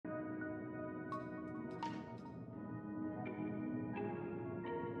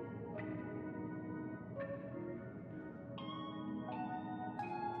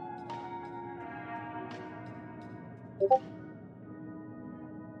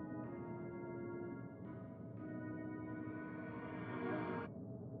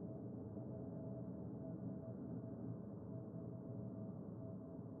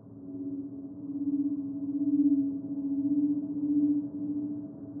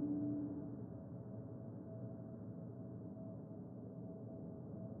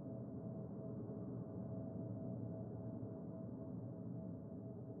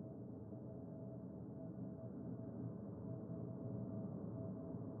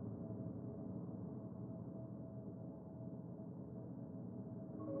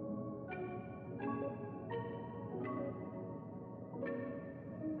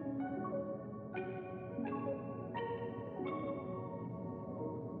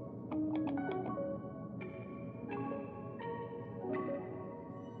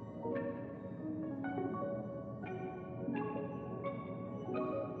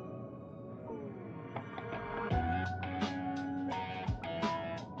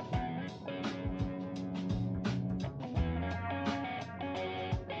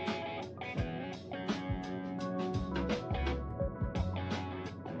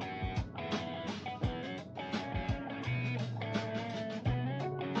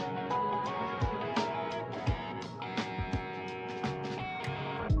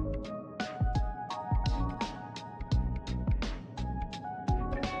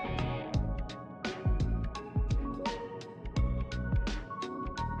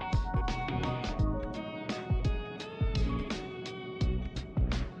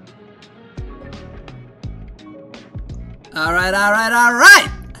Alright!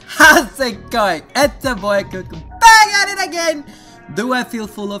 How's it going? It's the boy Cuckoo back at it again! Do I feel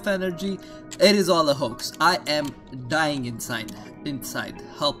full of energy? It is all a hoax. I am dying inside.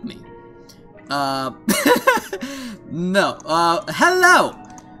 Help me. No. Hello!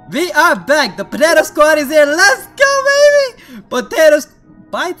 We are back! The Potato Squad is here! Let's go, baby! Potatoes.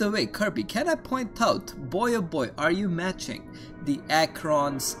 By the way, Kirby, can I point out, boy oh boy, are you matching the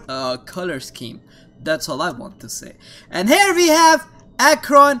Acheron's color scheme? That's all I want to say. And here we have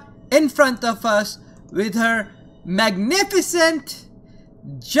Acheron in front of us with her magnificent,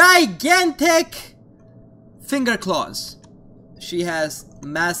 gigantic finger claws. She has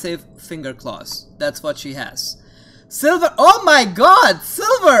massive finger claws. That's what she has. Silver, oh my god,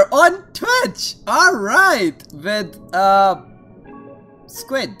 Silver on Twitch. Alright, with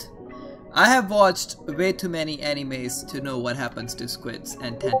squid. I have watched way too many animes to know what happens to squids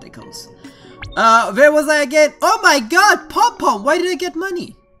and tentacles. Where was I again? Oh my god, Pom-Pom, why did I get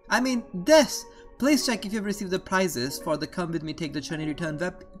money? I mean, this. Please check if you've received the prizes for the Come With Me Take the Journey Return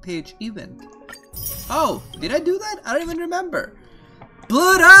web page event. Oh, did I do that? I don't even remember.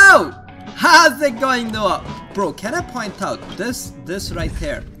 Pluto! How's it going, Noah? Bro, can I point out this right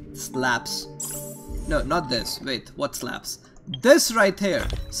here slaps. No, not this. Wait, what slaps? This right here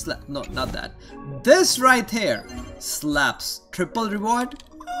no, not that. This right here slaps. Triple reward?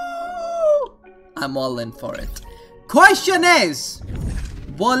 I'm all in for it. Question is,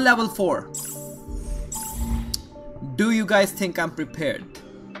 world level 4. Do you guys think I'm prepared?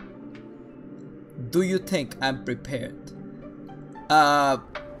 Do you think I'm prepared? I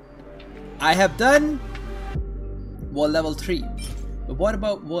have done world level 3. But what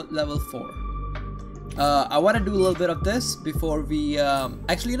about world level 4? I want to do a little bit of this before we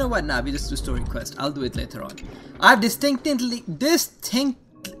actually, you know what? Nah, we just do story quest. I'll do it later on. I've distinctly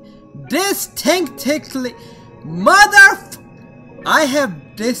I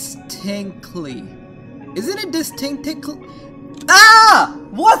have distinctly. Isn't it distinctly? Ah!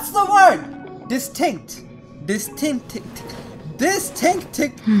 What's the word? Distinct.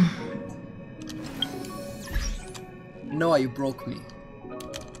 No, you broke me.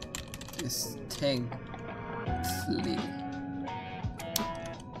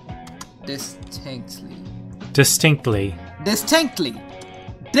 Distinctly.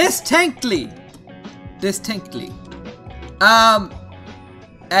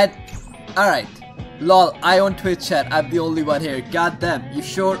 Alright. Lol, I own Twitch chat. I'm the only one here. Goddamn, you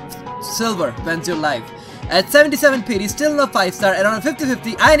sure? Silver, when's your live? At 77p, still no 5-star. And on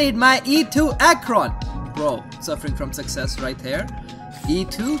 50-50, I need my E2 Acheron. Bro, suffering from success right here.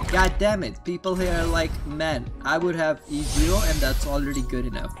 E2? God damn it. People here are like, man, I would have E0 and that's already good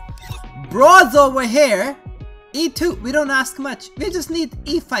enough. Bros over here, E2, we don't ask much. We just need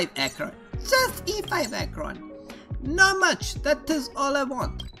E5 Acheron. Just E5 Acheron. Not much. That is all I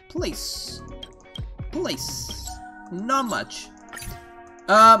want. Please. Not much.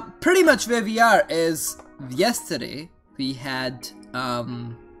 Pretty much where we are is yesterday we had a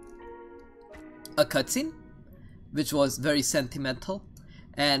cutscene which was very sentimental,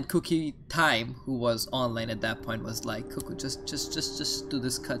 And Cookie Time, who was online at that point, was like, Cuckoo, just do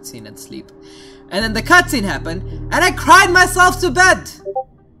this cutscene and sleep. And then the cutscene happened, and I cried myself to bed.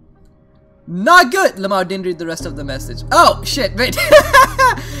 Not good. Lamar didn't read the rest of the message. Oh shit! Wait.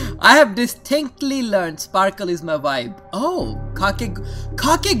 I have distinctly learned Sparkle is my vibe. Oh,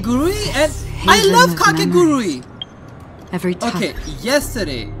 Kakegurui, and I love Kakegurui. Every time. Okay,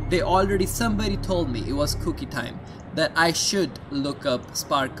 yesterday somebody told me, it was Cookie Time, that I should look up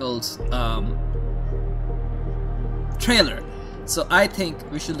Sparkle's trailer. So I think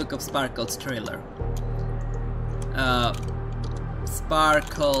we should look up Sparkle's trailer.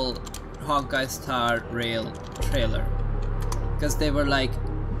 Sparkle Honkai Star Rail trailer. Because they were like,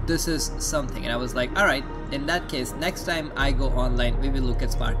 this is something, and I was like, alright, in that case, next time I go online, we will look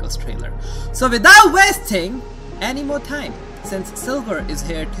at Sparkle's trailer. So without wasting any more time, since Silver is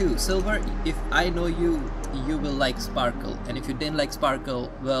here too. Silver, if I know you, you will like Sparkle, and if you didn't like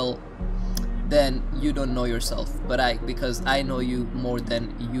Sparkle, well, then you don't know yourself. But because I know you more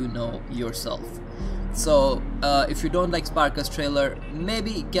than you know yourself. So if you don't like Sparkle's trailer,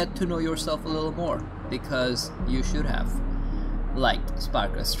 maybe get to know yourself a little more, because you should have liked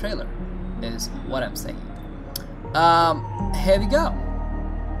Sparkle's trailer, is what I'm saying. Here we go.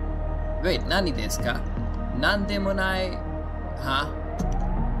 Wait, nani desu ka? Nandemo nai. Huh?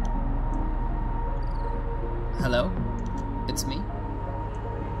 Hello? It's me?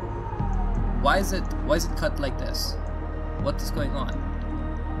 Why is it cut like this? What is going on?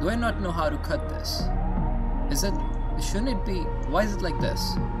 Do I not know how to cut this? Shouldn't it be, why is it like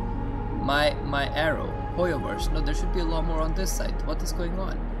this? My arrow, HoYoverse, no, there should be a lot more on this side. What is going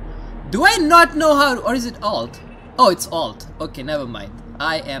on? Do I not know how to, or is it Alt? Oh, it's Alt. Okay, never mind.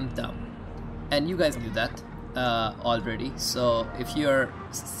 I am dumb. And you guys knew that already. So if you're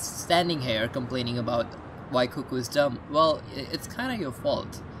standing here complaining about why Cuckoo is dumb, well, it's kind of your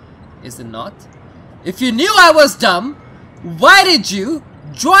fault, is it not? If you knew I was dumb, why did you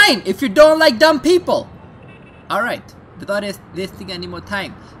join if you don't like dumb people? Alright, without wasting any more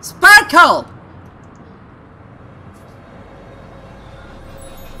time, Sparkle!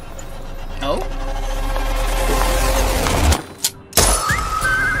 Oh?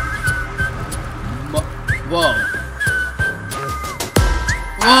 Whoa.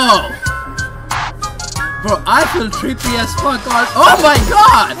 Whoa! Bro, I feel trippy as fuck on— oh my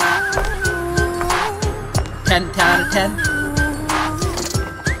god! 10 out of 10.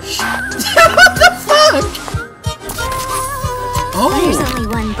 What the fuck? Oh! There's only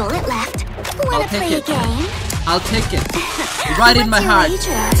one bullet left. Wanna play a game? I'll take it. Right in my What's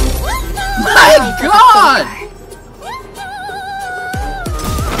your heart. wager? My god!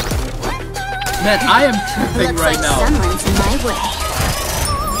 Man, I am tripping Looks right like now. someone's in my way.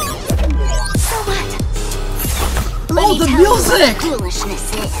 So what? Let Oh, me the tell you music! what foolishness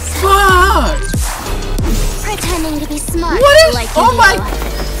is. Fuck! Pretending to be smart. What is— like oh you my— do.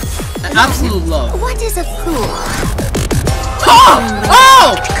 absolute love. What is a fool? Oh!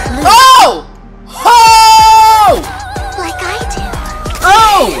 Oh! Oh! Oh! Like I do.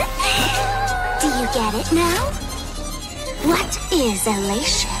 Oh! Do you get it now? What is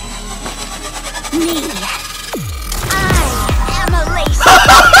elation? Me. I am elation.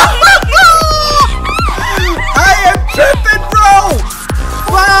 I am tripping, bro!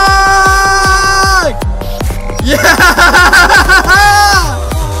 Fuck! Yeah!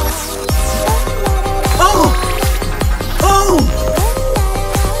 Oh! Oh!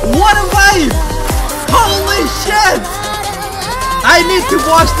 What a vibe! Holy shit! I need to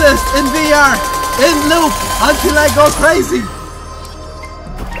watch this in VR, in loop, until I go crazy!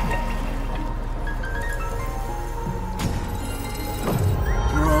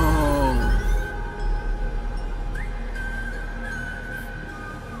 Bro.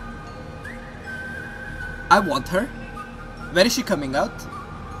 I want her. When is she coming out?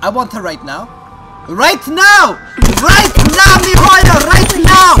 I want her right now. Right now! Right now, miHoYo! Right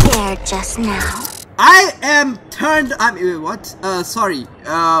now! Scared just now. I am turned— what? Sorry.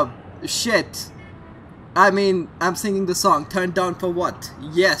 Shit. I mean, I'm singing the song. Turned down for what?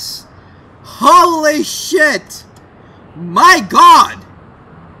 Yes. Holy shit! My god!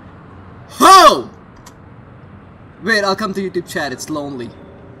 Ho! Wait, I'll come to YouTube chat. It's lonely.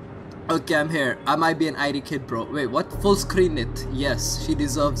 Okay, I'm here. I might be an ID kid, bro. Wait, what? Full screen it. Yes, she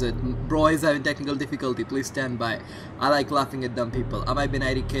deserves it. Bro is having technical difficulty. Please stand by. I like laughing at dumb people. I might be an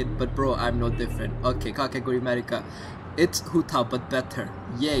ID kid, but bro, I'm no different. Okay, Kakeguri America. It's Huta, but better.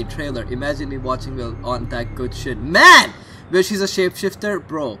 Yay, trailer. Imagine me watching Will on that good shit. Man! Where she's a shapeshifter?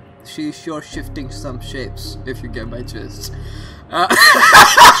 Bro, she's sure shifting some shapes, if you get my gist.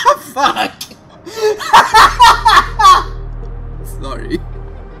 Fuck! Sorry.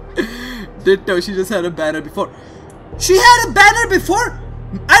 Ditto, she just had a banner before. She had a banner before?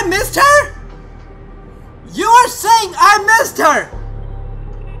 I missed her? You are saying I missed her?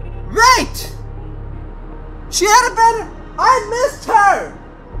 Wait! She had a banner. I missed her!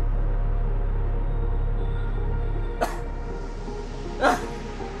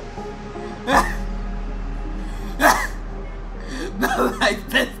 Not like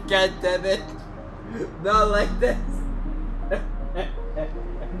this, goddammit. Not like this.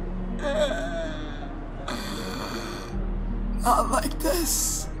 Not like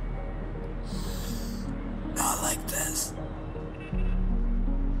this. Not like this.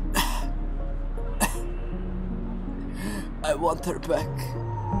 I want her back.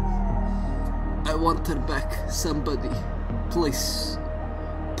 I want her back. Somebody, please.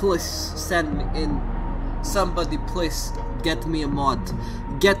 Please send me in. Somebody, please get me a mod.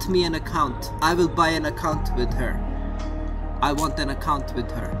 Get me an account. I will buy an account with her. I want an account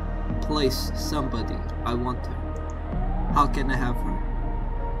with her. Please, somebody. I want her. How can I have her?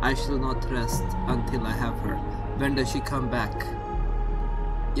 I shall not rest until I have her. When does she come back?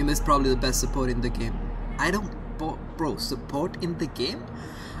 You missed probably the best support in the game. I don't... Bro, support in the game?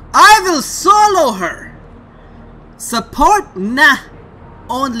 I will solo her! Support? Nah.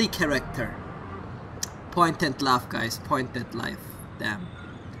 Only character. Point and laugh, guys. Point and life. Damn.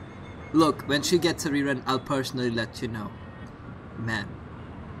 Look, when she gets a rerun, I'll personally let you know. Man.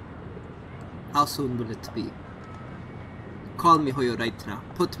 How soon will it be? Call miHoYo right now.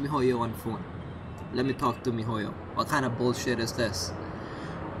 Put miHoYo on phone. Let me talk to miHoYo. What kind of bullshit is this?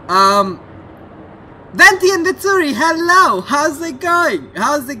 Venti and Mitsuri, hello! How's it going?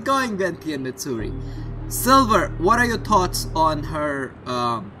 How's it going, Venti and Mitsuri? Silver, what are your thoughts on her,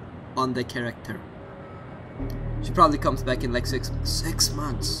 on the character? She probably comes back in like 6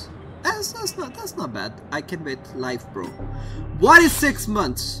 months. That's not bad. I can wait live, bro. What is 6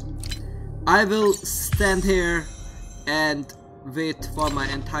 months? I will stand here and wait for my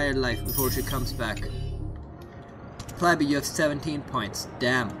entire life before she comes back. Plebby, you have 17 points.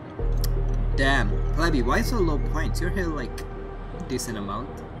 Damn. Damn. Plebby, why so low points? You're here like decent amount.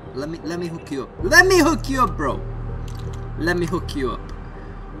 Let me hook you up. Let me hook you up, bro. Let me hook you up.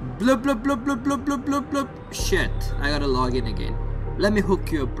 Blub blub blub blub blub blub blub blub. Shit. I gotta log in again. Let me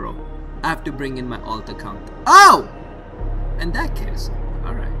hook you up, bro. I have to bring in my alt account. Oh! In that case.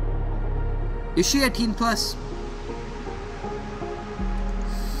 Alright. Is she 18 plus?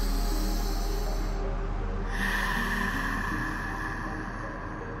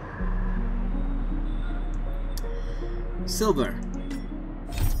 Silver.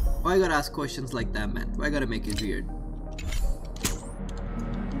 Why I gotta ask questions like that, man? Why I gotta make it weird?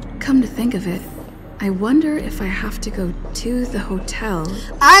 Come to think of it, I wonder if I have to go to the hotel.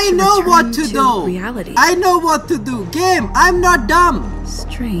 I know what to do! Reality. I know what to do! Game! I'm not dumb!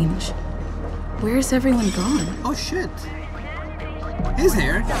 Strange. Where's everyone gone? Oh shit. He's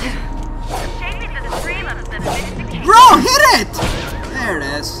here. Bro, hit it! There it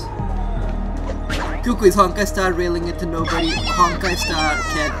is. Cuckoo, is Honkai Star railing it to nobody? Honkai Star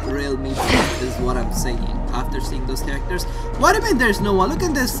can't rail me, is what I'm saying after seeing those characters. What do you mean there's no one? Look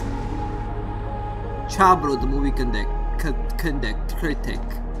at this. Chabro, the movie critic.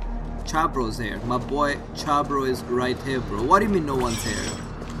 Chabro's here. My boy Chabro is right here, bro. What do you mean no one's here?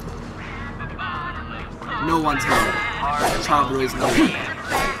 No one's here. Chabro is no one.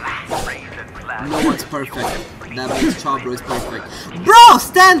 No one's perfect. That means Chabro is perfect. Bro,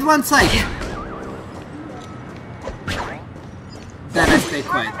 stand one side! Then I stay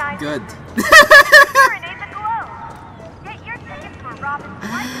quiet. Good.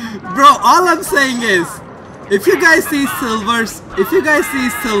 Bro, all I'm saying is, if you guys see Silver's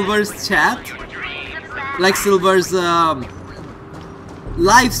chat, like Silver's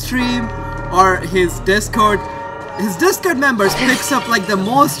live stream or his Discord members picks up like the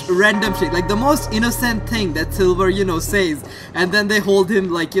most random shit, like the most innocent thing that Silver, you know, says, and then they hold him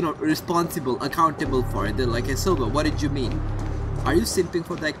like, you know, responsible, accountable for it. They're like, hey Silver, what did you mean? Are you simping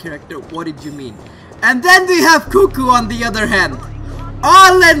for that character? What did you mean? And then we have Cuckoo on the other hand.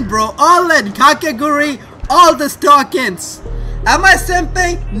 All in, bro. All in. Kakeguri. All the Stalkins. Am I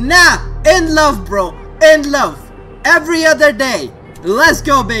simping? Nah. In love, bro. In love. Every other day. Let's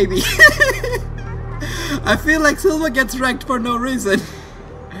go, baby. I feel like Silver gets ranked for no reason.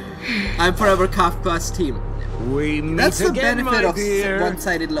 I'm forever Kafka's team. That's the benefit of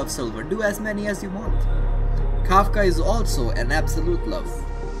one-sided love, Silver. Do as many as you want. Kafka is also an absolute love.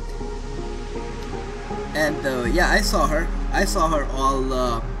 And yeah, I saw her all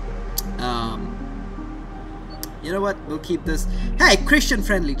you know what, we'll keep this. Hey, Christian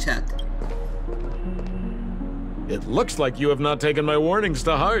friendly chat. It looks like you have not taken my warnings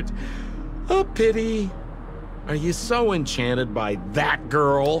to heart. A pity. Are you so enchanted by that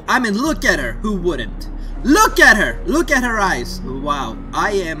girl? I mean, look at her. Who wouldn't? Look at her. Look at her eyes. Wow.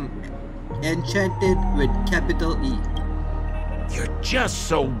 I am enchanted with capital E. You're just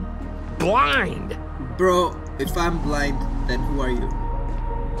so blind. Bro, if I'm blind, then who are you?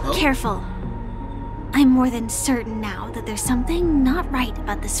 Oh? Careful. I'm more than certain now that there's something not right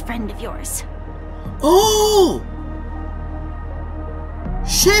about this friend of yours. Oh!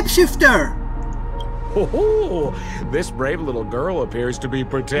 Shapeshifter! Oh, this brave little girl appears to be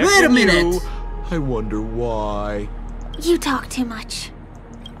protecting you. Wait a minute! I wonder why. You talk too much.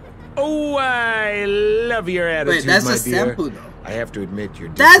 Oh, I love your attitude, Wait, that's my a dear. shampoo, though. I have to admit you're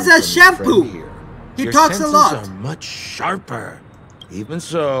That's different a from your shampoo. friend here. He Your talks a senses lot. are much sharper. Even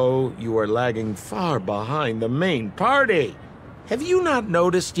so, you are lagging far behind the main party. Have you not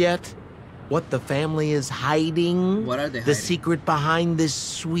noticed yet what the family is hiding? What are they The hiding? secret behind this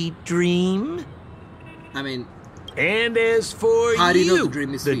sweet dream? I mean, And as for how do you know the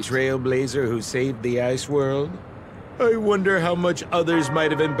dream is the sweet? trailblazer who saved the ice world, I wonder how much others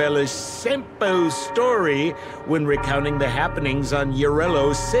might have embellished Sempo's story when recounting the happenings on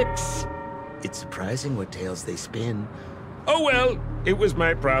Eurello 6. It's surprising what tales they spin. Oh well, it was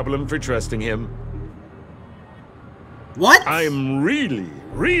my problem for trusting him. What? I'm really,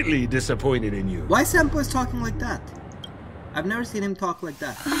 really disappointed in you. Why Sampo is talking like that? I've never seen him talk like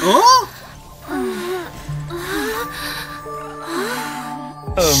that. Oh!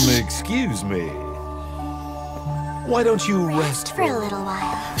 Excuse me. Why don't you rest For a little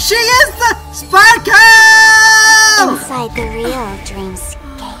while. She is the Sparkle! Inside the real dreamscape.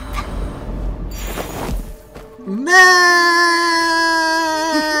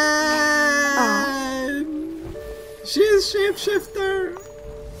 Man! She's shapeshifter.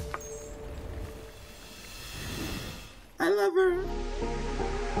 I love her.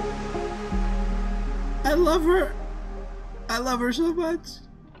 I love her. I love her so much.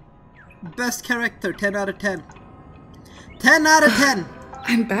 Best character, 10 out of 10. 10 out of 10.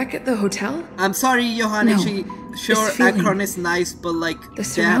 I'm back at the hotel? I'm sorry, Johanna. No, Sure, this feeling. Acheron is nice, but like, The damn.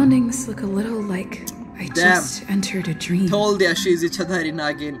 surroundings look a little like I just entered a dream. Told ya she's Ichadhari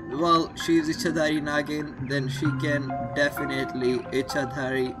Nagin. Well, she's Ichadhari Nagin, then she can definitely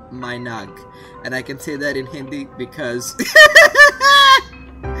Ichadhari my Nag. And I can say that in Hindi because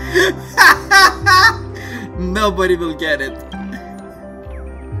nobody will get it.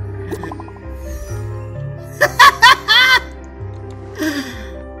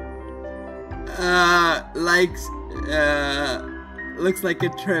 Looks like a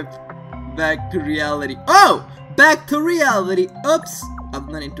trip back to reality. Oh! Back to reality! Oops! I've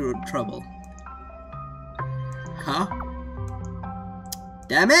gone into trouble. Huh?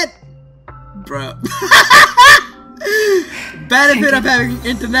 Damn it! Bro. Benefit of having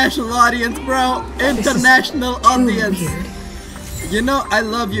international audience, bro. International audience. Weird. You know, I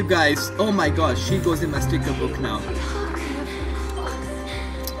love you guys. Oh my gosh, she goes in my sticker book now.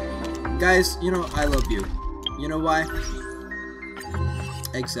 Guys, you know, I love you. You know why?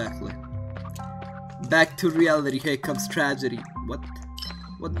 Exactly. Back to reality, here comes tragedy. What?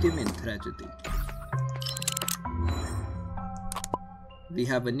 What do you mean tragedy? We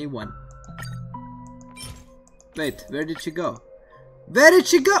have a new one. Wait, where did she go? Where did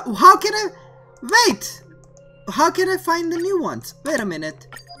she go? How can I... Wait! How can I find the new ones? Wait a minute.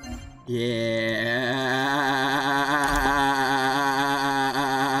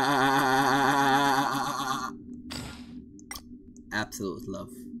 Yeah. Absolute love.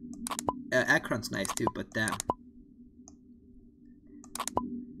 Acheron's nice too, but damn.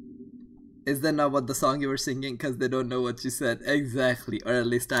 Is that not what the song you were singing? Because they don't know what you said. Exactly. Or at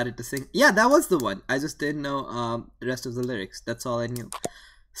least started to sing. Yeah, that was the one. I just didn't know the rest of the lyrics. That's all I knew.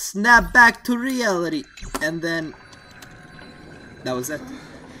 Snap back to reality. And then... that was it.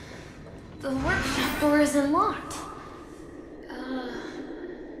 The workshop door is unlocked.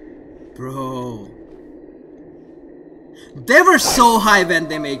 Bro. They were so high when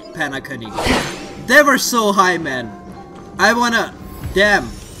they made Panakani. They were so high, man. I wanna... Damn.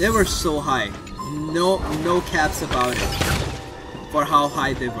 They were so high. No caps about it. For how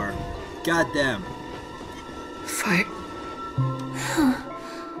high they were. God damn. Fire.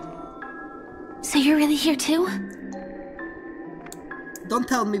 So you're really here too? Don't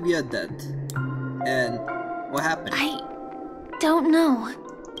tell me we are dead. And what happened? I don't know.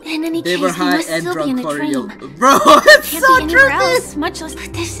 In any They case, were we high must and still be in drunk a for real. dream. Bro, it's Can't so be anywhere trippy! else, much less.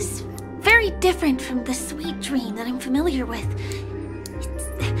 But this is very different from the sweet dream that I'm familiar with.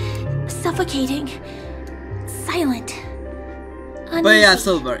 It's suffocating, silent, uneasy. But yeah,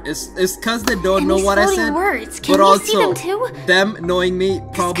 Silver, it's cause they don't And know these what I floating said. words, can But you also, see them too? them knowing me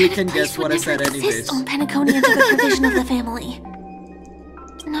probably This can kind of place guess would what I never said exist anyways. on Penacony under the provision of the family.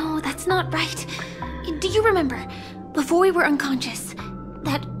 No, that's not right. Do you remember, before we were unconscious,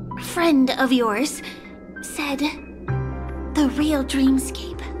 that friend of yours said the real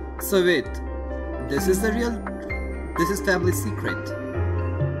dreamscape? So wait, this is family secret.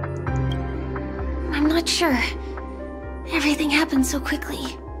 I'm not sure. Everything happened so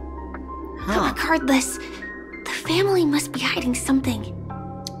quickly. But Huh. regardless, the family must be hiding something.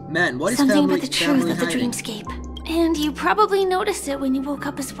 Man, what is Something family, about the truth family of the hiding? dreamscape. And you probably noticed it when you woke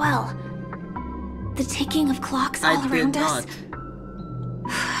up as well. The ticking of clocks all I did around not. us.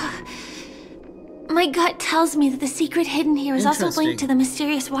 My gut tells me that the secret hidden here is also Interesting. linked to the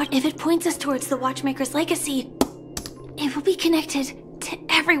mysterious watch. If it points us towards the Watchmaker's legacy, it will be connected to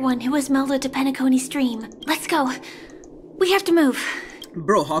everyone who has melded to Penacony's dream. Let's go. We have to move.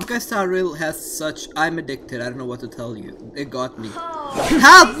 Bro, Honkai Star Rail has such... I'm addicted, I don't know what to tell you. They got me.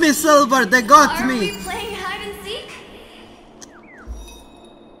 Help me, Silver! They got me! Are we playing hide and seek?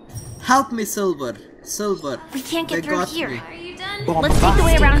 Help me, Silver. Silver. We can't get they through got here. me. Are you done? Let's take the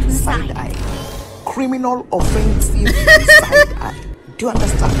way around from the side. Side-eye. Criminal offensive side-eye. Do you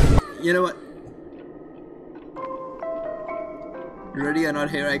understand? You know what? Ready or not,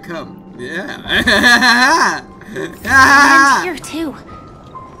 here I come. Yeah. And here too.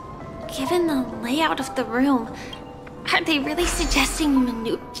 Given the layout of the room, are they really suggesting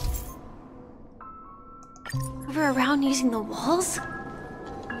maneuver around using the walls?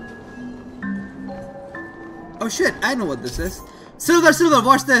 Oh shit, I know what this is. Silver, Silver,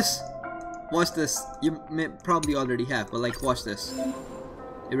 watch this. Watch this. You may probably already have, but like, watch this.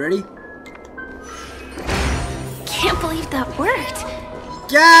 You ready? Can't believe that worked.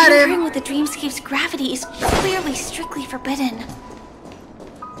 Got Tampering him! with the dreamscape's gravity is clearly strictly forbidden.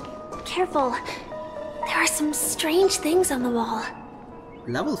 Careful. There are some strange things on the wall.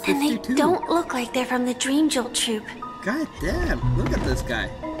 Level And they 52. don't look like they're from the Dream Jolt troupe. God damn, look at this guy.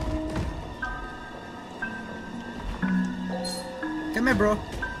 Come here, bro.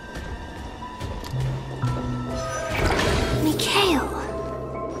 Mikhail.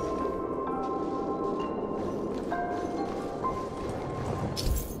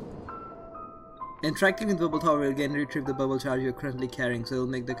 Interacting with bubble tower will again retrieve the bubble charge you're currently carrying, so it'll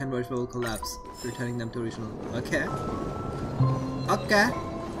make the converged bubble collapse, returning them to original. Okay. Okay.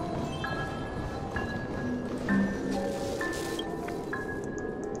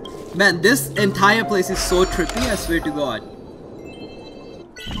 Man, this entire place is so trippy, I swear to God.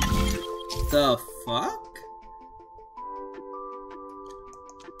 The fuck?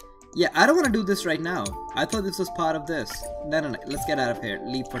 Yeah, I don't want to do this right now. I thought this was part of this. No, no, no. Let's get out of here.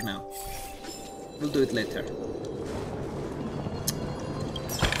 Leave for now. We'll do it later.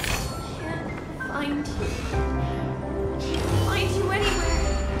 Can't find you. Can't find you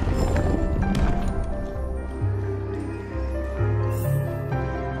anywhere.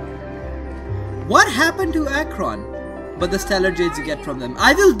 What happened to Acheron? But the stellar jades you get from them.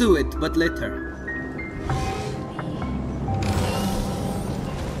 I will do it, but later.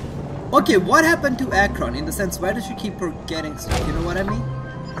 Okay, what happened to Acheron? In the sense, why does she keep forgetting stuff? You know what I mean?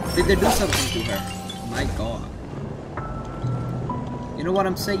 Did they do something to her? My god. You know what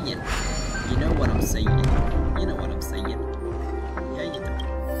I'm saying? You know what I'm saying? You know what I'm saying? Yeah, you do.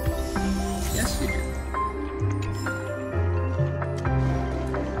 Yes, you do.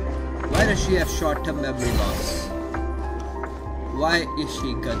 Why does she have short-term memory loss? Why is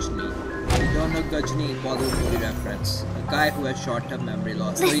she Gajni? If you don't know Gajni, model movie reference. A guy who has short-term memory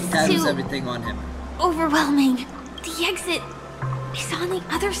loss. So he This carries too. everything on him. Overwhelming. The exit is on the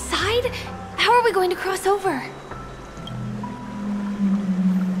other side? How are we going to cross over?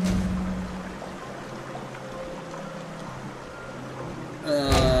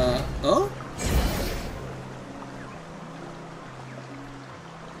 Oh?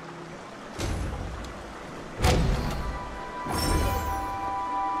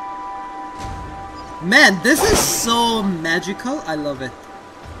 Man, this is so magical. I love it.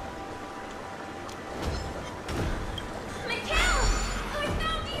 Mikhail! I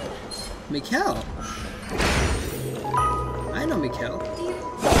found you! Mikhail. I know Mikhail. Do you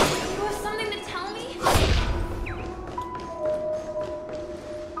have something to tell me?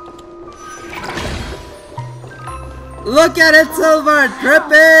 Look at it, Silver!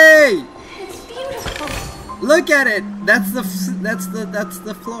 Trippy! It's beautiful. Look at it. That's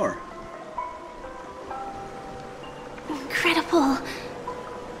the floor. Incredible.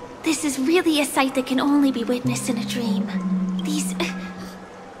 This is really a sight that can only be witnessed in a dream. These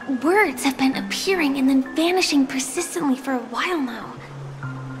words have been appearing and then vanishing persistently for a while now.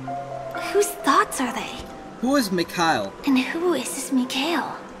 Whose thoughts are they? Who is Mikhail? And who is this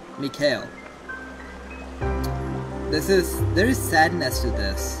Mikhail? Mikhail. There is sadness to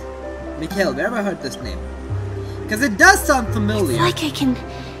this. Mikhail, where have I heard this name? Because it does sound familiar. It's like I can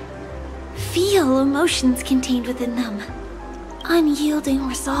feel emotions contained within them. Unyielding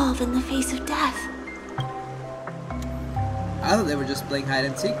resolve in the face of death. I thought they were just playing hide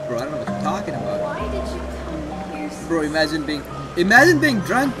and seek, bro. I don't know what you're talking about. Why did you come here so Bro, imagine being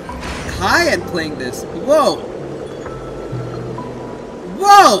drunk, high and playing this. Whoa!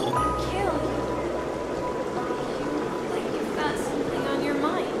 Whoa! Mikhail? Like you've got something on your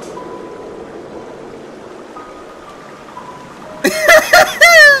mind.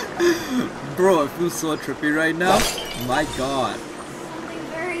 Bro, I feel so trippy right now. My god. Something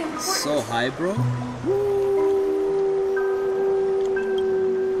very important. So high, bro.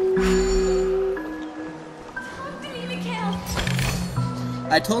 Talk to me, Mikhail.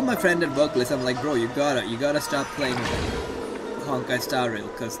 I told my friend at work, listen, I'm like, bro, you gotta stop playing Honkai Star Rail,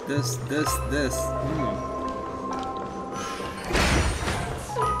 cause this. It's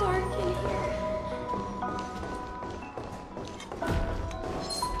so dark in here.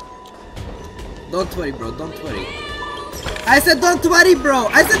 Don't worry, bro, don't worry. I said don't worry, bro!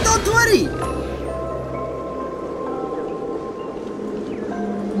 I said don't worry!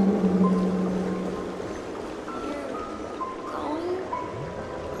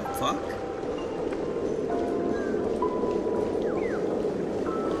 Fuck?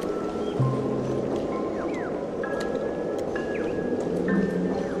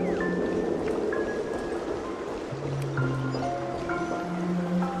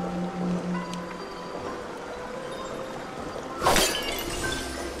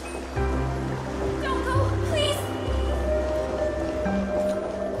 Don't go, please.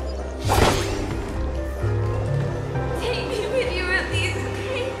 Take me with you at least,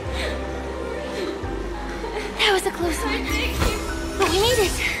 okay? That was a close one. Thank you. But we need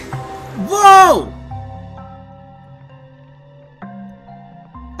it. Whoa!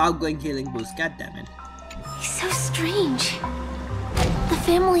 Outgoing healing boost, goddammit. He's so strange. The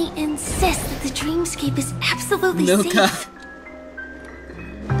family insists that the dreamscape is absolutely Milka. safe.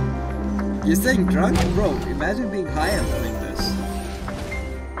 You're saying drunk? Bro, imagine being high and playing this.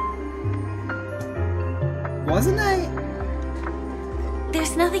 Wasn't I?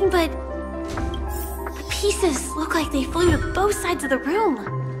 There's nothing but... The pieces look like they flew to both sides of the room.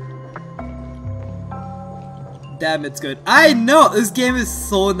 Damn, it's good. I know! This game is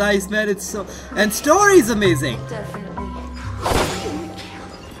so nice, man. It's so... And story's amazing! Definitely.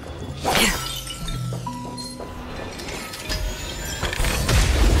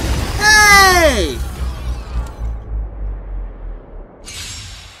 Hey!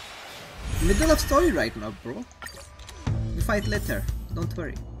 Middle of story right now, bro. We fight later. Don't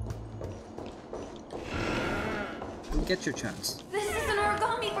worry. You'll get your chance. This is an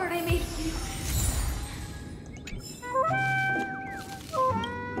origami bird I made for you.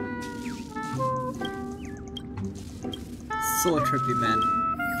 So trippy, man.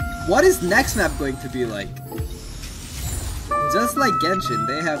 What is next map going to be like? Just like Genshin,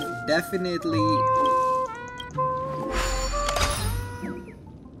 they have definitely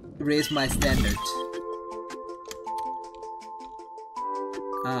raised my standards.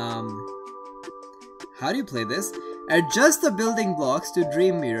 How do you play this? Adjust the building blocks to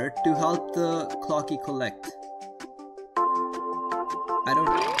Dream Mirror to help the clocky collect. I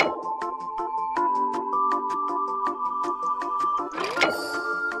don't...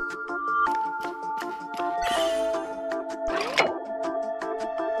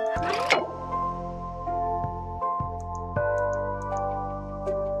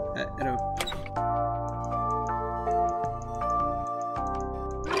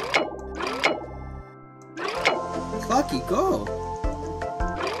 Clocky, go!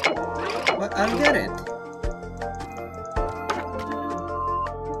 But I don't get it.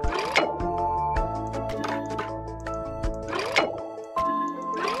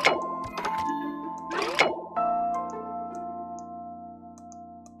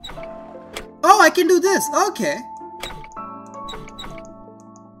 Oh, I can do this! Okay.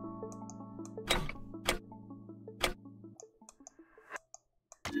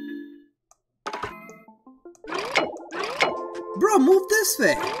 Bro, move this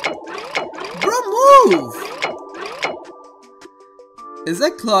way! Bro, move! Is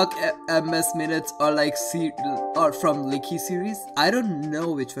that clock MS minutes or like or from Licky series? I don't know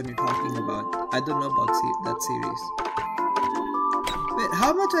which one you're talking about. I don't know about that series. Wait,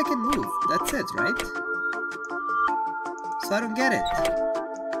 how much I can move? That's it, right? So I don't get it.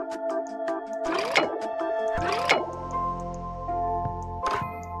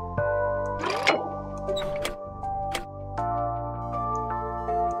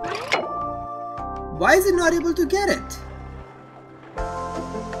 Why is it not able to get it?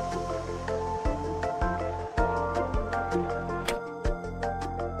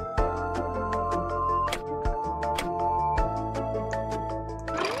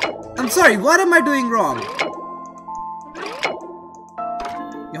 I'm sorry, what am I doing wrong?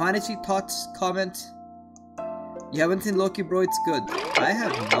 Yohanichi, thoughts, comments? You haven't seen Loki, bro? It's good. I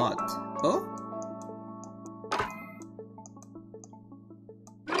have not. Oh?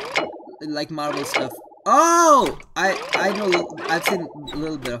 Like Marvel stuff. Oh! I know. I've seen a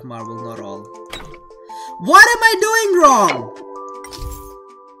little bit of Marvel, not all. What am I doing wrong?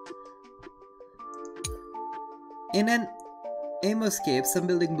 In an aimoscape, some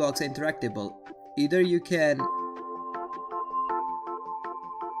building blocks are interactable. Either you can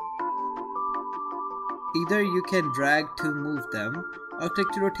drag to move them, or click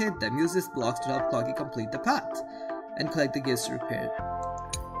to rotate them. Use these blocks to help Cloggy complete the path, and collect the gears to repair it.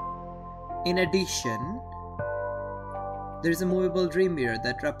 In addition, there is a movable dream mirror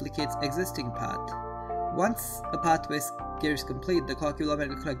that replicates existing path. Once a pathway's gear is complete, the clock will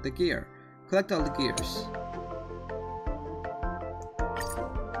automatically collect the gear. Collect all the gears.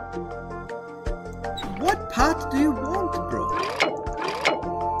 What path do you want, bro?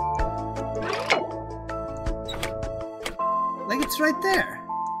 Like, it's right there.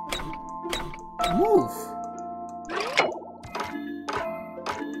 Move.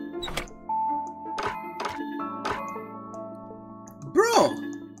 Bro!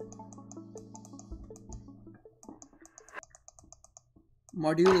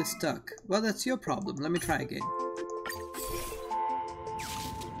 Module is stuck. Well, that's your problem. Let me try again.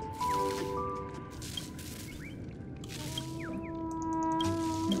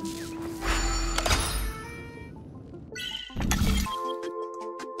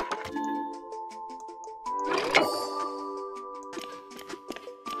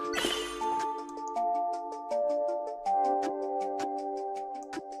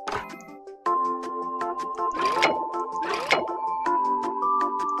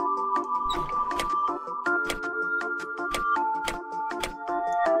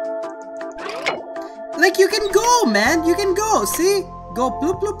 Like, you can go, man! You can go! See? Go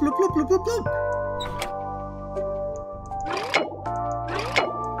bloop bloop bloop bloop bloop bloop bloop.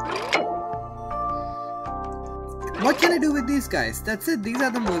 What can I do with these guys? That's it. These are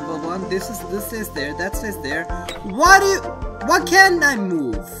the movable ones. This stays there. That stays there. What can I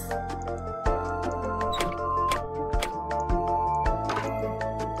move?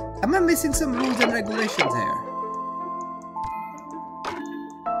 Am I missing some rules and regulations here?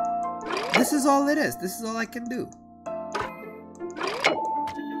 This is all it is. This is all I can do.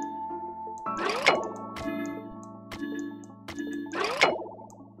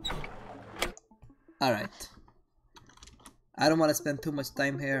 Alright. I don't want to spend too much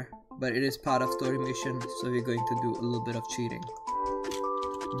time here, but it is part of story mission, so we're going to do a little bit of cheating.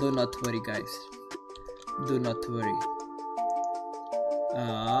 Do not worry, guys. Do not worry.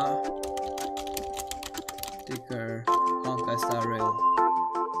 Sticker, Honkai Star Rail.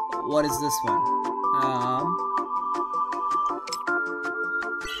 What is this one?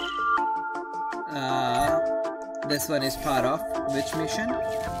 This one is part of which mission?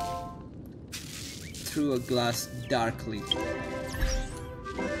 Through a glass darkly.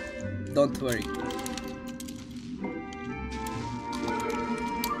 Don't worry.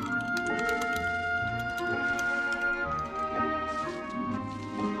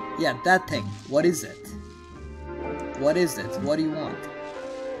 Yeah, that thing. What is it? What is it? What do you want?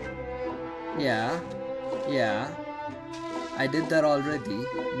 Yeah. I did that already.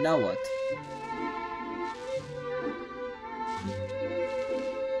 Now what?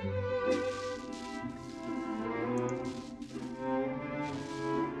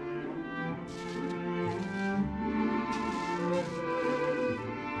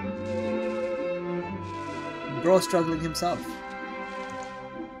 Bro struggling himself.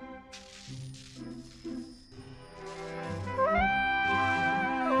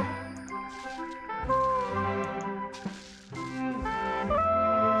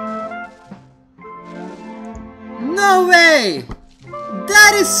 No way!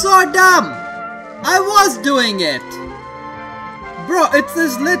 That is so dumb! I was doing it! Bro, it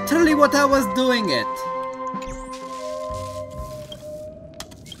is literally what I was doing it.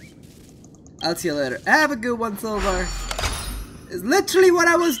 I'll see you later. Have a good one, Silver. It's literally what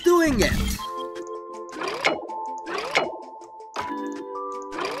I was doing it.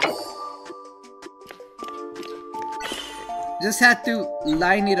 Just had to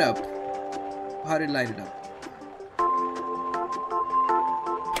line it up. How did I line it up?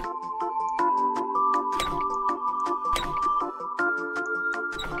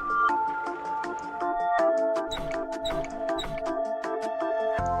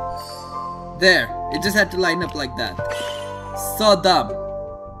 There. It just had to line up like that. So dumb.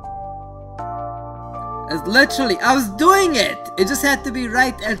 It's literally, I was doing it! It just had to be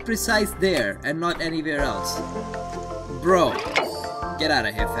right and precise there and not anywhere else. Bro. Get out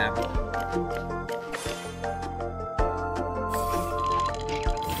of here, fam.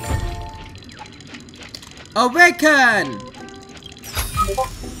 Awaken!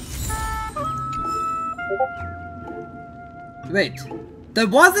 Wait, that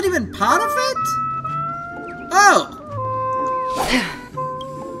wasn't even part of it? Oh!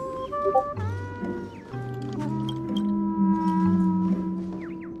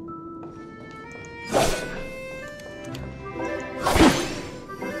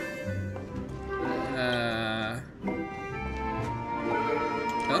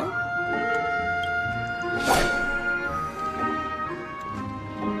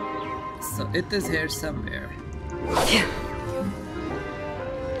 So it is here somewhere.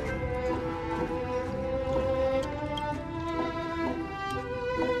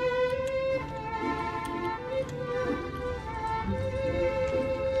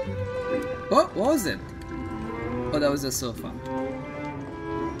 What was it? Oh, that was a sofa.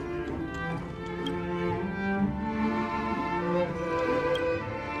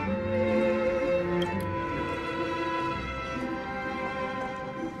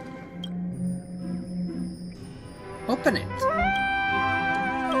 Open it.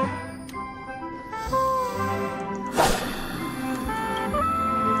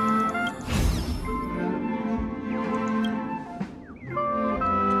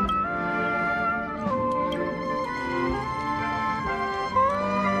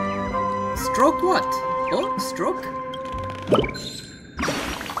 Stroke what? Oh, stroke?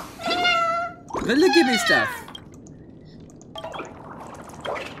 Will you give me stuff?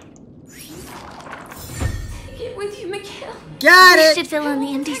 Get with you, Mikhail. Got You it! should fill in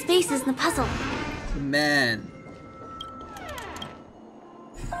the empty spaces in the puzzle. Man.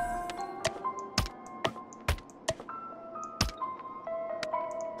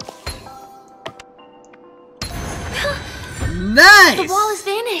 Nice! The wall has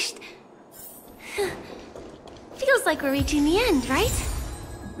vanished. Feels like we're reaching the end, right?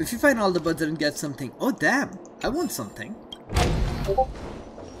 If you find all the buds and get something, oh damn, I want something.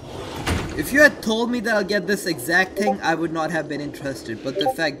 If you had told me that I'll get this exact thing, I would not have been interested. But the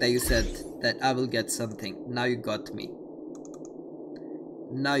fact that you said that I will get something, now you got me.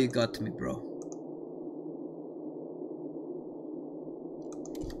 Now you got me, bro.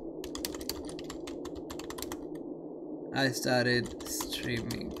 I started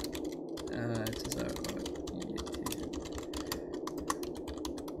streaming. It is our YouTube.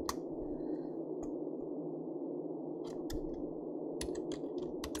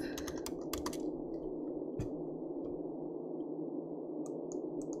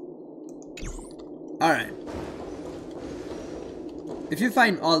 Alright. If you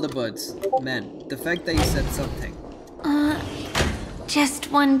find all the birds, man, the fact that you said something.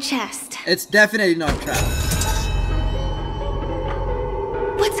 Just one chest. It's definitely not trapped.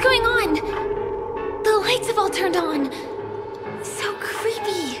 What's going on? The lights have all turned on. So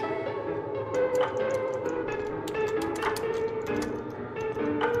creepy.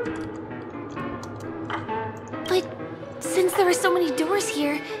 But since there are so many doors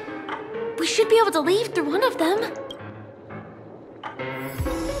here, we should be able to leave through one of them.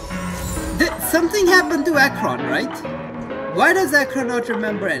 Something happened to Acheron, right? Why does Acheron not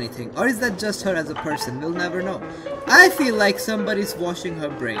remember anything? Or is that just her as a person? We'll never know. I feel like somebody's washing her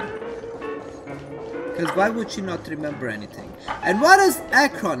brain. Because why would she not remember anything? And what does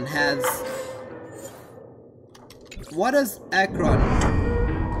Acheron has... What does Acheron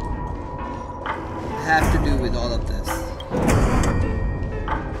have to do with all of this?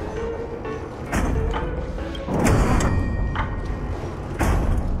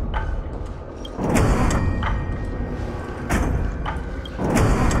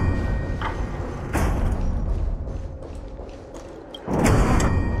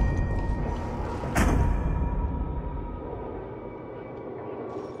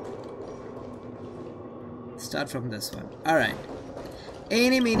 Start from this one. Alright.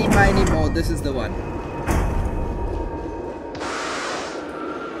 Eeny, meeny, miny, mo. This is the one.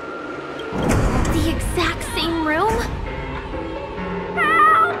 The exact same room?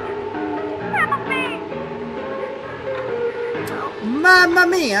 Help! Help me! Mamma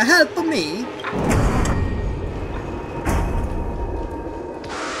mia, help me!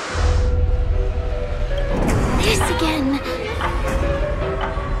 This again.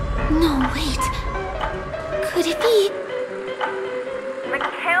 No, wait. Could it be?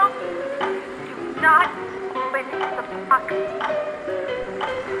 Mikhail, do not open the box.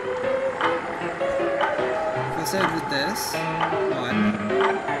 start with this. 1,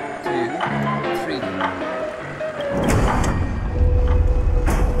 2, 3.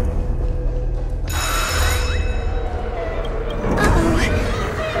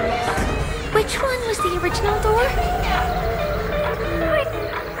 Which one was the original door?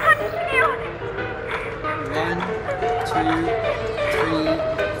 1, 2, 3,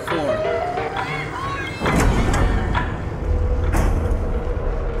 4.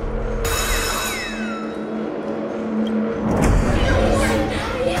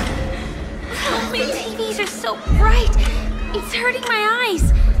 TVs are so bright. It's hurting my eyes.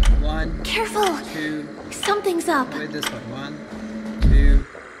 1, Careful. 2. Something's up. Wait, this one. 1, 2.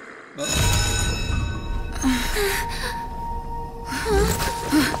 Oh.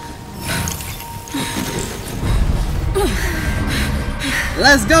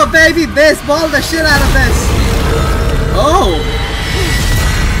 Let's go, baby! Baseball the shit out of this! Oh!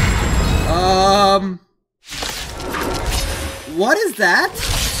 What is that?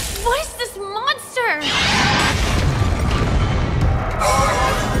 What is this monster?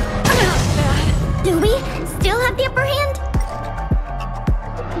 Do we still have the upper hand?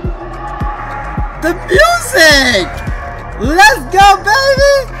 The music! Let's go,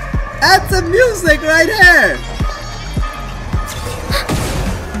 baby! That's the music right here!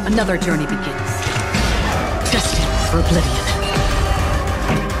 Another journey begins. Destined for oblivion.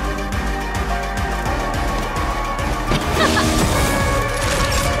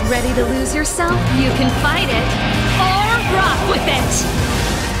 Ready to lose yourself? You can fight it, or rock with it!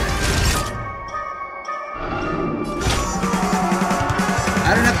 I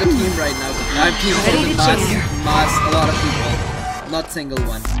don't have the team right now. I have team Ready with to mass, a lot of people. Not single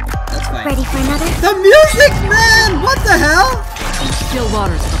one. That's fine. Ready for another? The music, man! What the hell? Still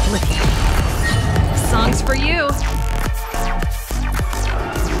waters of oblivion. Songs for you.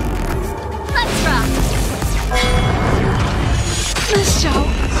 Let's rock! The show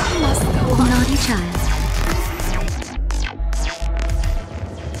must go on. Naughty child.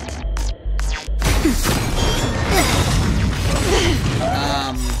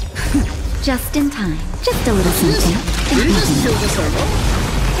 Just in time. Just a little something. Did you just kill the server?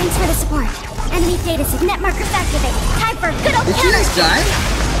 Thanks for the support. Enemy data net markers activated. Time for good old Did she just counter. die?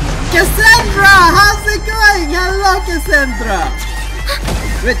 Cassandra! How's it going? Hello, Cassandra!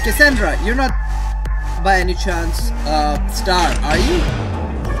 Wait, Cassandra, you're not by any chance Star, are you?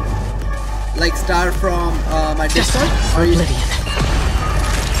 Like Star from my Discord? Are you? Oblivion.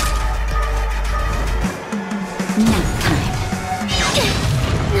 Nap time.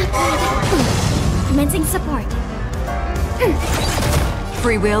 Commencing support.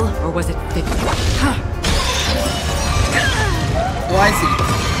 Free will, or was it fate? Oh, I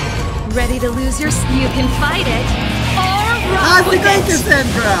see. Ready to lose yourself? You can fight it, or rock How's it with going, it!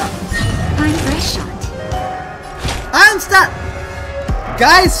 Cassandra? Time for a shot. I'm Star!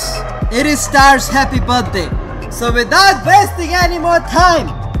 Guys, it is Star's happy birthday. So without wasting any more time,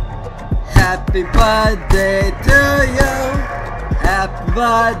 happy birthday to you. Happy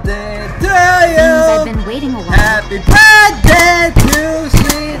birthday to Seems I've you. been waiting a while. Happy birthday to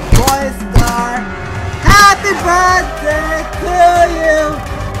sweet boy Star. Happy birthday to you.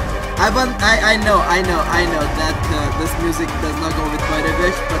 I know that this music does not go with birthday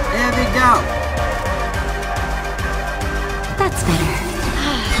wish, but here we go. That's better.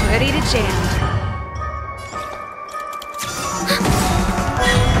 Ready to jam.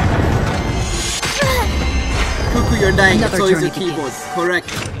 Cuckoo, you're dying. Another So is your journey keyboard. begins. Correct.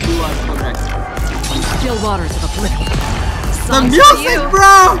 You are correct. Still waters of oblivion. The Songs for music, you.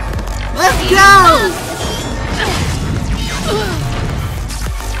 bro! Let's go!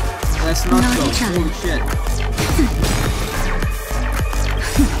 Let's not Naughty go. child. Holy shit.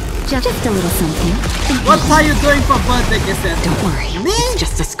 Just a little something. What are you doing for birthday, Cassandra? Don't worry. Me? It's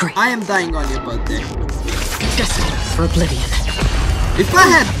just a scrape. I am dying on your birthday. Destined for oblivion. If I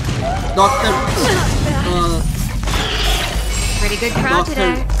had Dr. Pretty good crowd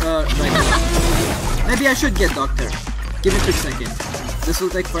today. Right now. Maybe I should get Doctor. Give it a second. This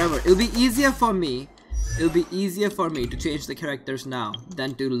will take forever. It'll be easier for me. It'll be easier for me to change the characters now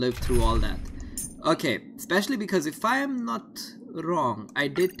than to live through all that. Okay, especially because if I am not wrong, I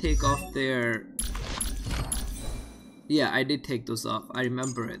did take off their... Yeah, I did take those off. I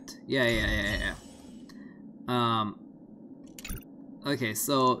remember it. Yeah. Okay,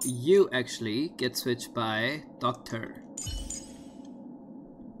 so you actually get switched by Doctor.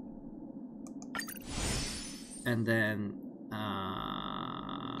 And then,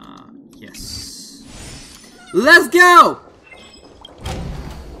 yes. Let's go!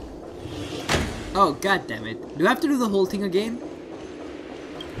 Oh, god damn it. Do I have to do the whole thing again?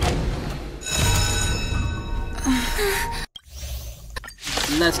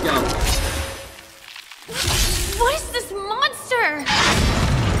 Let's go. What is this monster?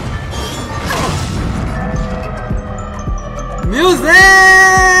 Music!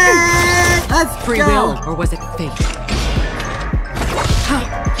 Let's Free go! will, or was it fate?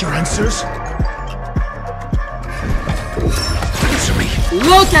 Your answers? Answer me.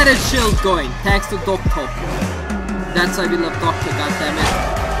 Look at his shield going, thanks to Doctor. That's why we love Doctor, goddammit.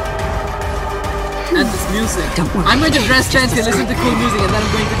 And this music. Don't worry. I'm going to dress fancy, listen to cool music, and then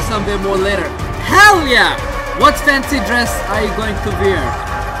I'm going to somewhere more later. Hell yeah! What fancy dress are you going to wear?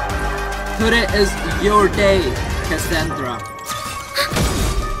 Today is your day, Cassandra.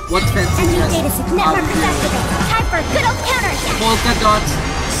 What fancy dress? Network activated. Time for a good old counterattack. Polka dots,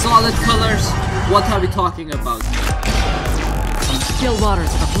 solid colors. What are we talking about? Still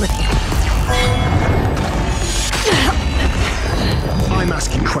waters of oblivion. I'm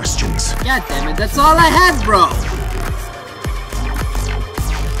asking questions. God damn it, that's all I had, bro.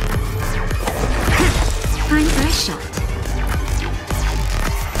 Time for a shot.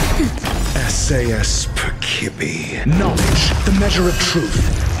 SAS Perkibi. Knowledge, the measure of truth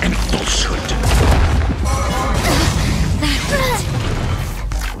and falsehood.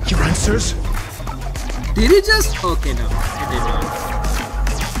 Your answers? Did he just? Okay, no, he did not.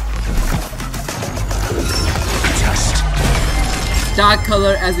 Test. Dark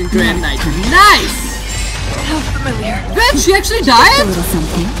color as in Grand Knight. Nice! How familiar. Bitch, she actually died?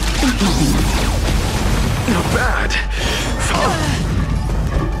 Something. Not bad.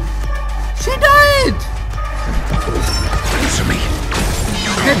 She died! Answer me.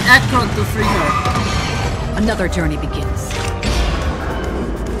 Hit Acheron to free her. Another journey begins.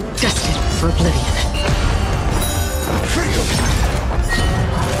 Destined for oblivion.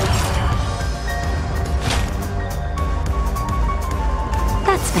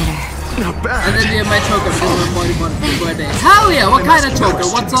 That's better. Not bad. And then we have my choker for my birthday. Hell yeah! What kind of choker?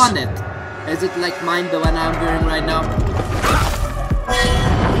 What's on it? Is it like mine, the one I'm wearing right now?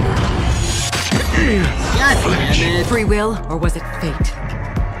 God damn it. Free will, or was it fate?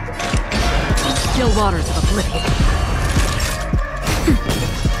 Still waters of oblivion.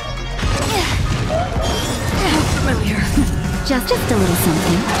 How familiar. Just a little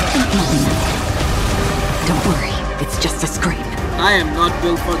something. Don't worry, it's just a scrape. I am not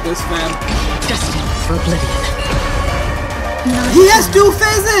built for this, fam. Destined for oblivion. He has 2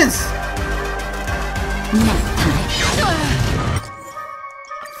 phases! Next time.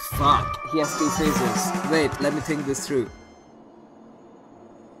 Fuck, he has 2 phases. Wait, let me think this through.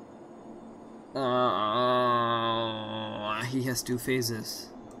 He has 2 phases.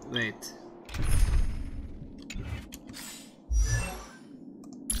 Wait.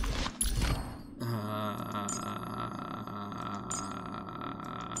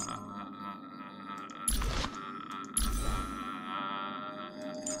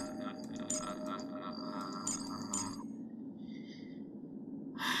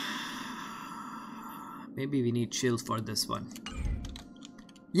 Maybe we need shield for this one.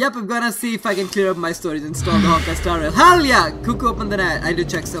 Yep, I'm gonna see if I can clear up my storage and install the Honkai Star Rail. Hell yeah! Cuckoo open the net. I need to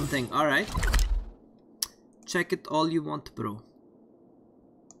check something. Alright. Check it all you want, bro.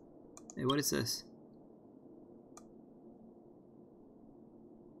 Hey, what is this?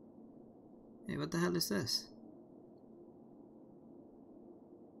 Hey, what the hell is this?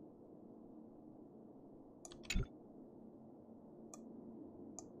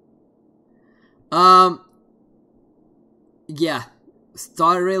 Yeah,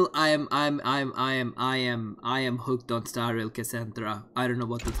 Star Rail. I am hooked on Star Rail, Cassandra. I don't know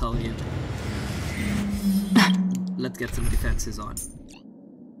what to tell you. Let's get some defenses on.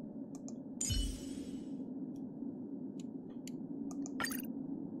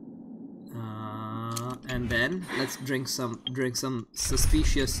 And then let's drink some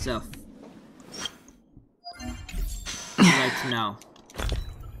suspicious stuff right now.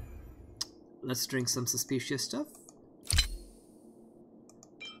 Let's drink some suspicious stuff.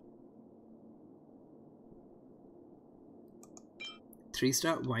 Three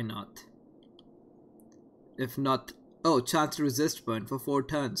star? Why not? If not... Oh, chance to resist burn for 4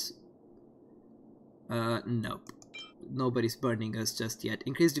 turns. Nope. Nobody's burning us just yet.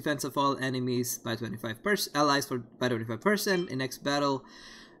 Increase defense of all enemies by 25%. Allies by 25% in next battle.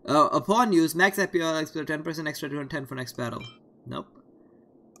 Upon use, max AP allies for 10% extra to 10 for next battle. Nope.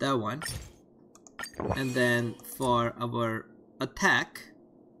 That one. And then for our attack,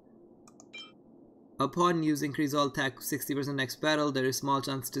 upon use, increase all attack 60% next battle. There is small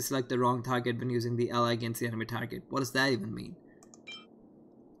chance to select the wrong target when using the ally against the enemy target. What does that even mean?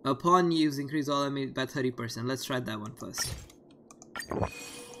 Upon use, increase all enemies by 30%. Let's try that one first.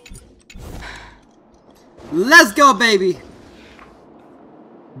 Let's go, baby!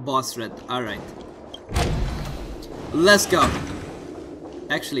 Boss red. Alright. Let's go.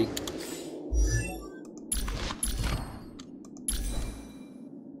 Actually.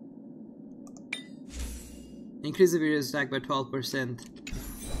 Increase the various attack by 12%.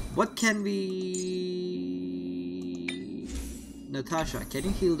 What can we... Natasha, can you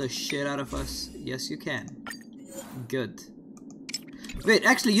heal the shit out of us? Yes, you can. Good. Wait,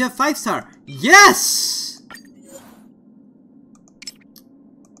 actually, you have 5-star. Yes!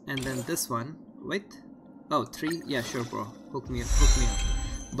 And then this one. Wait. Oh, 3? Yeah, sure, bro. Hook me up. Hook me up.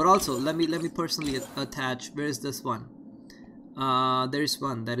 But also, let me personally attach. Where is this one? There's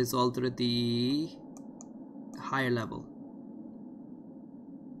one that is already higher level.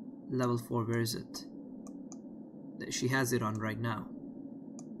 Level 4. Where is it? She has it on right now.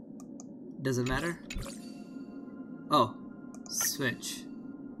 Doesn't matter. Oh, switch.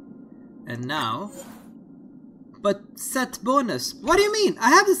 And now, but set bonus. What do you mean? I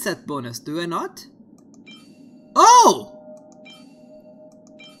have the set bonus. Do I not? Oh!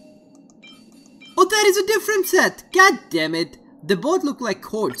 Oh, that is a different set. God damn it. They both look like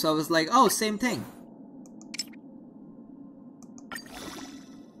codes, so I was like, oh, same thing.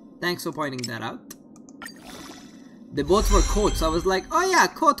 Thanks for pointing that out. They both were codes, so I was like, oh yeah,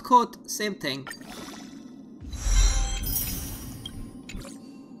 code, same thing.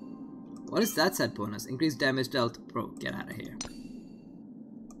 What is that set bonus? Increased damage dealt. Bro, get out of here.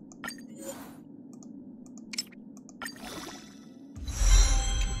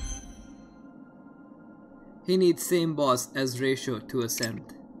 He needs same boss as ratio to ascend.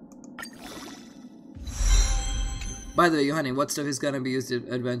 By the way, Yohane, what stuff is gonna be used in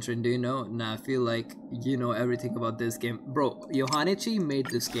Adventure? Do you know? Nah, I feel like you know everything about this game. Bro, Yohanichi made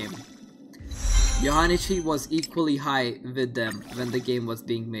this game. Yohanichi was equally high with them when the game was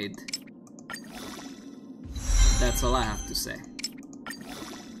being made. That's all I have to say.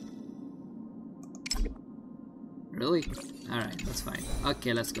 Really? Alright, that's fine.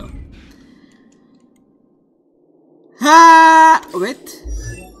 Okay, let's go. Ha! Wait.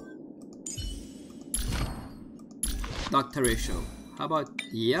 Doctor ratio. How about...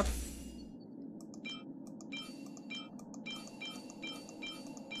 Yep.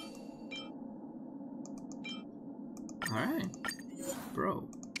 Alright. Bro.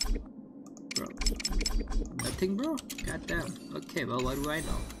 Nothing, bro? Goddamn. Okay, well, what do I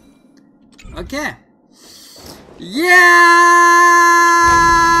know? Okay. Yeah!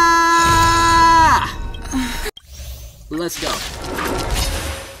 Let's go.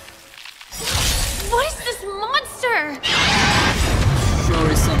 What is this monster? Sure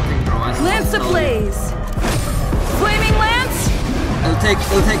is something, bro. Lance ablaze! Flaming lance! It'll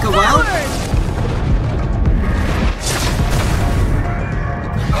take a while.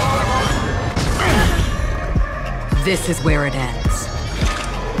 This is where it ends.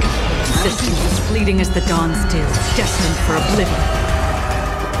 Existence as fleeting as the dawn still, destined for oblivion.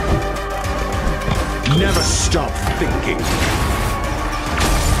 Never stop thinking.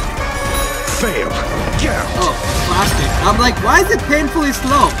 Fail. Get out. Oh, plastic. I'm like, why is it painfully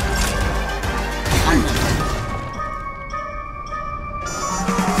slow? I remember.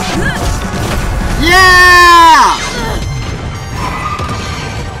 Yeah!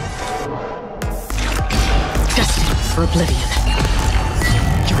 Destined for oblivion.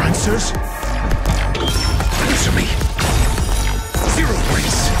 Your answers? Answer me. Zero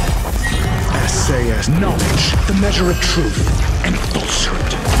grace. Essay as knowledge, the measure of truth and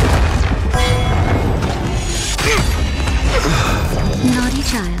falsehood. Naughty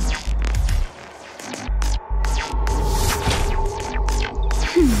child.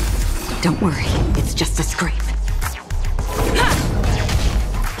 Don't worry, it's just a scrape.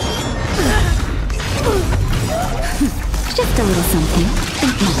 Just a little something.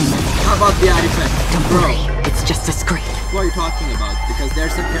 Think nothing of it. How about the artifact? Don't Bro, worry, it's just a scrape. what are you talking about? Because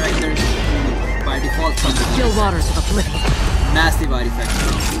there's some characters who, by default, come with Still waters of oblivion. massive artifacts,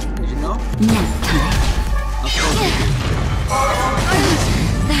 bro. Did you know? Nap time. Of course you do.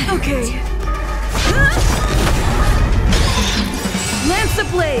 Okay. Lance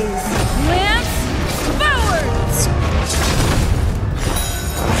ablaze! Lance forward!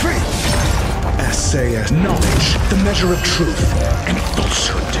 Essay as knowledge, the measure of truth and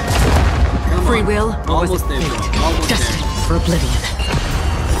falsehood. Come Free on. will, or was Almost it there, bro. fate? Almost there. Destined for oblivion.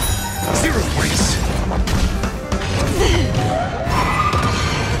 Zero grace.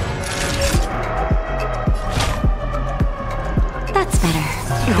 That's better.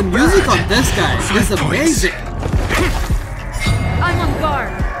 The music on this guy is amazing. I'm on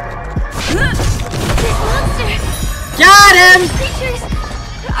guard. This monster! Got him! Creatures!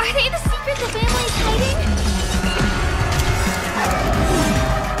 Are they the secret the family's hiding?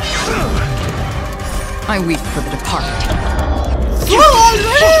 I weep for the departed. Full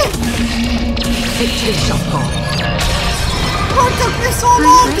already? It too shall fall. What took me so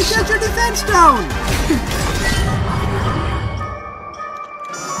long to get your defense down?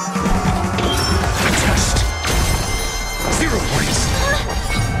 Test. 0 points.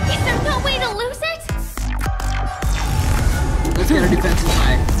 Is there no way to lose it? Let's get our defenses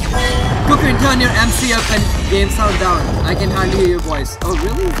high. Cooker, turn your MC up and game sound down. I can hardly hear your voice. Oh,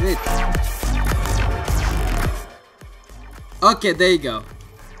 really? Wait. Okay, there you go.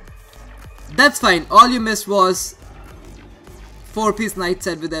 That's fine. All you missed was 4-piece knight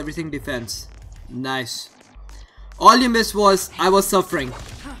set with everything defense. Nice. All you missed was I was suffering.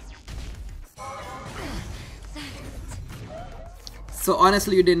 So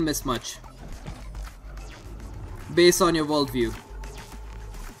honestly, you didn't miss much. Based on your worldview.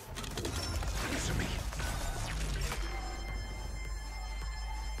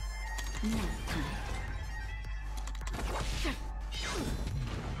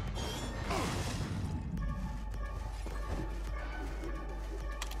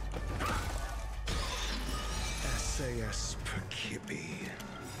 SAS per Kippy.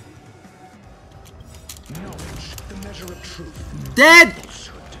 Knowledge, the measure of truth. Dead!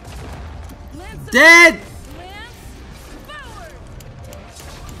 Dead!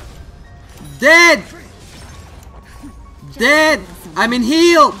 Dead! Dead! I'm in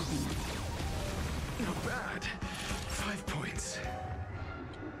heal! Not bad. 5 points.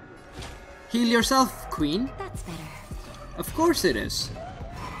 Heal yourself, queen. That's better. Of course it is.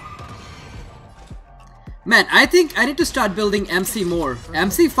 Man, I think I need to start building MC more.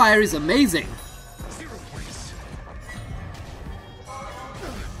 MC fire is amazing. 0 points.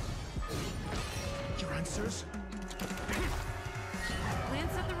 Your answers?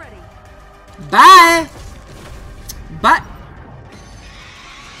 Lance at the ready. Bye! Bye!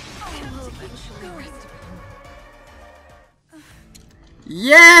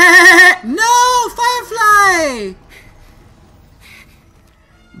 Yeah! No! Firefly!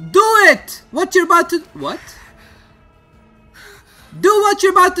 Do it! What you're about to... What? Do what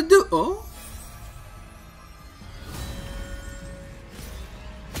you're about to do. Oh?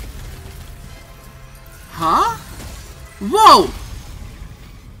 Huh? Whoa!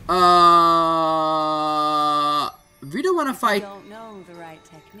 We don't want to fight. Don't know the right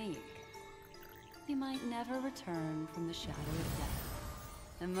technique. You might never return from the shadow of death,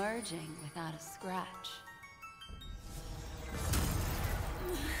 emerging without a scratch.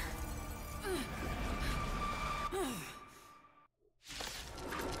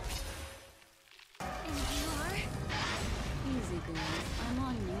 Easy, girls. I'm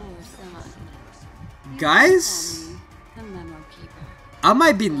on your side. Guys? The memo keeper. I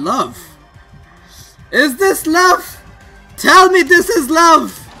might be in love. Is this love? Tell me this is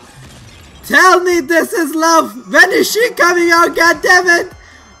love. Tell me this is love. When is she coming out? God damn it!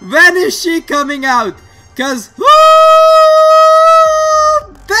 When is she coming out? Cause whoo,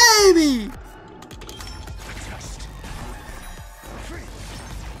 baby.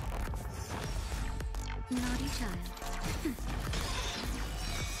 Naughty child.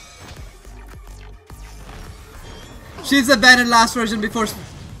 She's abandoned last version before.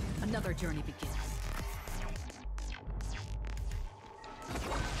 Another journey begins.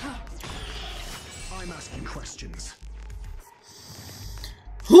 I'm asking questions.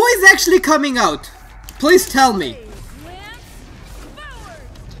 Who is actually coming out? Please tell me.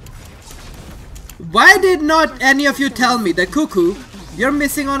 Why did not any of you tell me that Cuckoo, you're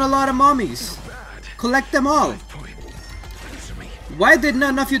missing on a lot of mommies? Collect them all. Why did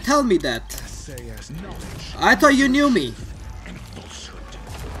none of you tell me that? I thought you knew me.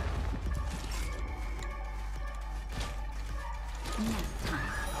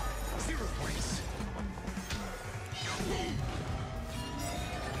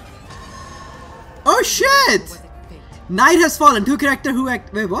 Oh shit! Night has fallen. 2 character who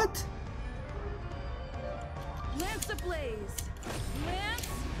act. Wait, what? Lance ablaze. Lance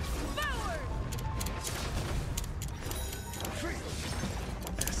forward.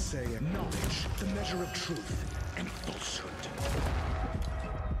 Essay of knowledge, the measure of truth and falsehood.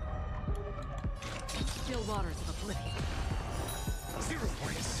 Still waters of oblivion. 0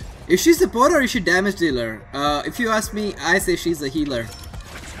 points. Is she support or is she damage dealer? If you ask me, I say she's a healer.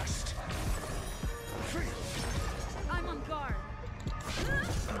 I'm on guard.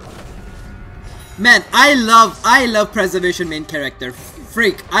 Man, I love preservation main character.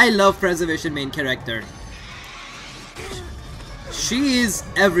 Freak, I love preservation main character. She is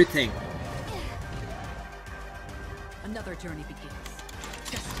everything. Another journey begins.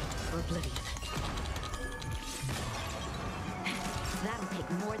 Destined for oblivion. That'll take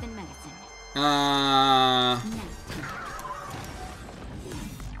more than medicine. Oh,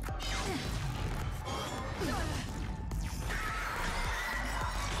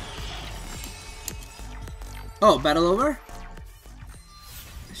 battle over?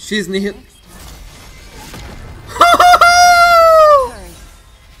 She's nihil.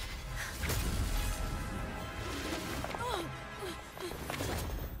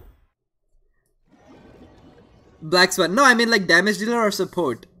 Black Swan. No, I mean like damage dealer or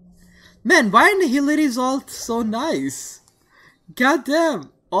support. Man, why are Nihilities all so nice?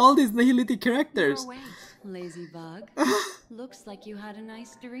 Goddamn, all these Nihility characters. Go away, lazy bug. Looks like you had a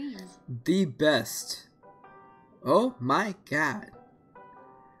nice dream. The best. Oh my god.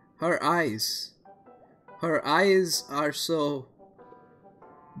 Her eyes. Her eyes are so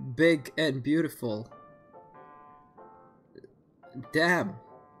big and beautiful. Damn.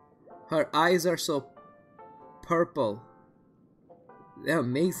 Her eyes are so purple. They're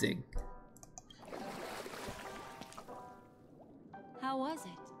amazing. How was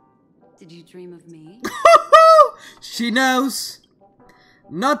it? Did you dream of me? She knows.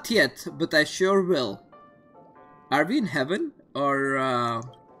 Not yet, but I sure will. Are we in heaven? Or are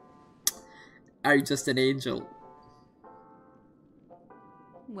you just an angel?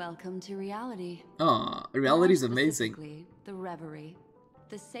 Welcome to reality. Aw, reality is amazing. Specifically, the reverie.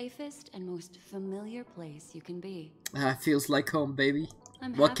 The safest and most familiar place you can be. Feels like home, baby.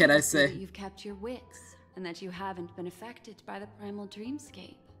 I'm What can happy I to see say? that you've kept your wits and that you haven't been affected by the primal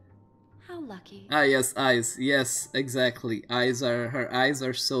dreamscape. How lucky. Ah, yes, eyes. Yes, exactly. Her eyes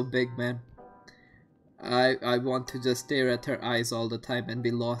are so big, man. I want to just stare at her eyes all the time and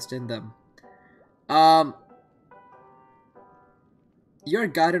be lost in them. You're a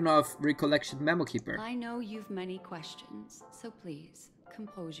Garden of Recollection Memo Keeper. I know you've many questions, so please,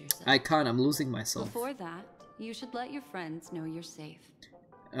 compose yourself. I can't, I'm losing myself. Before that, you should let your friends know you're safe.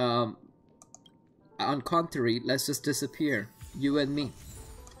 On contrary, let's just disappear. You and me.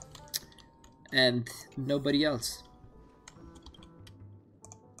 And nobody else.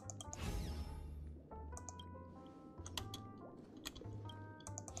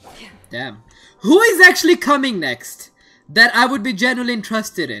 Damn. Who is actually coming next? That I would be genuinely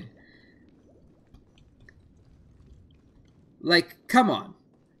interested in. Like, come on.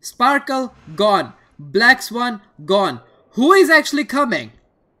 Sparkle, gone. Black Swan, gone. Who is actually coming?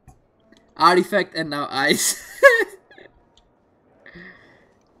 Artifact and now Ice.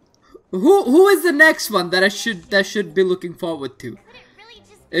 Who is the next one that I should be looking forward to? Could it really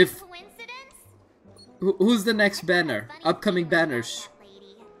just be If a coincidence? who's the next banner? Upcoming banners.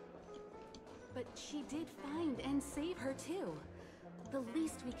 But she did find and save her too. The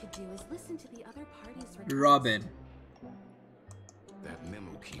least we could do is listen to the other party's request. Robin. That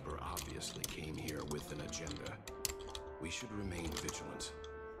memo keeper obviously came here with an agenda. We should remain vigilant.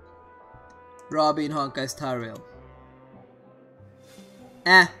 Robin, Honkai, Star Rail.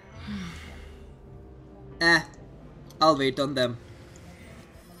 I'll wait on them.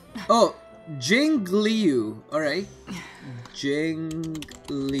 Oh, Jing Liu. Alright. Jing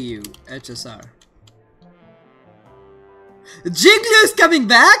Liu. HSR. Jing Liu's coming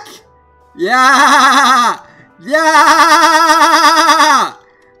back? Yeah! Yeah!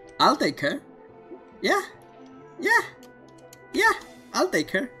 I'll take her. Yeah. Yeah. Yeah. I'll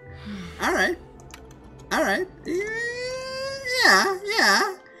take her. Alright. Alright. Yeah. Yeah.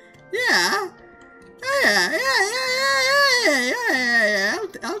 Yeah. Yeah. Yeah.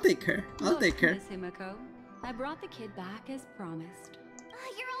 I'll take her. I'll take her. Miss Himiko, I brought the kid back as promised.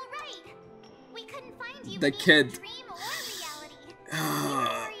 You're all right. We couldn't find you. The in either kid. Dream or reality. We were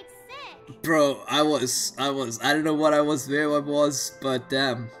worried sick. Bro, I don't know what I was, where I was, but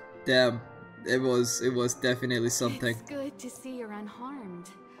damn, it was definitely something. It's good to see you're unharmed.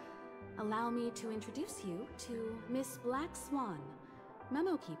 Allow me to introduce you to Miss Black Swan,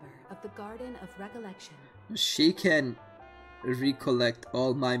 Memo Keeper of the Garden of Recollection. She can recollect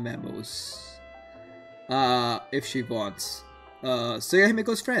all my memos, if she wants. So you're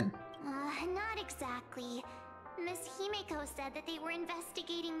Himiko's friend. Not exactly. Miss Himiko said that they were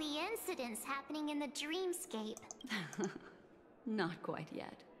investigating the incidents happening in the dreamscape. Not quite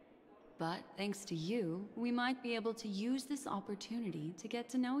yet. But thanks to you, we might be able to use this opportunity to get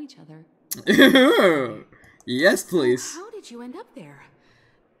to know each other. Yes, please. How did you end up there?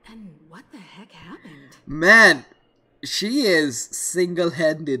 And what the heck happened? Man, she is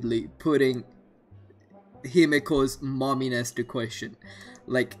single-handedly putting Himiko's momminess to question.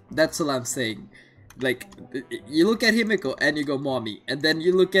 Like, that's all I'm saying. Like, you look at Himiko and you go mommy, and then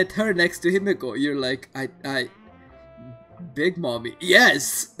you look at her next to Himiko, you're like, I big mommy.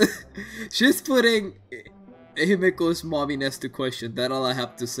 Yes! She's putting Himiko's momminess to question, that's all I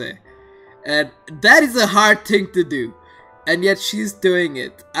have to say. And that is a hard thing to do. And yet she's doing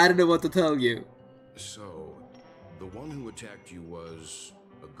it. I don't know what to tell you. So, the one who attacked you was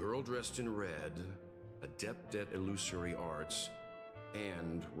a girl dressed in red, adept at illusory arts,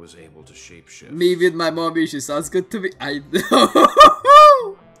 and was able to shapeshift. Me with my mommy, she sounds good to me. I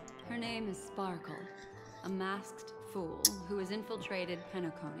know. Her name is Sparkle, a masked fool who has infiltrated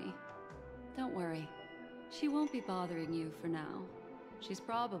Penacony. Don't worry, she won't be bothering you for now. She's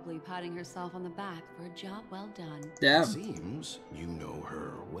probably patting herself on the back for a job well done. Damn. Seems you know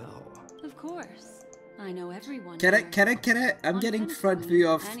her well. Of course. I know everyone. Can I? I'm getting front view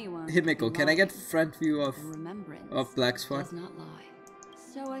of Himiko. Can I get front view of Black Swan? Does not lie.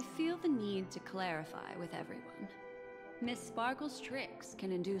 So I feel the need to clarify with everyone. Miss Sparkle's tricks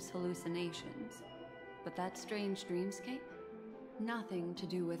can induce hallucinations, but that strange dreamscape, nothing to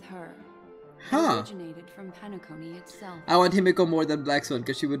do with her. Huh. Originated from Penacony itself. I want Himiko more than Black Swan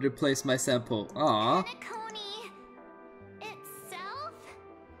because she would replace my sample. Aww. Penacony itself?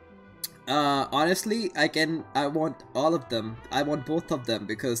 Honestly, I want all of them. I want both of them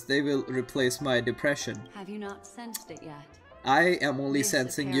because they will replace my depression. Have you not sensed it yet? I am only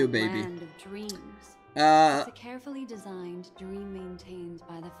sensing you, baby. Land of dreams. It's a carefully designed dream maintained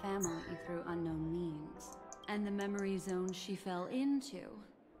by the family through unknown means. And the memory zone she fell into,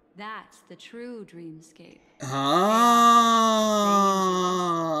 that's the true dreamscape. Ah.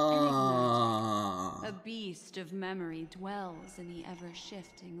 A beast of memory dwells in the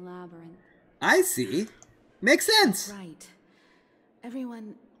ever-shifting labyrinth. I see. Makes sense. Right.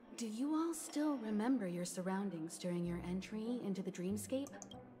 Everyone, do you all still remember your surroundings during your entry into the dreamscape?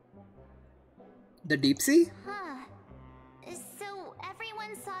 The deep sea? Huh. So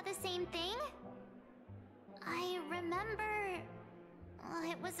everyone saw the same thing? I remember...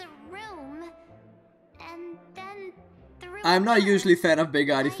 it was a room, and then through... I'm not usually a fan of big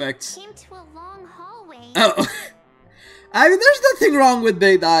artifacts. I came to a long hallway. Oh. I mean, there's nothing wrong with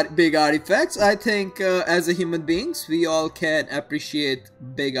big artifacts. I think as a human beings, we all can appreciate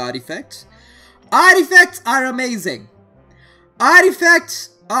big artifacts. Artifacts are amazing.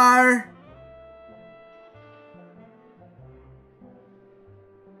 Artifacts are...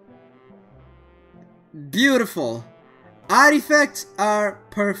 beautiful. Artifacts are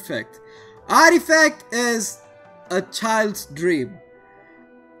perfect. Artifact is a child's dream.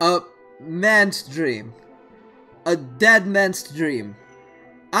 A man's dream. A dead man's dream.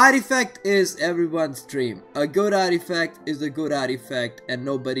 Artifact is everyone's dream. A good artifact is a good artifact and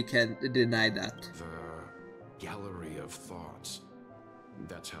nobody can deny that. The gallery of thoughts.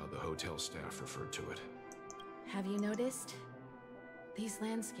 That's how the hotel staff referred to it. Have you noticed? These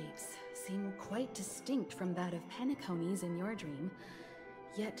landscapes seem quite distinct from that of Penacony's in your dream,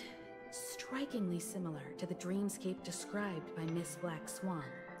 yet strikingly similar to the dreamscape described by Miss Black Swan.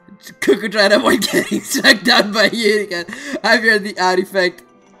 Cuckoo trying to avoid getting struck down by you again. I've heard the artifact.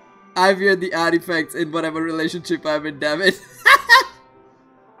 I've heard the artifacts in whatever relationship I'm in, damn it.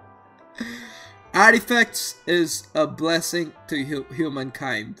 Artifacts is a blessing to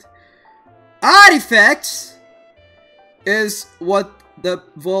humankind. Artifacts is what the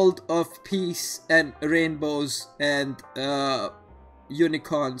world of peace and rainbows and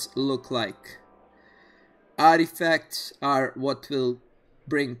unicorns look like. Artifacts are what will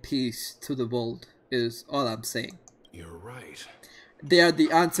bring peace to the world, is all I'm saying. You're right. They are the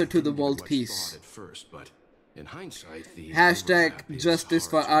answer to the world peace. At first, but in hindsight, the Hashtag justice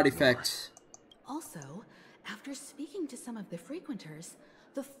for artifacts. Also, after speaking to some of the frequenters,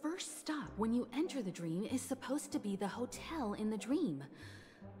 the first stop when you enter the dream is supposed to be the hotel in the dream.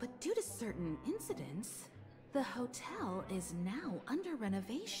 But due to certain incidents, the hotel is now under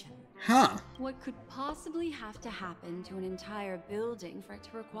renovation. Huh. What could possibly have to happen to an entire building for it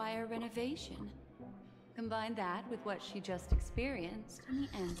to require renovation? Combine that with what she just experienced, and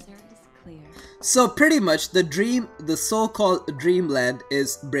the answer is clear. So pretty much the so-called dreamland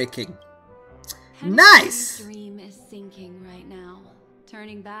is breaking. Nice! The dream is sinking right now,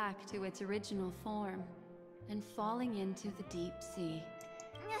 turning back to its original form, and falling into the deep sea.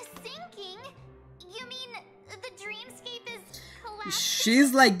 Sinking? You mean the dreamscape is collapsing?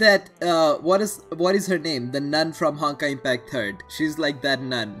 She's like that, what is her name? The nun from Honkai Impact 3rd. She's like that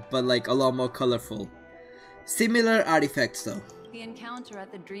nun, but like a lot more colorful. Similar artifacts though. The encounter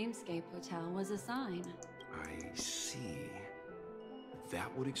at the Dreamscape Hotel was a sign. I see.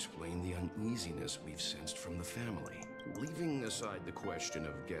 That would explain the uneasiness we've sensed from the family. Leaving aside the question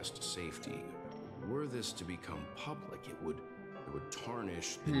of guest safety, were this to become public, it would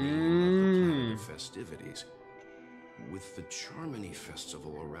tarnish the name of the planet of festivities. With the Charmony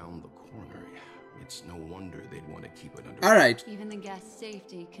Festival around the corner, It's no wonder they'd want to keep it under. Alright. Even the guest's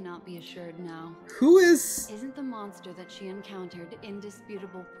safety cannot be assured now. Who is... Isn't the monster that she encountered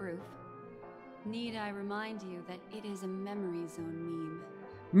indisputable proof? Need I remind you that it is a memory zone meme?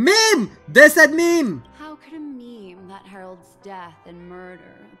 Meme! They said meme! How could a meme that heralds death and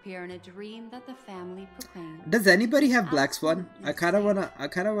murder appear in a dream that the family proclaimed? Does anybody have Black Swan? I kinda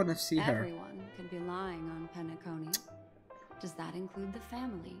wanna see her. Everyone could be lying on Penacony. Does that include the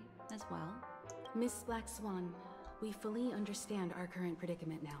family as well? Miss Black Swan, we fully understand our current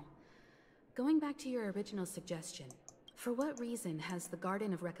predicament now. Going back to your original suggestion, for what reason has the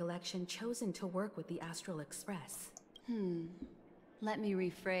Garden of Recollection chosen to work with the Astral Express? Let me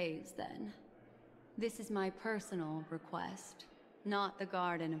rephrase then. This is my personal request, not the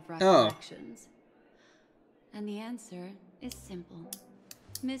Garden of Recollections. And the answer is simple.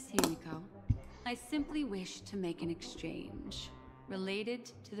 Miss Himiko, I simply wish to make an exchange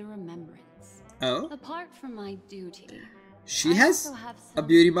related to the remembrance. Oh? Apart from my duty, She I has also have a some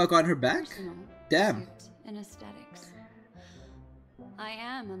beauty mark on her back? personal Damn. pursuit in aesthetics. I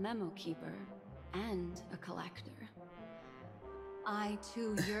am a memo keeper and a collector. I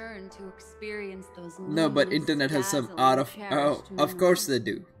too yearn to experience those No, but luminous, internet has some dazzling, out of... cherished Oh, of course they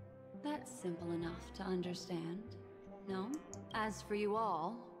memories. do. That's simple enough to understand, no? As for you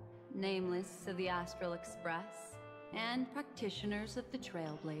all, nameless of the Astral Express, and practitioners of the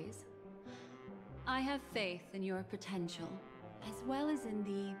Trailblaze, I have faith in your potential, as well as in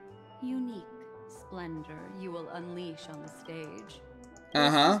the unique splendor you will unleash on the stage.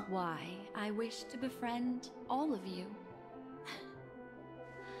 This is why I wish to befriend all of you.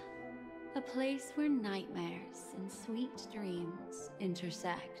 A place where nightmares and sweet dreams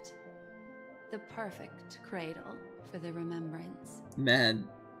intersect. The perfect cradle for the remembrance. Man.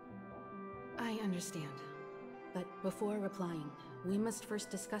 I understand. But before replying, we must first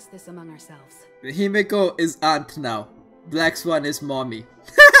discuss this among ourselves. Himiko is aunt now. Black Swan is mommy.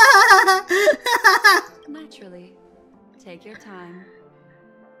 Naturally. Take your time.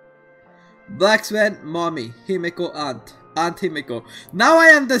 Black Swan, mommy. Himiko, aunt. Aunt Himiko. Now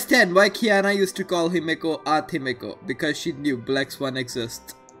I understand why Kiana used to call Himiko Aunt Himiko. Because she knew Black Swan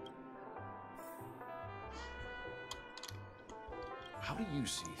exists. How do you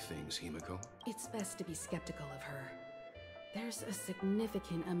see things, Himiko? It's best to be skeptical of her. There's a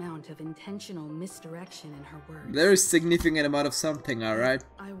significant amount of intentional misdirection in her words. There is significant amount of something, alright?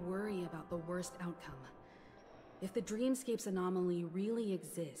 I worry about the worst outcome. If the dreamscape's anomaly really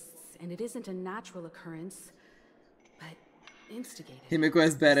exists, and it isn't a natural occurrence, but instigated... Himiko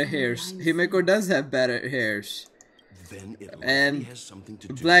has better hairs. Himiko does have better hairs. Then it And has something to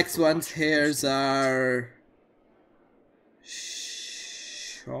do Black with Swan's the hairs are...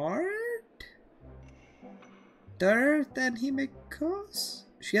 shorter than Himiko's?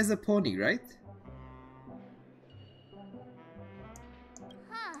 She has a pony, right?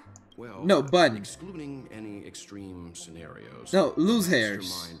 Well, No, bun. Excluding any extreme scenarios. No, loose the hairs.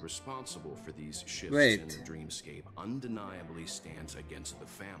 mastermind responsible for these shifts Wait. in the dreamscape undeniably stands against the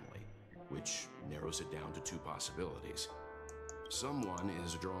family, which narrows it down to two possibilities. Someone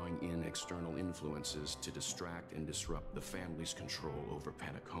is drawing in external influences to distract and disrupt the family's control over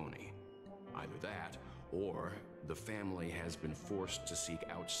Penacony. Either that, or the family has been forced to seek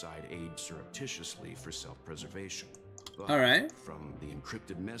outside aid surreptitiously for self-preservation. But Alright. from the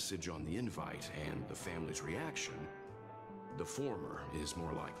encrypted message on the invite and the family's reaction, the former is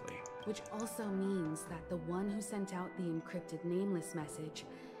more likely. Which also means that the one who sent out the encrypted nameless message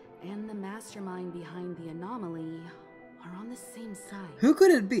and the mastermind behind the anomaly are on the same side. Who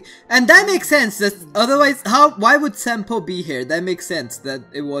could it be? And that makes sense. That's, otherwise, why would Sampo be here? That makes sense that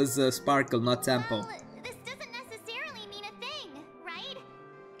it was Sparkle, not Sampo. Well, this doesn't necessarily mean a thing, right?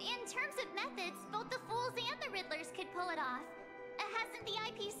 In terms of methods, both the Fools and the Riddlers could pull it off. Hasn't the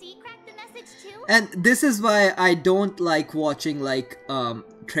IPC cracked the message too? And this is why I don't like watching like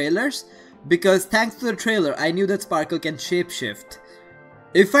trailers, because thanks to the trailer I knew that Sparkle can shapeshift.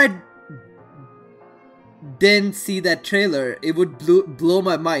 If I didn't see that trailer, it would blow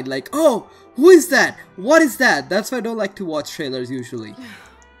my mind, like, oh, who is that? What is that? That's why I don't like to watch trailers usually.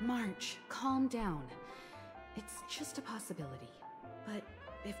 March, calm down. It's just a possibility. But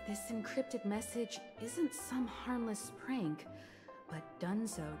if this encrypted message isn't some harmless prank, but done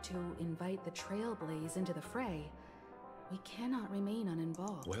so to invite the Trailblaze into the fray, we cannot remain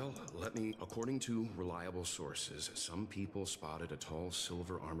uninvolved. Well, according to reliable sources, some people spotted a tall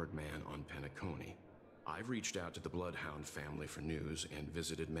silver-armored man on Penacony. I've reached out to the Bloodhound family for news and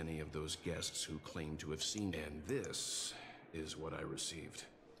visited many of those guests who claim to have seen it. And this is what I received.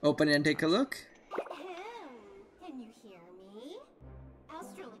 Open it and take a look. Can you hear me?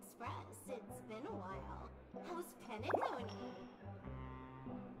 Astral Express, it's been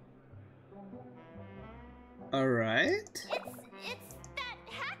Alright. It's that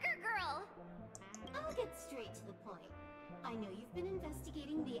hacker girl. I'll get straight to the point. I know you've been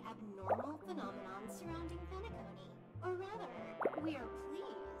investigating the abnormal phenomenon surrounding Penacony. Or rather, we are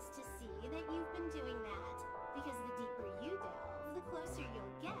pleased to see that you've been doing that. Because the deeper you delve, the closer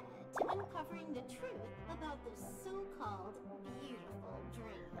you'll get to uncovering the truth about this so-called beautiful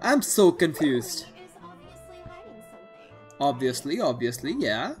dream. I'm so confused. Is obviously hiding something. Obviously,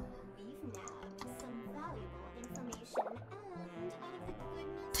 yeah. We've nabbed some valuable information, and out of the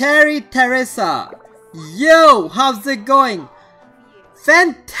goodness Terry Teresa. Yo, how's it going?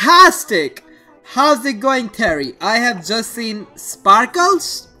 Fantastic! How's it going, Terry? I have just seen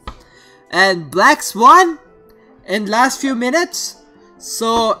Sparkles and Black Swan in last few minutes.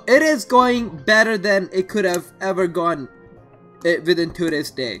 So it is going better than it could have ever gone within today's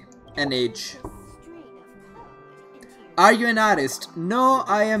day and age. Are you an artist? No,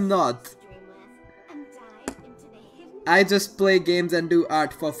 I am not. I just play games and do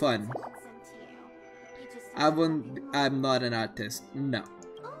art for fun. I'm not an artist. No.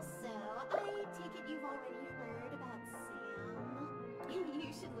 Also, I take it you've already heard about Sam. You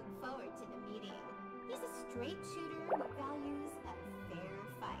should look forward to the meeting. He's a straight shooter who values a fair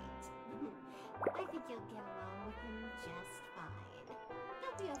fight. I think you'll get along with him just fine.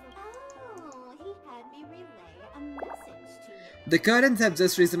 He'll be over. Oh, he had me relay a message to you. The curtains have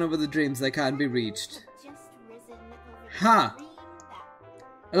just risen over the dreams that can't be reached. Just risen over the Huh. dream that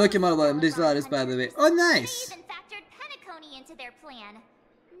I look him out. I'm digital artist, by the way. Oh, nice. They even factored Penacony into their plan.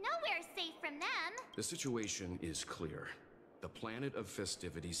 Nowhere safe from them. The situation is clear. The planet of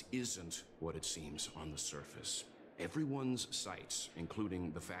festivities isn't what it seems on the surface. Everyone's sights,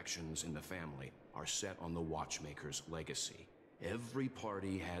 including the factions in the family, are set on the Watchmaker's legacy. Every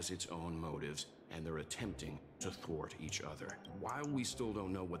party has its own motives, and they're attempting to thwart each other. While we still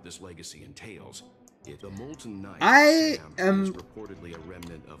don't know what this legacy entails, the Molten Knight Sam is reportedly a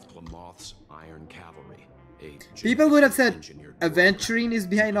remnant of Plamoth's Iron Cavalry. People would have said Aventurine is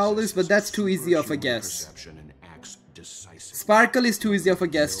behind all this, but that's too easy of a guess. Sparkle is too easy of a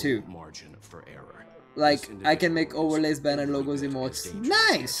guess too. Like, I can make overlays, banner logos, emotes.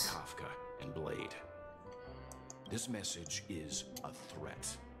 Nice! This message is a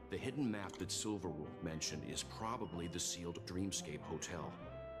threat. The hidden map that Silverwolf mentioned is probably the sealed Dreamscape Hotel.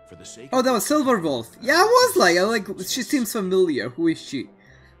 For the sake Oh, that was Silverwolf. Yeah, I was like, she seems familiar. Who is she?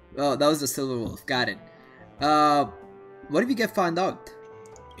 Oh, that was the Silverwolf. Got it. What if you get found out?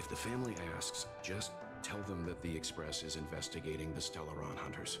 If the family asks, just tell them that the Express is investigating the Stellaron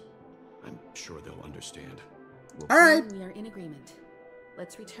hunters. I'm sure they'll understand. Alright. We are in agreement.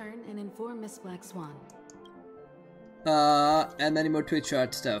 Let's return and inform Miss Black Swan. And any more Twitch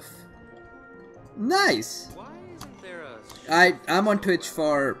art stuff. Nice! I'm on Twitch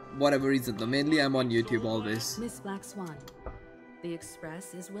for whatever reason though. Mainly I'm on YouTube always. Miss Black Swan, the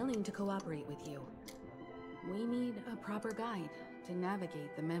Express is willing to cooperate with you. We need a proper guide to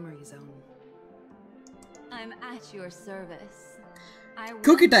navigate the memory zone. I'm at your service.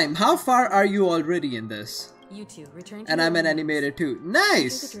 Cookie time, how far are you already in this? You two return to And I'm an animator too.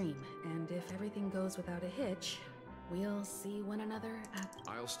 Nice! The dream, and if everything goes without a hitch, we'll see one another at...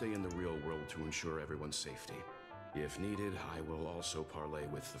 I'll stay in the real world to ensure everyone's safety. If needed, I will also parlay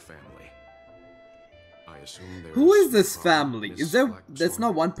with the family. I assume there Who is this family? Is there... That's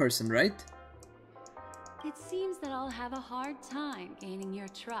not one person, right? It seems that I'll have a hard time gaining your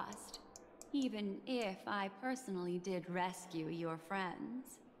trust, even if I personally did rescue your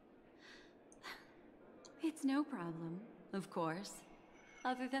friends. It's no problem, of course,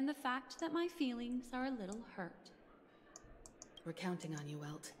 other than the fact that my feelings are a little hurt. We're counting on you,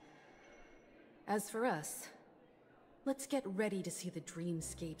 Welt. As for us, let's get ready to see the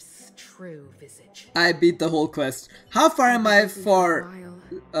Dreamscape's true visage. I beat the whole quest. How far am I from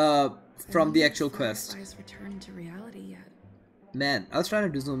the actual quest? Return to reality yet. Man, I was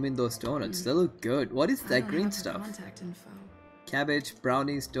trying to zoom in those donuts. They look good. What is that green stuff? Cabbage,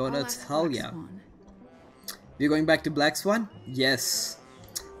 brownies, donuts. Hell yeah. We're going back to Black Swan? Yes.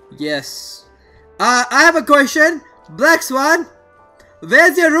 Yes. I have a question. Black Swan?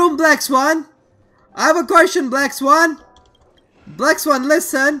 Where's your room, Black Swan? I have a question, Black Swan. Black Swan,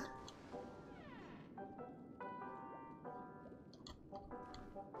 listen.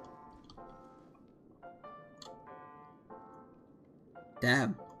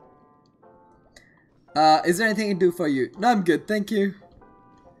 Damn. Is there anything I can do for you? No, I'm good, thank you.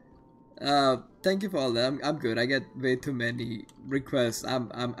 Thank you for all that. I'm good. I get way too many requests. I'm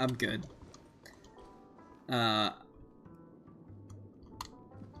good.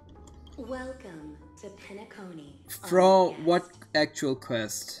 Welcome to Penacony. From what actual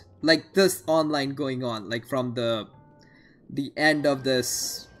quest? Like this online going on, like from the end of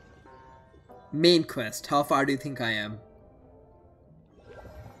this main quest. How far do you think I am?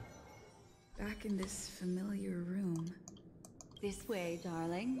 Back in this familiar room. This way,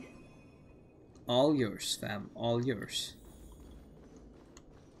 darling. All yours, fam. All yours.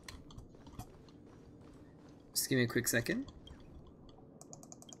 Just give me a quick second.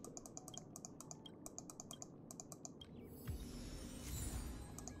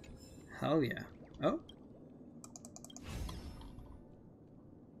 Hell yeah. Oh.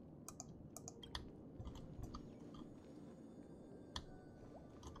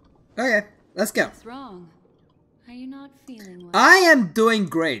 Okay, let's go. What's wrong? Are you not feeling well? I am doing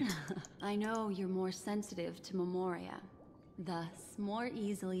great. I know you're more sensitive to memoria, thus more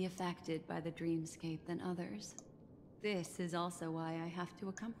easily affected by the dreamscape than others. This is also why I have to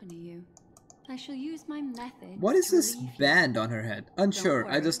accompany you. I shall use my method. What is this band on her head? Unsure.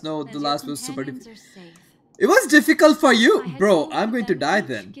 I just know the last was super difficult. It was difficult for you, bro. I'm going to die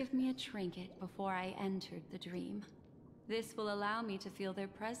then. Give me a trinket before I entered the dream. This will allow me to feel their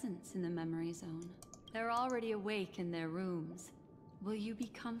presence in the memory zone. They're already awake in their rooms. Will you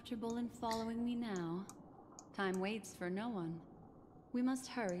be comfortable in following me now? Time waits for no one. We must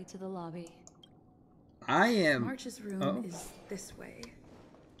hurry to the lobby. I am. March's room is this way.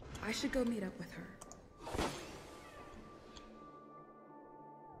 I should go meet up with her.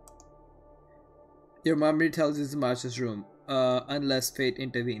 Your memory tells you it's March's room. Unless fate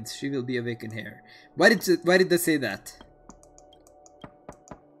intervenes, she will be awakened here. Why did they say that?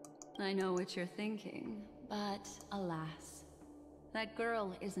 I know what you're thinking, but alas, that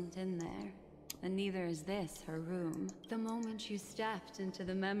girl isn't in there, and neither is this her room. The moment you stepped into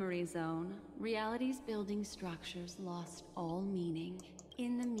the memory zone, reality's building structures lost all meaning.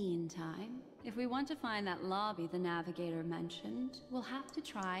 In the meantime, if we want to find that lobby the navigator mentioned, we'll have to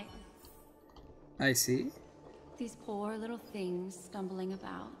try. I see. These poor little things stumbling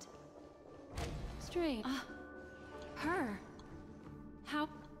about. Strange. Her. How?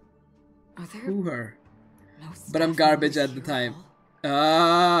 Are there? Who her? No, but I'm garbage at the time.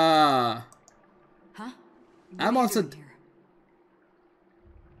 Ah. Huh? I'm also.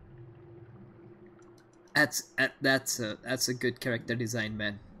 That's a good character design,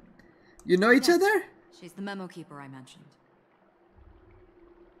 man. You know each other? She's the memo keeper I mentioned.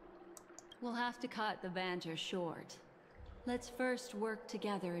 We'll have to cut the banter short. Let's first work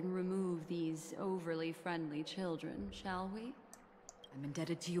together and remove these overly friendly children, shall we? I'm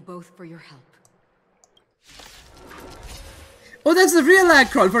indebted to you both for your help. Oh, that's the real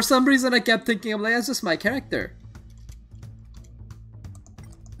Acheron. For some reason I kept thinking, I'm like, that's just my character.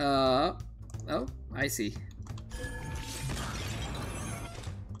 Oh, I see.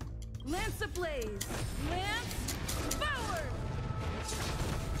 Lance ablaze! Lance forward!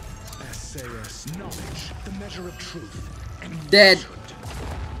 SAS knowledge, the measure of truth. And dead.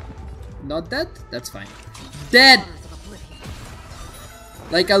 Not dead? That's fine. Dead!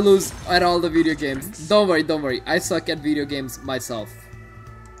 Like I lose at all the video games. Don't worry, don't worry. I suck at video games myself.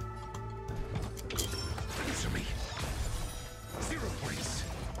 Answer me. 0 points.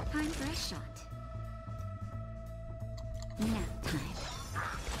 Time for a shot. Nap time.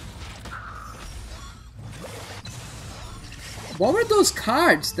 What were those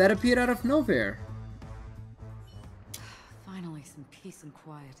cards that appeared out of nowhere? Finally, some peace and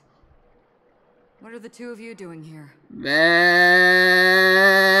quiet. What are the two of you doing here? Man!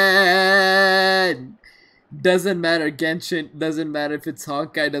 Doesn't matter, Genshin. Doesn't matter if it's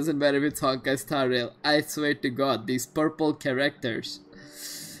Honkai. Doesn't matter if it's Honkai Star Rail. I swear to God, these purple characters.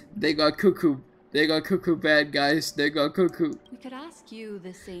 They got cuckoo. They got cuckoo bad, guys. They got cuckoo. We could ask you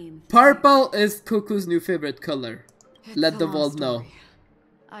the same thing. Purple is Cuckoo's new favorite color. Let the world know.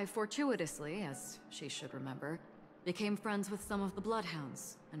 I fortuitously, as she should remember, became friends with some of the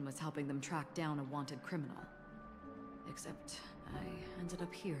Bloodhounds and was helping them track down a wanted criminal. Except I ended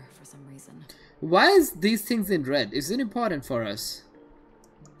up here for some reason. Why is these things in red? Is it important for us?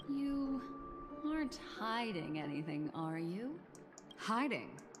 You aren't hiding anything, are you?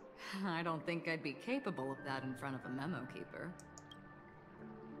 Hiding? I don't think I'd be capable of that in front of a memo keeper.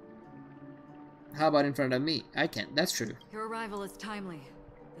 How about in front of me? I can't. That's true. Your arrival is timely.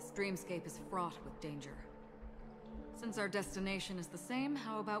 This dreamscape is fraught with danger. Since our destination is the same,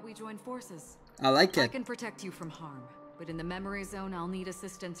 how about we join forces? I like it. I can protect you from harm, but in the memory zone, I'll need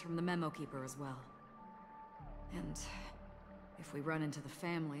assistance from the memo keeper as well. And if we run into the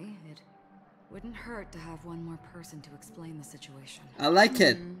family, it wouldn't hurt to have one more person to explain the situation. I like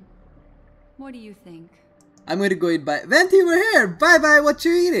it. What do you think? I'm gonna go eat by Venti, we're here! Bye bye, what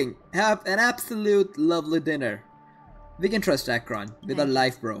you eating? Have an absolute lovely dinner. We can trust Acheron with our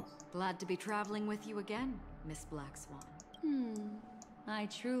life, bro. Glad to be traveling with you again, Miss Black Swan. I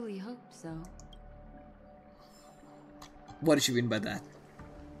truly hope so. What does she mean by that?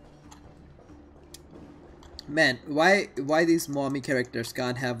 Man, why these mommy characters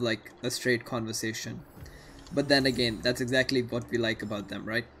can't have like a straight conversation? But then again, that's exactly what we like about them,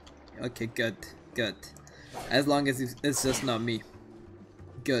 right? Okay, good, good. As long as it's just not me.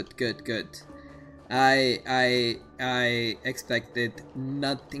 Good, good, good. I expected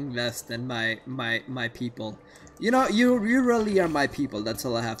nothing less than my people. You know, you really are my people. That's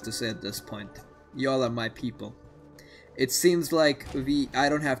all I have to say at this point. Y'all are my people. It seems like I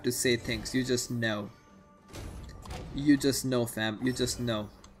don't have to say things. You just know. You just know, fam. You just know.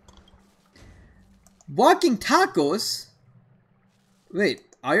 Walking tacos? Wait,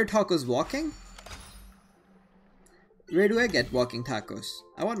 are your tacos walking? Where do I get walking tacos?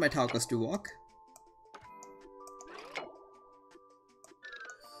 I want my tacos to walk.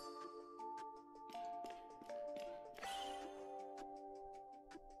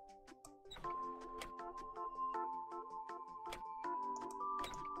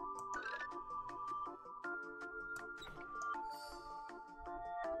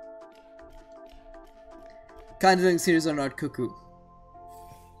 Conjuring series are not cuckoo.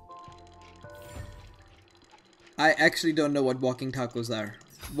 I actually don't know what walking tacos are.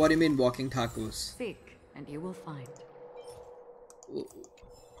 What do you mean walking tacos? Seek, and you will find.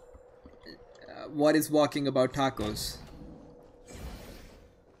 What is walking about tacos?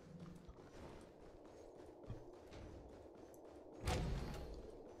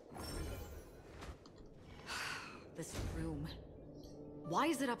 This room. Why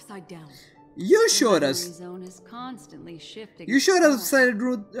is it upside down? You showed us. Zone is constantly shifting. You showed us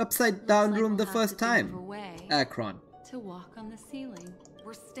upside down room the first time. Acheron. To walk on the ceiling.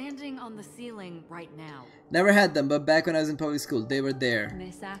 We're standing on the ceiling right now. Never had them, but back when I was in public school, they were there.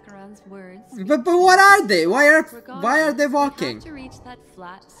 Miss Acheron's words. But what are they? Why are they walking? To reach that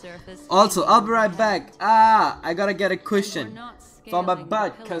flat surface. Also, I'll be right back. I gotta get a cushion for my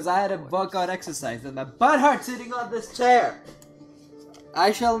butt because I had a workout exercise and my butt hurts sitting on this chair.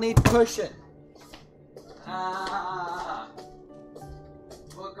 I shall need cushion.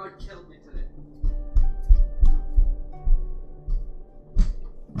 Workout killed me today.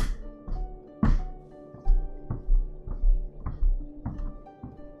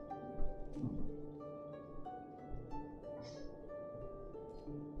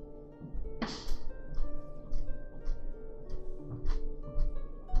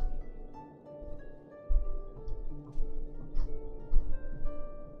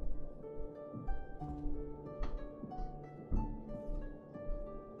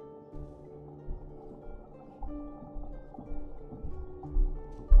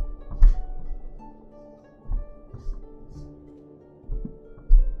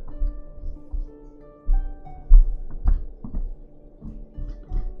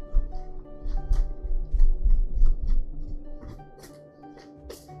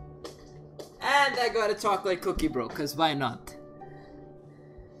 And I got a chocolate cookie, bro, cause why not?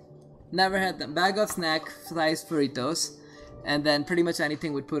 Never had them. Bag of snack sized burritos, and then pretty much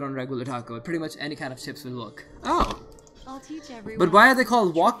anything would put on regular taco. Pretty much any kind of chips will work. Oh. I'll teach everyone. But why are they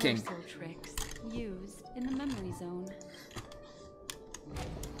called walking? Tricks used in the memory zone.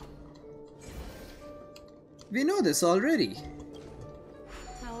 We know this already.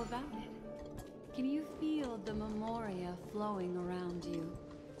 How about it? Can you feel the memoria flowing around you?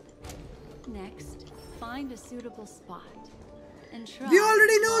 Next, find a suitable spot and try. We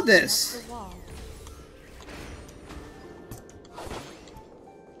already know this.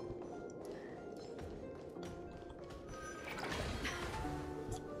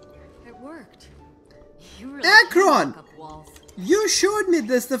 It worked. You really Acheron! up walls. You showed me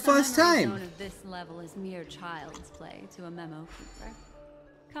this the first time. The zone of this level is mere child's play to a memo keeper.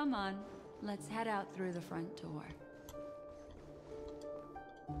 Come on, let's head out through the front door.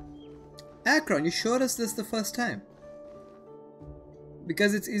 Acheron, you showed us this the first time.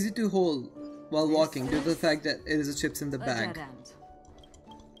 Because it's easy to hold while walking due to the fact that it is a chips in the bag.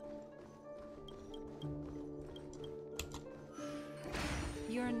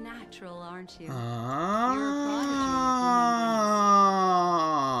 You're a natural, aren't you?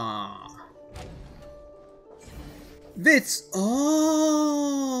 Wits.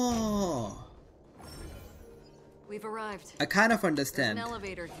 Oh. We've arrived. I kind of understand. There's an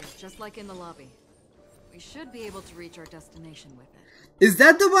elevator here, just like in the lobby. We should be able to reach our destination with it. Is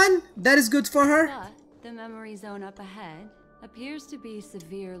that the one that is good for her? But the memory zone up ahead appears to be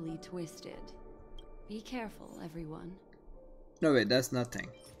severely twisted. Be careful, everyone. No, wait, that's nothing.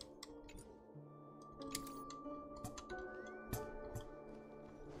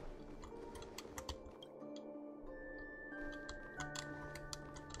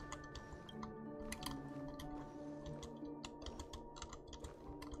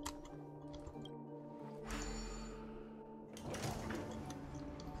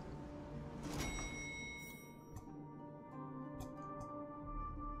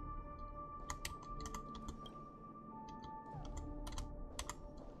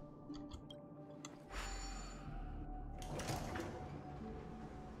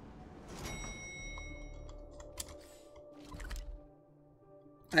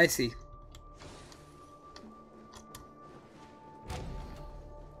 I see.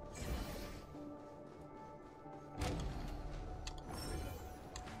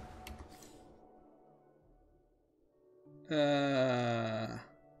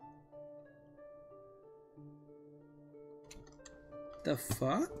 The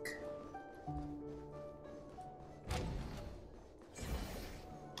fuck?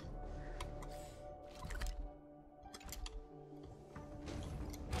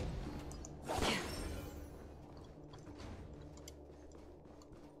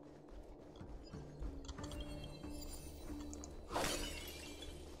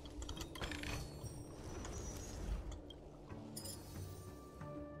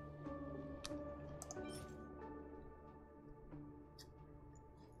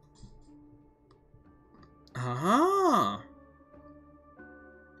 Ah.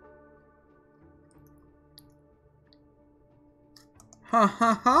 Ha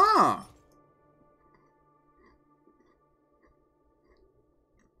ha ha.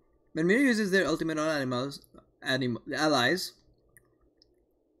 When miHoYo uses their ultimate on allies.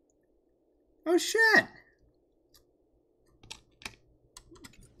 Oh shit.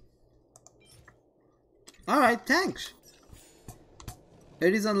 Alright, thanks.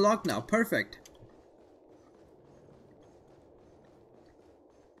 It is unlocked now. Perfect.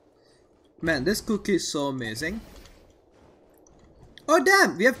 Man, this cookie is so amazing. Oh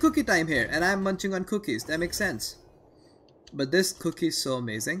damn, we have cookie time here and I'm munching on cookies. That makes sense. But this cookie is so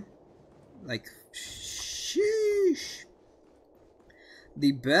amazing. Like, sheesh.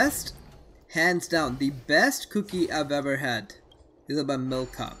 The best, hands down, the best cookie I've ever had is about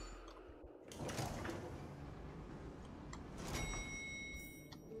Milk Cup.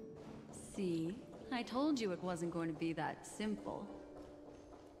 See? I told you it wasn't going to be that simple.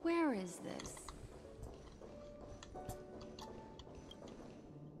 Where is this?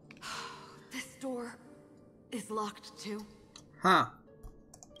 This door is locked too. Huh.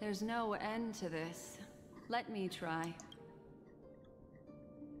 There's no end to this. Let me try.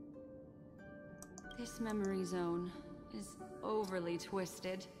 This memory zone is overly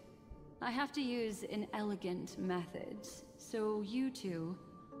twisted. I have to use an elegant method. So you two,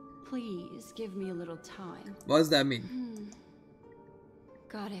 please give me a little time. What does that mean?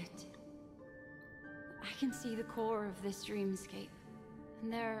 Got it. I can see the core of this dreamscape.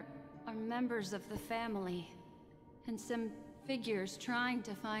 And there are members of the family. And some figures trying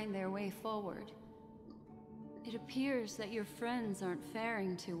to find their way forward. It appears that your friends aren't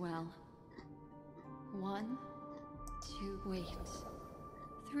faring too well. 1, 2, wait.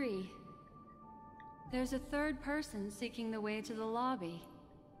 3. There's a third person seeking the way to the lobby.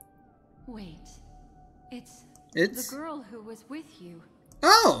 Wait. It's the girl who was with you.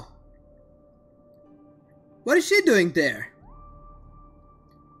 Oh! What is she doing there?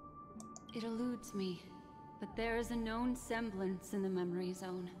 It eludes me, but there is a known semblance in the memory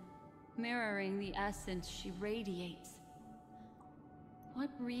zone, mirroring the essence she radiates.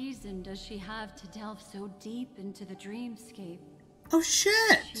 What reason does she have to delve so deep into the dreamscape? Oh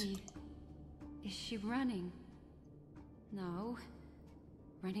shit! Is she running? No.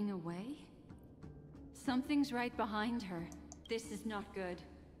 Running away? Something's right behind her. This is not good.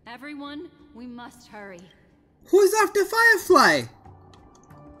 Everyone, we must hurry. Who's after Firefly?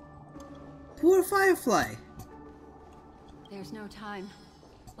 Poor Firefly. There's no time.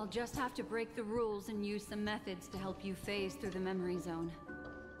 I'll just have to break the rules and use some methods to help you phase through the memory zone.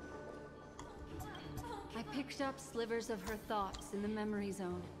 I picked up slivers of her thoughts in the memory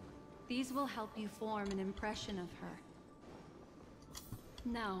zone. These will help you form an impression of her.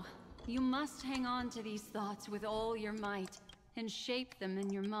 Now, you must hang on to these thoughts with all your might and shape them in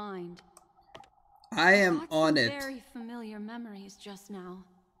your mind. I am on it. Very familiar memories just now.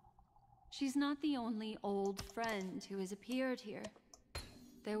 She's not the only old friend who has appeared here.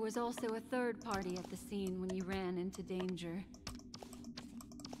 There was also a third party at the scene when you ran into danger.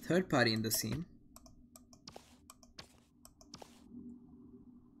 Third party in the scene?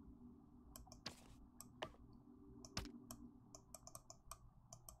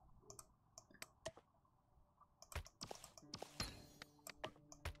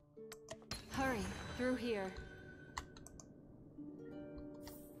 Through here.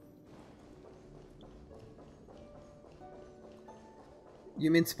 You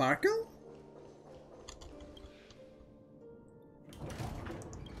mean Sparkle?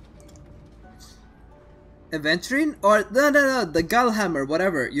 Aventurine? Or no, the Gullhammer,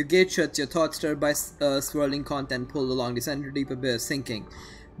 whatever. Your gate shuts, your thoughts stirred by swirling content pulled along, descend into deep abyss, sinking.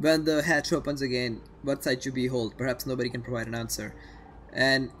 When the hatch opens again, what sight you behold? Perhaps nobody can provide an answer.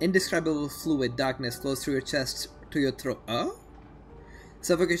 An indescribable fluid, darkness, flows through your chest to your throat. Oh?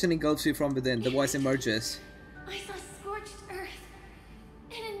 Suffocation engulfs you from within. The voice emerges. I saw scorched earth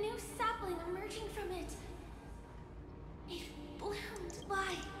and a new sapling emerging from it. It bloomed.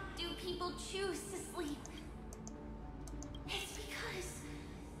 Why do people choose to sleep? It's because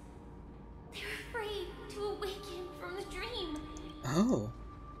they're afraid to awaken from the dream. Oh.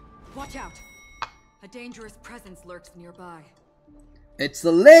 Watch out! A dangerous presence lurks nearby. It's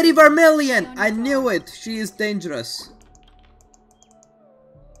the Lady Vermilion! I knew it! She is dangerous.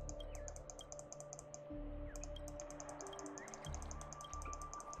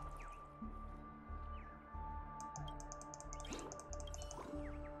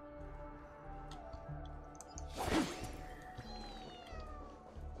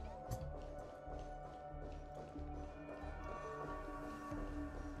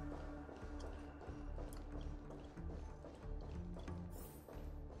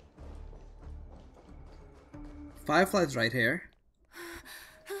 Firefly's right here.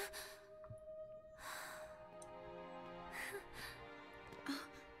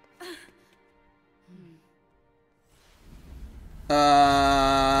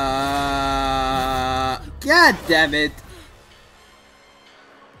 God damn it.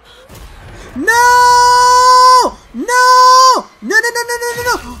 No! No! No, no, no, no, no, no,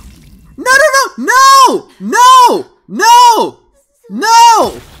 no! No, no, no! No! No!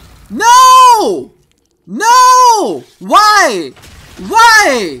 No! No! No! Why?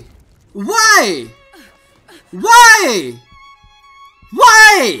 Why? Why? Why?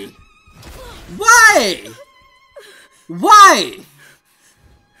 Why? Why? Why?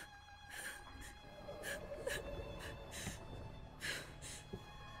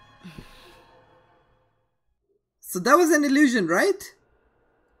 So that was an illusion, right?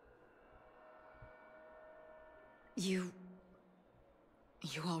 You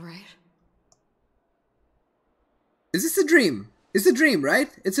all right? Is this a dream? It's a dream, right?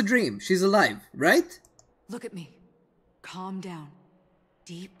 It's a dream. She's alive, right? Look at me. Calm down.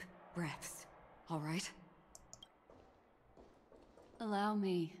 Deep breaths. All right? Allow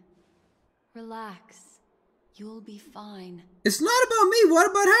me. Relax. You'll be fine. It's not about me.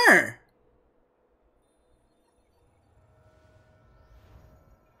 What about her?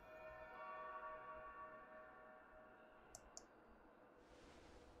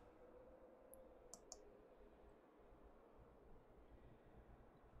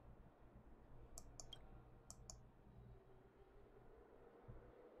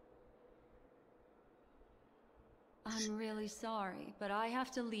 I'm really sorry, but I have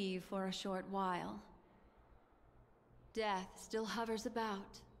to leave for a short while. Death still hovers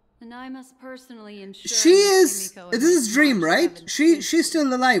about, and I must personally ensure She is. Kimiko This is dream, March right? 7th She's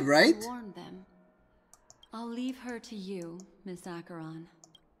still alive, right? I warned them. I'll leave her to you, Miss Acheron.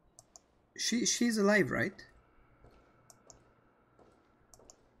 She's alive, right?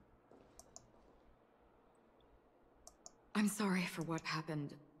 I'm sorry for what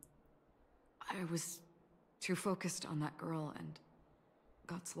happened. I was too focused on that girl and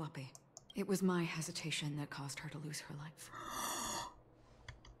got sloppy. It was my hesitation that caused her to lose her life.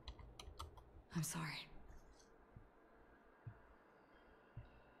 I'm sorry.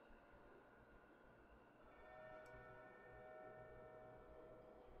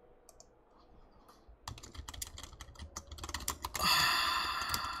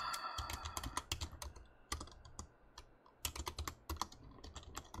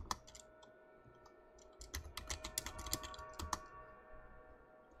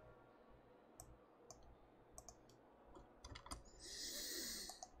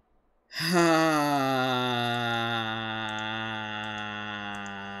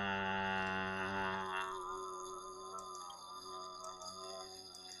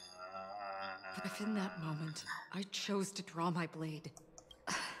 But if in that moment, I chose to draw my blade...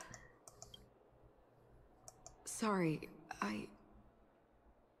 Sorry, I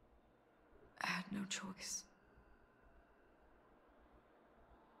had no choice.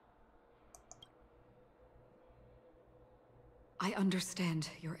 I understand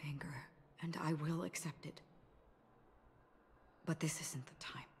your anger, and I will accept it. But this isn't the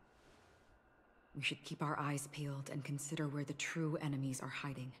time. We should keep our eyes peeled and consider where the true enemies are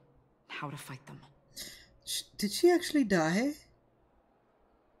hiding, how to fight them. Did she actually die?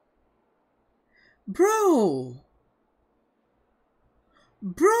 Bro!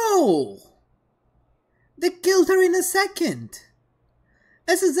 Bro! They killed her in a second!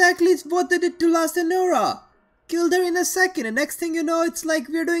 That's exactly what they did to Last Enora! Killed her in a second, and next thing you know, it's like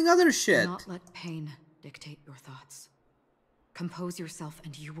we're doing other shit. Do not let pain dictate your thoughts. Compose yourself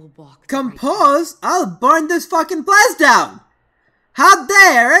and you will walk. Compose? I'll burn this fucking place down! How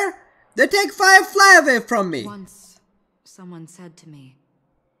dare they take Firefly away from me? Once, someone said to me,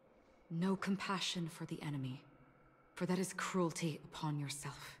 "No compassion for the enemy, for that is cruelty upon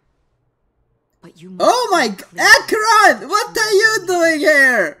yourself." But you must. Oh my god! Acheron! What are you doing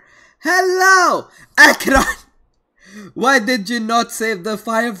here? Hello! Acheron! Why did you not save the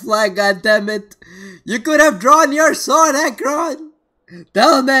Firefly, goddammit? You could have drawn your sword, Acheron!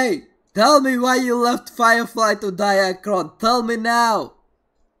 Tell me! Tell me why you left Firefly to die, Acheron. Tell me now!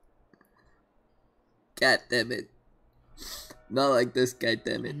 God damn it. Not like this, god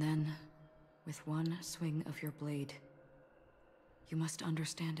damn it. And then, with one swing of your blade, you must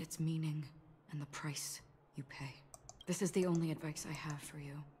understand its meaning and the price you pay. This is the only advice I have for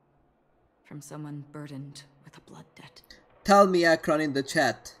you. From someone burdened with a blood debt. Tell me, Acheron, in the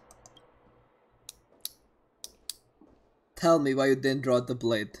chat. Tell me why you didn't draw the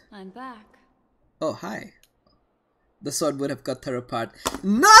blade. I'm back. Oh, hi. The sword would have cut her apart.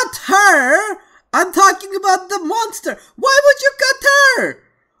 Not her! I'm talking about the monster! Why would you cut her?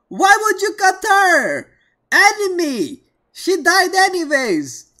 Why would you cut her? Enemy! She died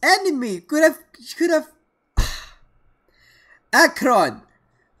anyways! Enemy! Could have... Acheron!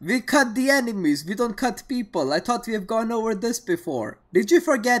 We cut the enemies, we don't cut people. I thought we have gone over this before. Did you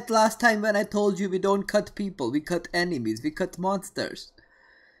forget last time when I told you we don't cut people, we cut enemies, we cut monsters.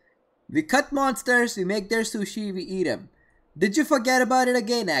 We cut monsters, we make their sushi, we eat them. Did you forget about it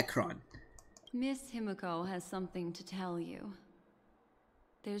again, Acheron? Miss Himiko has something to tell you.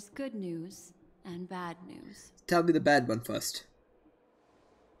 There's good news and bad news. Tell me the bad one first.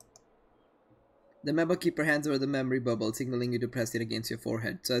 The memo keep your hands over the memory bubble, signaling you to press it against your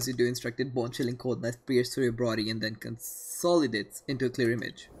forehead. So as you do, instructed bone-chilling cold knife pierces through your body and then consolidates into a clear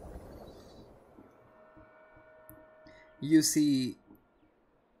image. You see...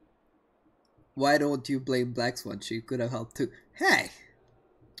 Why don't you blame Black Swan? She could have helped too. Hey!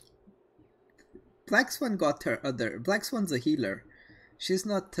 Black Swan got her other... Black Swan's a healer. She's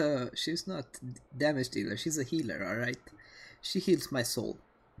not damage dealer. She's a healer, alright? She heals my soul.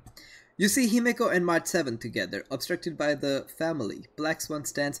 You see Himiko and March 7 together, obstructed by the family. Black Swan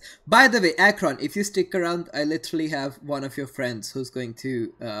stands... By the way, Acheron, if you stick around, I literally have one of your friends who's going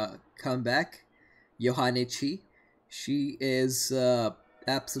to come back. Yohane-chi. She is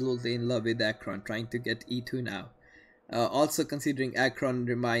absolutely in love with Acheron, trying to get E2 now. Also considering Acheron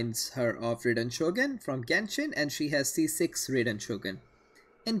reminds her of Raiden Shogun from Genshin, and she has C6 Raiden Shogun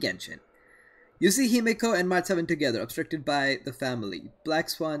in Genshin. You see Himiko and March 7 together, obstructed by the family. Black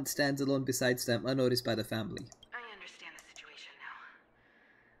Swan stands alone beside them, unnoticed by the family. I understand the situation now.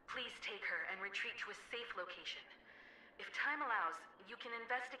 Please take her and retreat to a safe location. If time allows, you can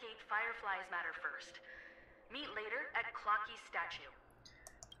investigate Firefly's matter first. Meet later at Clocky's statue.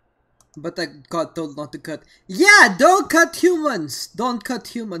 But I got told not to cut. Yeah, don't cut humans! Don't cut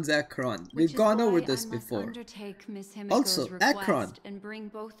humans, Acheron. We've gone over this before. Undertake Miss Himiko's also, Acheron. And bring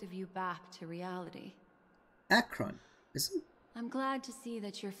both of you back to reality. Acheron, isn't... I'm glad to see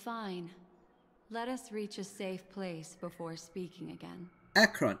that you're fine. Let us reach a safe place before speaking again.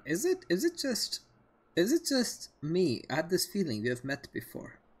 Acheron, is it just me? I have this feeling we have met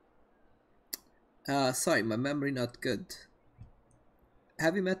before. Sorry, my memory not good.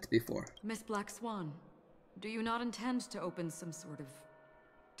 Have we met before? Miss Black Swan, do you not intend to open some sort of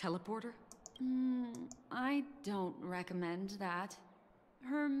teleporter? I don't recommend that.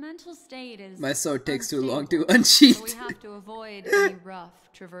 Her mental state is... My sword takes too long unstable, to unsheath. So we have to avoid any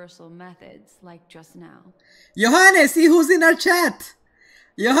rough traversal methods like just now. Yohane, see who's in our chat!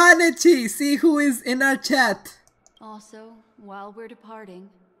 Yohane-chi, see who is in our chat! Also, while we're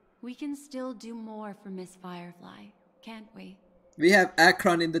departing, we can still do more for Miss Firefly, can't we? We have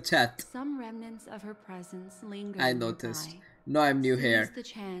Acheron in the chat. Some remnants of her presence linger. I noticed. No, I'm new here. Use the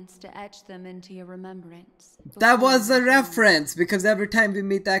chance to etch them into your remembrance. That was a reference, because every time we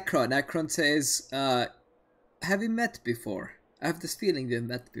meet Acheron, Acheron says, have we met before? I have this feeling we have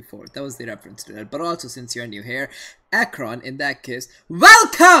met before. That was the reference to that. But also, since you're new here, Acheron, in that case,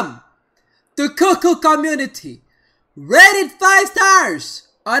 welcome to Cuckoo Community! Rated 5 stars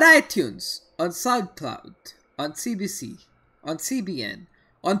on iTunes, on SoundCloud, on CBC, on CBN,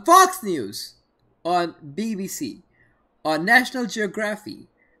 on Fox News, on BBC, on National Geography,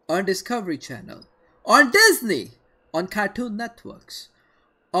 on Discovery Channel, on Disney, on Cartoon Networks,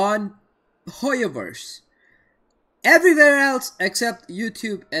 on HoYoverse, everywhere else except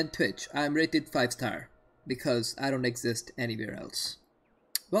YouTube and Twitch. I'm rated 5-star because I don't exist anywhere else.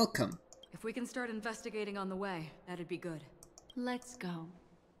 Welcome. If we can start investigating on the way, that'd be good. Let's go.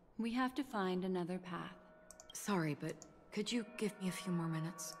 We have to find another path. Sorry, but could you give me a few more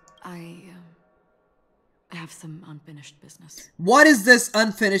minutes? I have some unfinished business. What is this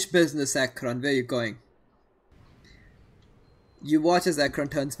unfinished business, Acheron? Where are you going? You watch as Acheron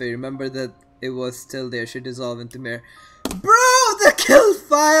turns away. Remember that it was still there. She dissolved into mirror. Bro, the kill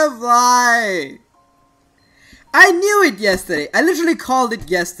Firefly! I knew it yesterday. I literally called it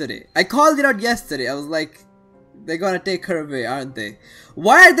yesterday. I called it out yesterday. I was like, they're gonna take her away, aren't they?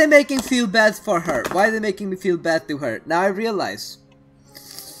 Why are they making me feel bad for her? Why are they making me feel bad to her? Now I realize.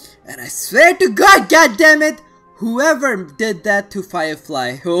 And I swear to God, goddammit, whoever did that to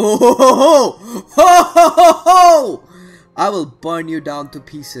Firefly, ho ho ho ho ho ho ho ho, I will burn you down to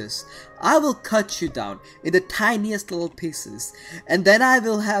pieces. I will cut you down in the tiniest little pieces, and then I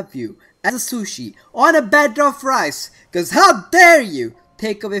will have you as a sushi on a bed of rice. Cause how dare you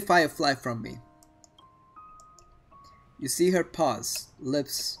take away Firefly from me? You see her pause,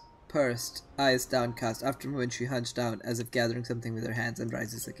 lips pursed, eyes downcast. After a moment she hunched down as if gathering something with her hands and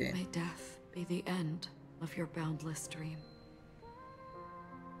rises again. May death be the end of your boundless dream.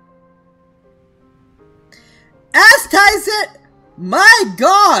 Asta is it? My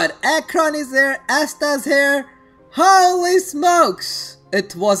God! Acheron is there, Asta's here. Holy smokes!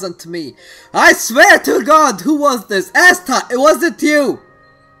 It wasn't me. I swear to God, who was this? Asta, was it you?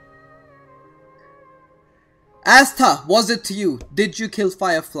 Asta, was it you? Did you kill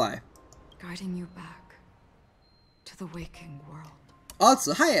Firefly? Guiding you back to the waking world.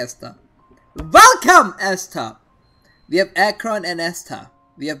 Also, hi Asta. Welcome, Asta. We have Acheron and Asta.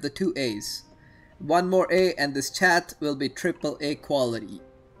 We have the 2 A's. One more A and this chat will be AAA quality.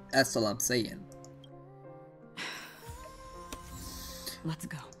 That's all I'm saying. Let's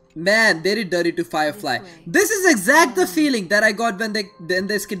go. Man, they did dirty to Firefly. This is exact the feeling that I got when they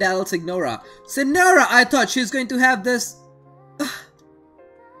skedaddled Signora. Signora, I thought she was going to have this...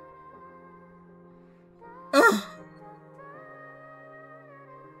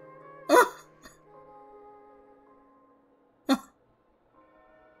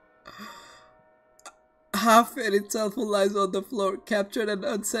 Half Fate itself who lies on the floor captured an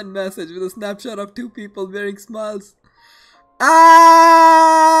unsent message with a snapshot of 2 people wearing smiles. Ah!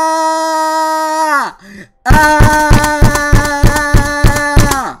 Ah!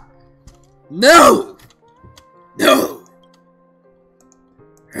 No! No!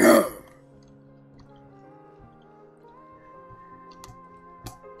 No!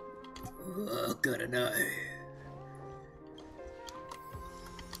 Oh, got an eye.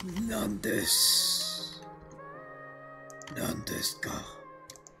 None this. None this go.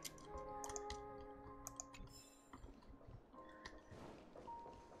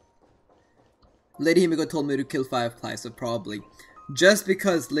 Lady Himiko told me to kill Firefly, so probably. Just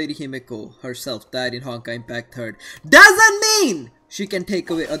because Lady Himiko herself died in Honkai Impact 3rd doesn't mean she can take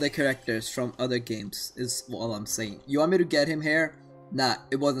away other characters from other games, is all I'm saying. You want me to get him here? Nah,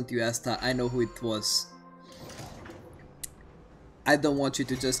 it wasn't you, Asta. I know who it was. I don't want you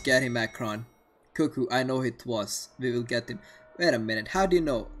to just get him, Acheron. Cuckoo, I know who it was. We will get him. Wait a minute, how do you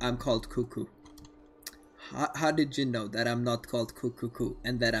know I'm called Cuckoo? How did you know that I'm not called Cuckoo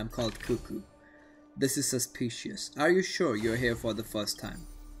and that I'm called Cuckoo? This is suspicious. Are you sure you're here for the first time?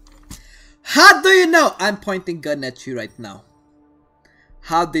 How do you know? I'm pointing gun at you right now.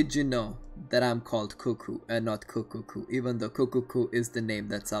 How did you know that I'm called Cuckoo and not Cuckoo, even though Cuckoo is the name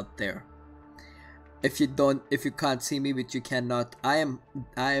that's out there? If you can't see me, which you cannot, I'm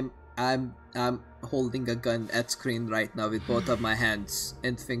holding a gun at screen right now with both of my hands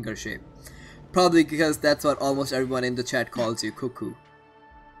in finger shape. Probably because that's what almost everyone in the chat calls you, Cuckoo.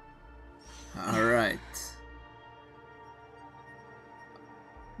 Alright.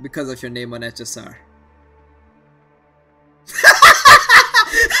 Because of your name on HSR.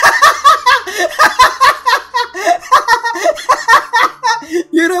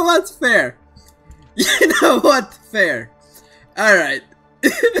 You know what's fair? You know what? Fair. Alright.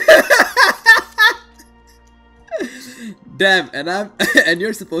 Damn, and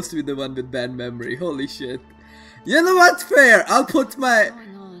you're supposed to be the one with bad memory. Holy shit. You know what's fair? I'll put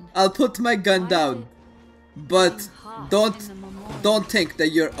my gun down. But don't think that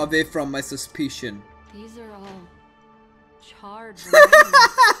you're away from my suspicion. These are all charred.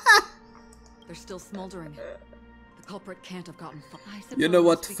 They're still smoldering. The culprit can't have gotten far. You know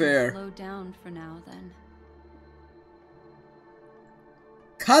what? Fair. Slow down for now, then.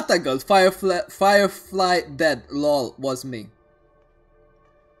 Katagal, Firefly dead, lol, was me.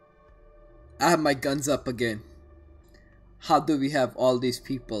 I have my guns up again. How do we have all these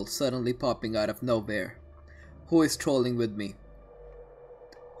people suddenly popping out of nowhere? Who is trolling with me?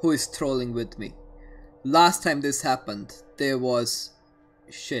 Who is trolling with me? Last time this happened, there was...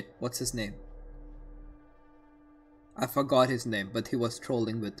 Shit, what's his name? I forgot his name, but he was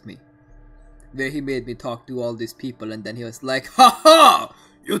trolling with me. Where he made me talk to all these people and then he was like, haha!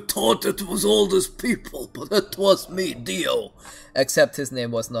 You thought it was all these people, but it was me, Dio. Except his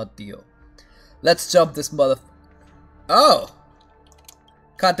name was not Dio. Let's jump this mother... Oh!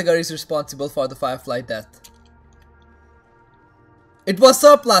 Katagari is responsible for the Firefly death. It was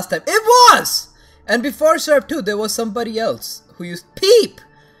Serp last time. It was! And before Serp too, there was somebody else who used... Peep!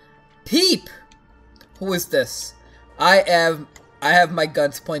 Peep! Who is this? I have my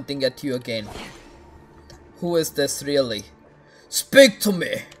guns pointing at you again. Who is this really? Speak to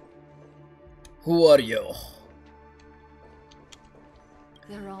me! Who are you?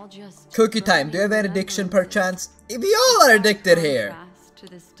 They're all just Cookie time, do you have an addiction perchance? We all are addicted here. to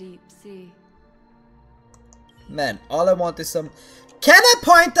this deep sea. Man, all I want is some... Can I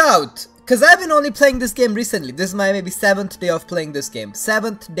point out? Because I've been only playing this game recently. This is my maybe 7th day of playing this game.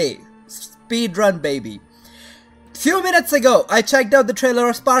 7th day. Speedrun, baby. Few minutes ago, I checked out the trailer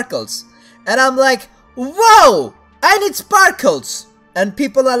of Sparkles. And I'm like, whoa! I need Sparkles! And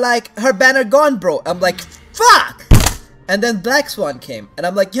people are like, her banner gone, bro. I'm like, fuck! And then Black Swan came. And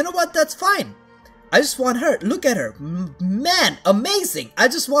I'm like, you know what? That's fine. I just want her. Look at her. Man, amazing. I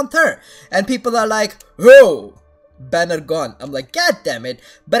just want her. And people are like, whoa! Banner gone. I'm like, god damn it.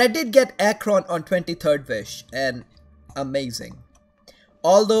 But I did get Acheron on 23rd wish. And amazing.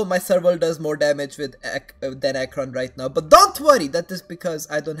 Although my server does more damage with than Acheron right now. But don't worry. That is because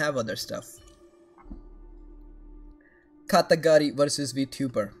I don't have other stuff. Katagari versus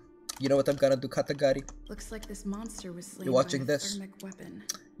VTuber. You know what I'm gonna do, Katagari? Looks like this monster was slain You watching by a this? thermic weapon.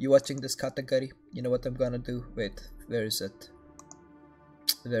 You watching this, Katagari? You know what I'm gonna do? Wait, where is it?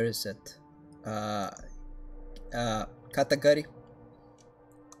 Where is it? Katagari?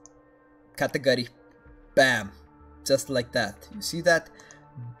 Katagari. Bam. Just like that. You see that?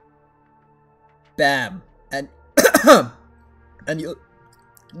 Bam. And and you...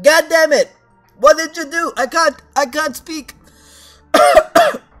 God damn it! What did you do? I can't speak.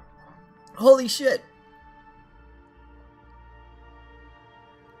 Holy shit.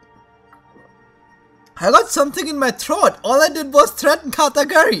 I got something in my throat. All I did was threaten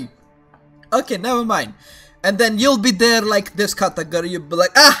Katagari. Okay, never mind. And then you'll be there like this, Katagari. You'll be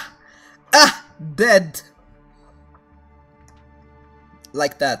like, dead.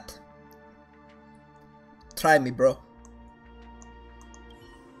 Like that. Try me, bro.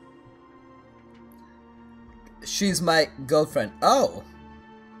 She's my girlfriend. Oh.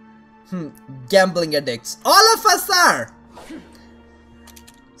 Gambling addicts. All of us are!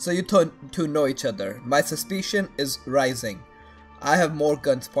 So you two know each other. My suspicion is rising. I have more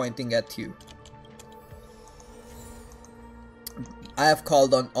guns pointing at you. I have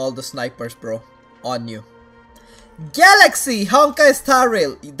called on all the snipers, bro. On you. Galaxy! Honkai Star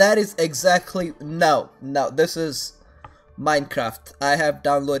Rail! That is exactly... No, this is... Minecraft. I have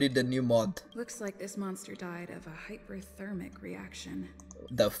downloaded the new mod. Looks like this monster died of a hyperthermic reaction.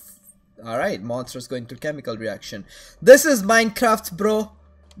 Alright, monster's going through chemical reaction. This is Minecraft, bro.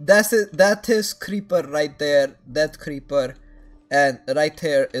 That is creeper right there. That creeper. And right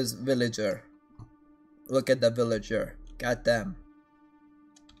here is villager. Look at the villager. Goddamn.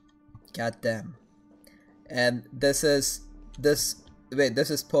 Goddamn. And this is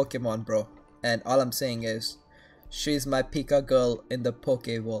Pokemon, bro. And all I'm saying is, she's my Pika girl in the Poke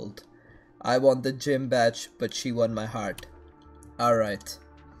world. I won the gym badge, but she won my heart. Alright.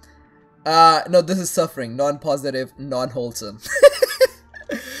 No, this is suffering. Non-positive, non-wholesome.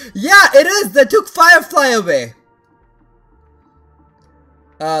 Yeah, it is! They took Firefly away!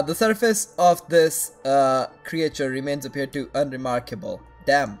 The surface of this creature remains appear to unremarkable.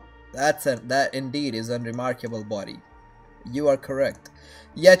 Damn, that indeed is unremarkable body. You are correct.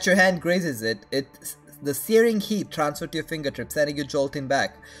 Yet your hand grazes it. The searing heat transferred to your fingertip, sending you jolting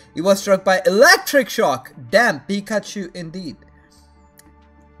back. You was struck by electric shock. Damn, Pikachu indeed.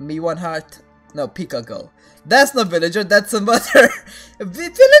 Me one heart. No, Pika girl. That's not villager, that's a mother.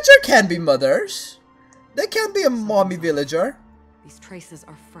 Villager can be mothers. They can be a mommy villager. These traces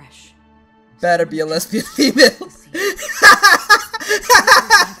are fresh. Better be a lesbian female.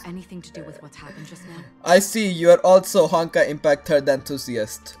 Have anything to do with what's happened just now? I see you are also Honkai Impact 3rd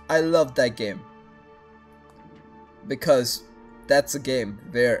enthusiast. I love that game. Because that's a game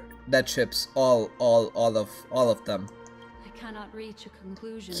where that ships all of them. I cannot reach a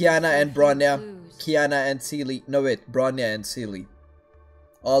conclusion. Kiana and so few Bronya. clues. Kiana and Seely. No wait, Bronya and Seely.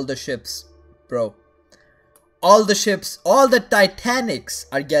 All the ships, bro. All the ships, all the Titanics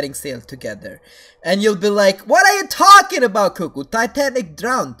are getting sailed together. And you'll be like, what are you talking about, Cuckoo? Titanic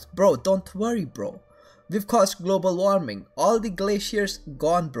drowned. Bro, don't worry, bro. We've caused global warming. All the glaciers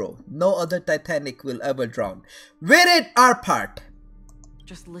gone, bro. No other Titanic will ever drown. We did our part.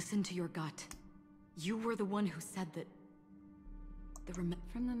 Just listen to your gut. You were the one who said that.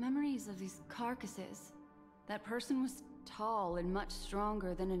 From the memories of these carcasses, that person was tall and much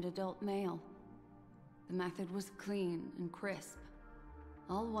stronger than an adult male. The method was clean and crisp.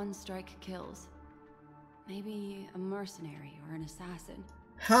 All one-strike kills. Maybe a mercenary or an assassin.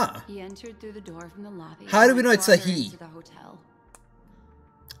 Huh. He entered through the door from the lobby. How do we know it's a he? To the hotel.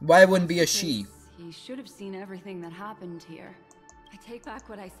 Why wouldn't be a she? He should have seen everything that happened here. I take back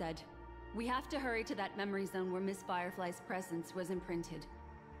what I said. We have to hurry to that memory zone where Miss Firefly's presence was imprinted.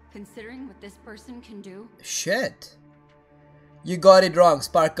 Considering what this person can do... Shit. You got it wrong.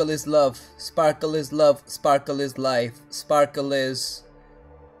 Sparkle is love. Sparkle is love. Sparkle is life. Sparkle is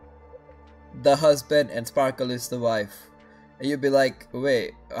the husband and Sparkle is the wife. And you'd be like,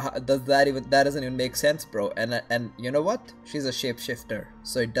 wait, that doesn't even make sense, bro. And you know what? She's a shapeshifter,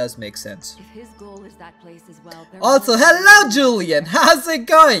 so it does make sense. If his goal is that place as well, also, hello Julian! How's it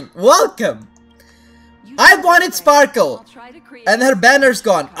going? Welcome! I wanted Sparkle! And her banner's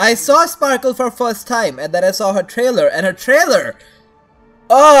gone. I saw Sparkle for first time, and then I saw her trailer, and her trailer...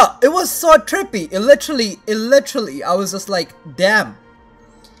 it was so trippy. It literally, I was just like, damn.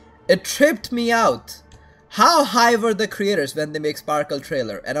 It tripped me out. How high were the creators when they make Sparkle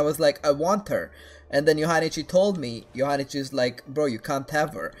trailer? And I was like, I want her. And then Yohanichi told me, Yohanichi's like, bro, you can't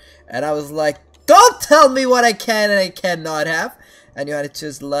have her. And I was like, don't tell me what I can and I cannot have. And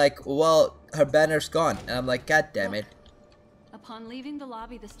Yohanichi's like, well, her banner's gone. And I'm like, god damn it. Upon leaving the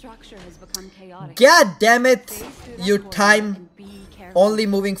lobby, the structure has become chaotic. God damn it. You time only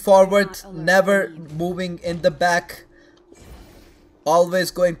moving forward, never moving in the back. Always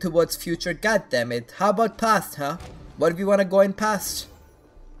going towards future. God damn it. How about past, huh? What if you want to go in past?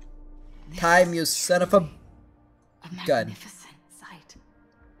 Time, you son of a gun. Magnificent sight.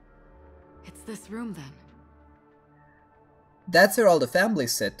 It's this room then. That's where all the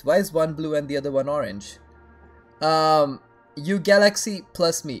families sit. Why is one blue and the other one orange? You Galaxy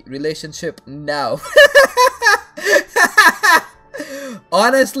plus me. Relationship now.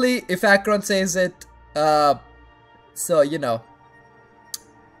 Honestly, if Acheron says it, so you know.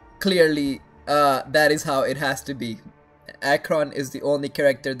 Clearly, that is how it has to be. Acheron is the only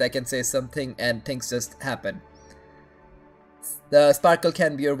character that can say something and things just happen. The Sparkle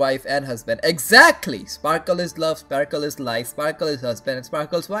can be your wife and husband. Exactly! Sparkle is love, Sparkle is life, Sparkle is husband, and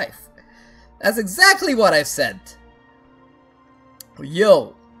Sparkle's wife. That's exactly what I've said.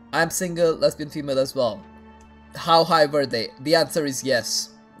 Yo, I'm single, lesbian, female as well. How high were they? The answer is yes.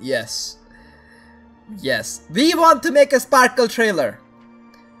 Yes. Yes. We want to make a Sparkle trailer.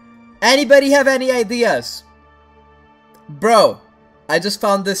 Anybody have any ideas? Bro, I just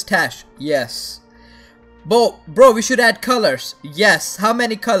found this stash. Yes. Bro, we should add colors. Yes. How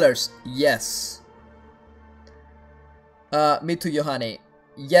many colors? Yes. Me too, Yohane.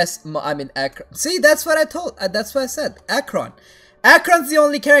 Yes, I mean Acheron. See, that's what I told. That's what I said. Acheron. Acheron's the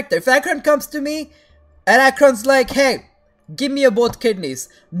only character. If Acheron comes to me and Acheron's like, hey, give me both kidneys.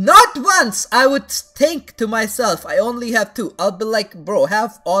 Not once I would think to myself, I only have 2. I'll be like, bro,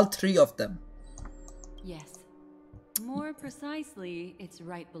 have all 3 of them. Yes. More precisely, it's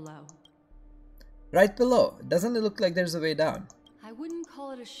right below. Right below. Doesn't it look like there's a way down? I wouldn't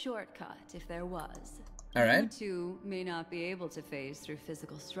call it a shortcut if there was. Alright. You two may not be able to phase through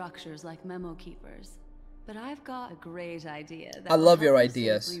physical structures like memo keepers. But I've got a great idea. I love your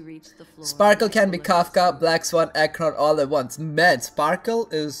ideas. Sparkle can be Kafka, Black Swan, Acheron all at once. Man, Sparkle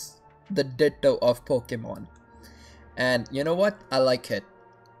is the ditto of Pokemon. And you know what? I like it.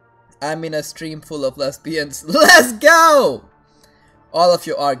 I'm in a stream full of lesbians. Let's go! All of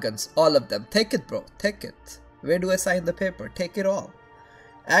your organs. All of them. Take it, bro. Take it. Where do I sign the paper? Take it all.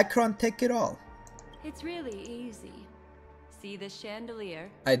 Acheron, take it all. It's really easy. See this chandelier?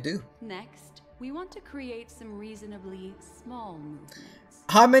 I do. Next, we want to create some reasonably small movements.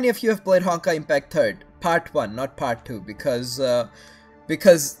 How many of you have played Honkai Impact 3rd? Part 1, not Part 2, because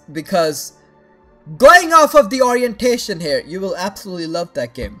going off of the orientation here, you will absolutely love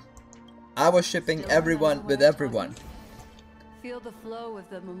that game. I was shipping everyone with everyone. Feel the flow of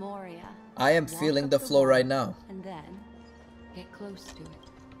the Memoria. I am feeling the flow right now. And then get close to it.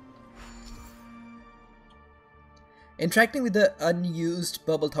 Interacting with the unused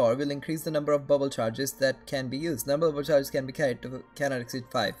bubble tower will increase the number of bubble charges that can be used. Number of bubble charges can be carried to cannot exceed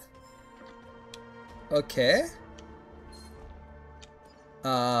 5. Okay.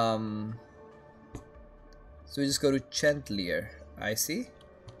 So we just go to Chantelier. I see.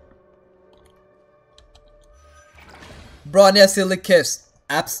 Bronya Silly Kiss.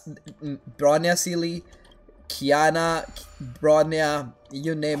 Bronya Silly, Kiana, Bronya,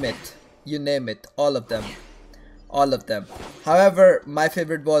 you name it. You name it. All of them. All of them. However, my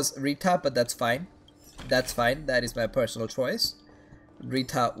favorite was Rita, but that's fine. That's fine. That is my personal choice.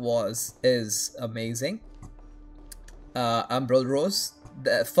 Rita is amazing. Umbral Rose.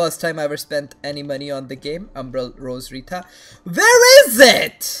 The first time I ever spent any money on the game. Umbral Rose Rita. Where is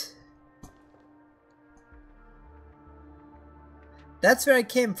it? That's where I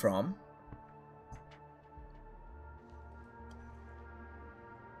came from.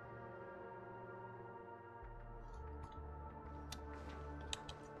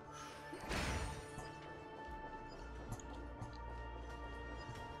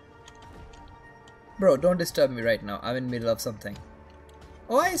 Bro, don't disturb me right now. I'm in the middle of something.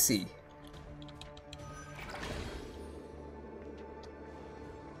 Oh, I see.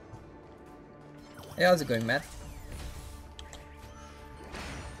 Hey, how's it going, man?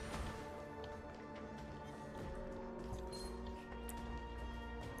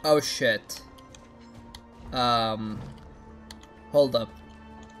 Oh shit. Hold up.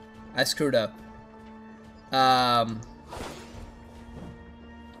 I screwed up.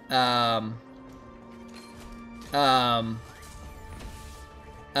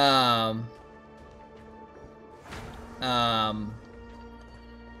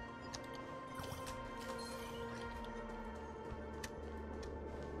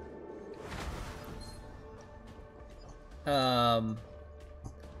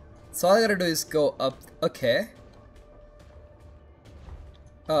 So all I gotta do is go up. Okay.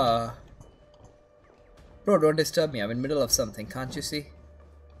 Bro, don't disturb me. I'm in the middle of something. Can't you see?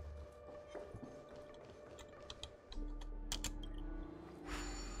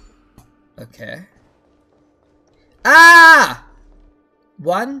 Okay. Ah!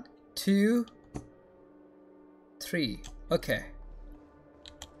 1, 2, 3. Okay.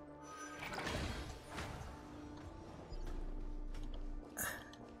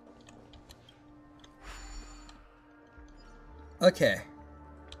 Okay.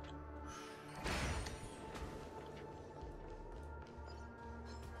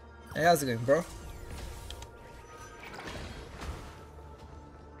 Hey, how's it going, bro?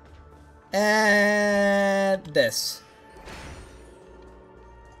 And this.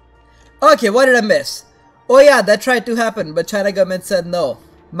 Okay, what did I miss? Oh yeah, that tried to happen, but China government said no.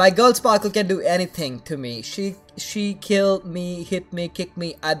 My girl Sparkle can do anything to me. She killed me, hit me, kicked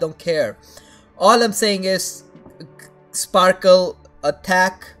me, I don't care. All I'm saying is Sparkle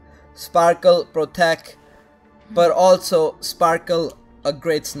attack, Sparkle protect, but also Sparkle a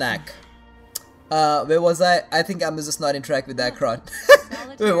great snack. Where was I? I think I'm just not interact with Acheron.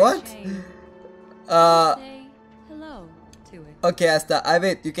 Wait, what? Okay, Asta, I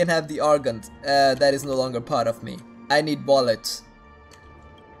wait, you can have the organs. That is no longer part of me. I need wallets.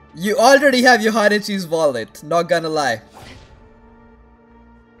 You already have your heart and cheese wallet, not gonna lie.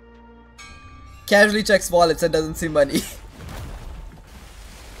 Casually checks wallets and doesn't see money.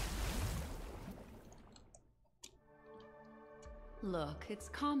 Look, it's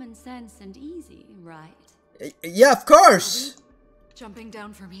common sense and easy, right? Yeah, of course! Jumping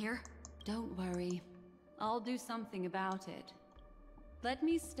down from here? Don't worry. I'll do something about it. Let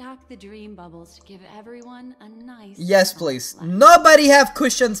me stack the dream bubbles to give everyone a nice... Yes, please. Nobody have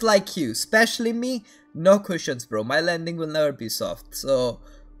cushions like you. Especially me. No cushions, bro. My landing will never be soft. So,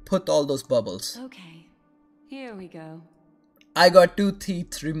 put all those bubbles. Okay. Here we go. I got 2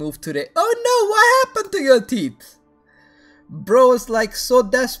 teeth removed today. Oh no, what happened to your teeth? Bro's like so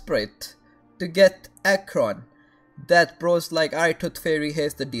desperate to get Acheron that bro's like, alright, Tooth Fairy,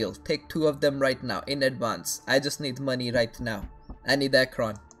 here's the deal. Take 2 of them right now, in advance. I just need money right now. I need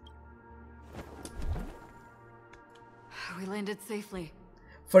Acheron. We landed safely.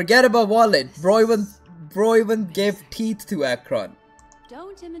 Forget about wallet. Bro even gave teeth to Acheron.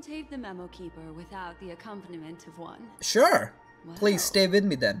 Don't imitate the memo keeper without the accompaniment of one. Sure. Well, please stay with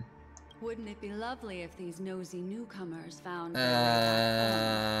me then. Wouldn't it be lovely if these nosy newcomers found I'm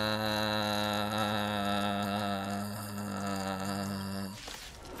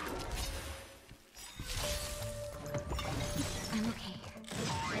okay.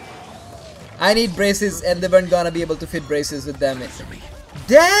 I need braces and they weren't gonna be able to fit braces with them.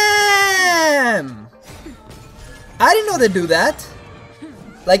 Damn! I didn't know they do that.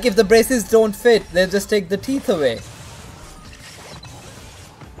 Like if the braces don't fit, they'll just take the teeth away.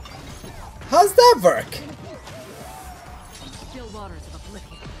 How's that work? Still waters of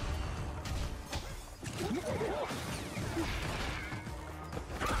oblivion.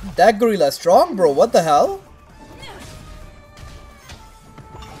 That gorilla strong, bro. What the hell?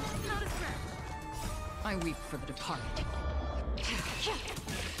 I weep for the departed.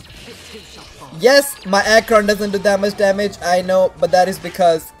 Yes, my Acheron doesn't do that much damage, I know, but that is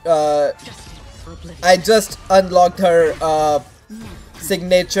because I just unlocked her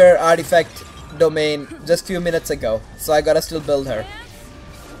signature artifact domain just few minutes ago, so I gotta still build her.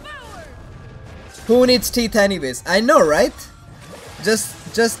 Who needs teeth anyways? I know, right?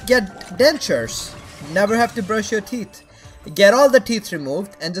 Just get dentures. Never have to brush your teeth. Get all the teeth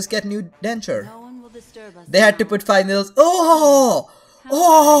removed and just get new denture. No one will disturb us. They had to put 5 needles. Oh!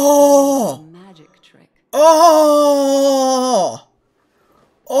 Oh! Oh!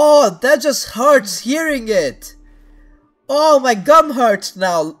 Oh, that just hurts hearing it. Oh, my gum hurts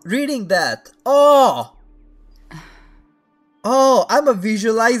now reading that. Oh! Oh, I'm a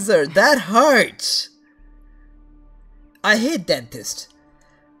visualizer. That hurts. I hate dentists.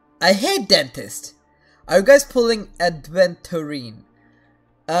 I hate dentists. Are you guys pulling Adventurine?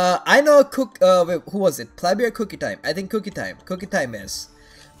 I know wait, who was it? Playable or Cookie Time? I think Cookie Time. Cookie Time is.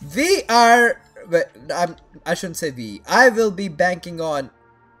 We are... I shouldn't say we. I will be banking on...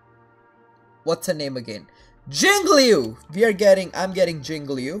 What's her name again? Jingliu! I'm getting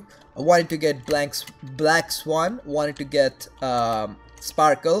Jingliu. I wanted to get Black Swan. Wanted to get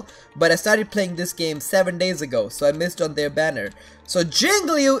Sparkle. But I started playing this game 7 days ago. So I missed on their banner. So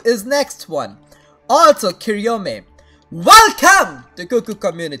Jingliu is next one. Also Kiryome. Welcome to Cuckoo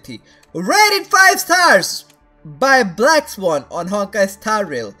Community. Rated 5 stars by Black Swan on Honkai Star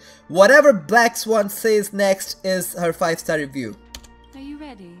Rail. Whatever Black Swan says next is her 5-star review. Are you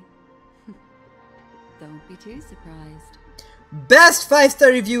ready? Don't be too surprised. Best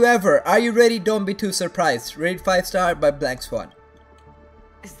 5-star review ever. Are you ready? Don't be too surprised. Rated 5 star by Black Swan.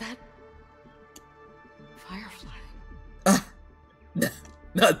 Is that Firefly?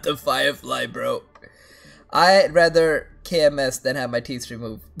 Not the Firefly, bro. I'd rather KMS than have my teeth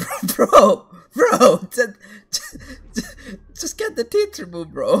removed. Bro, just get the teeth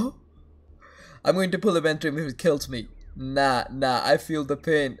removed, bro. I'm going to pull a Ventrim if it kills me. Nah, I feel the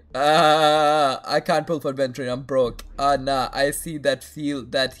pain. I can't pull for Ventrim, I'm broke. Nah, I see that, feel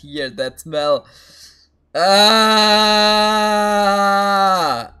that, hear that, smell. I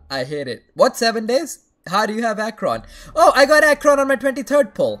hate it. What, 7 days? How do you have Acheron? Oh, I got Acheron on my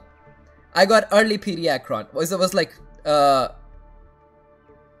 23rd pull. I got early PD Acheron. It was like 18th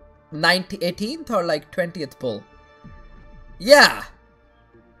or like 20th pull. Yeah.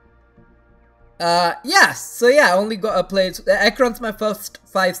 Yeah. So yeah, I only got played. Acheron's my first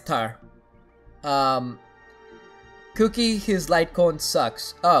 5-star. Cookie, his light cone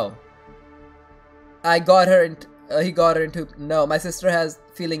sucks. Oh. I got her into. He got her into. No, my sister has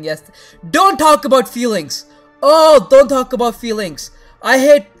feeling. Yes. Don't talk about feelings. Oh, don't talk about feelings. I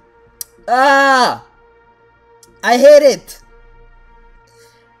hate. I hate it.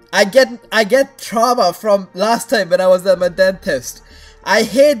 I get trauma from last time when I was at my dentist. I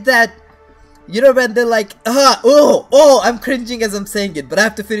hate that. You know when they're like, I'm cringing as I'm saying it, but I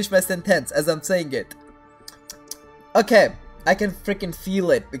have to finish my sentence as I'm saying it. Okay, I can freaking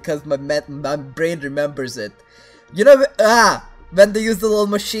feel it because my brain remembers it. You know, when they use the little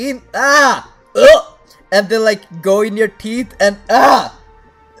machine, and they like go in your teeth and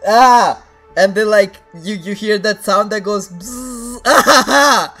and they like you hear that sound that goes bzzz,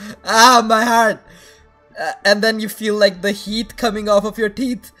 my heart, and then you feel like the heat coming off of your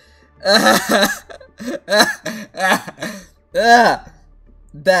teeth. That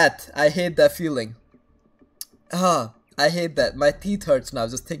I hate that feeling. I hate that. My teeth hurts now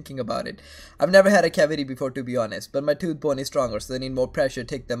just thinking about it. I've never had a cavity before, to be honest, but my tooth bone is stronger, so they need more pressure to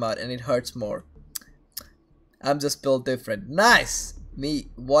take them out, and it hurts more. I'm just built different. Nice. Me,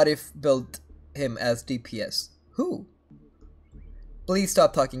 what if built him as DPS? Who? Please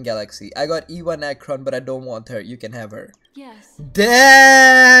stop talking, Galaxy. I got E1 Acheron, but I don't want her. You can have her. Yes.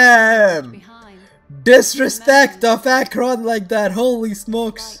 Damn! Disrespect of Acheron like that. Holy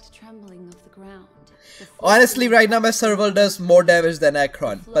smokes. Honestly, right now my serval does more damage than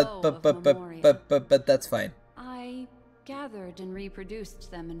Acheron, but that's fine. I gathered and reproduced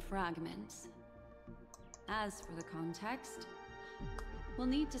them in fragments. As for the context, we'll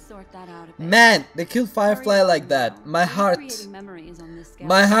need to sort that out a bit. Man, they kill Firefly like that. My heart.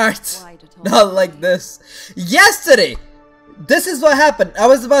 My heart. Not like this. Yesterday, this is what happened. I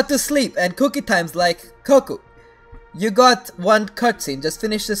was about to sleep and Cookie Time's like, Coco, you got one cutscene, just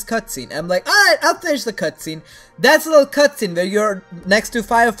finish this cutscene. I'm like, alright, I'll finish the cutscene. That's a little cutscene where you're next to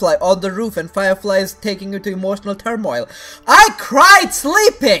Firefly on the roof and Firefly is taking you to emotional turmoil. I cried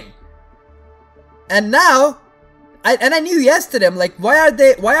sleeping! And now, I knew yesterday, I'm like, why are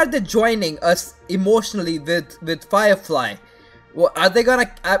they joining us emotionally with Firefly? Well, are they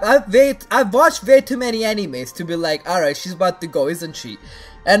gonna? I've watched way too many animes to be like, alright, she's about to go, isn't she?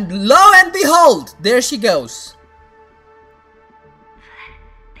 And lo and behold, there she goes. That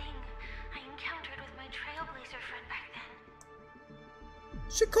thing I encountered with my trailblazer friend back then.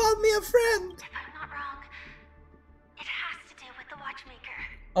 She called me a friend. If I'm not wrong, it has to do with the watchmaker.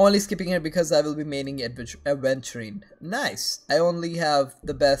 Only skipping here because I will be maining adventuring. Nice. I only have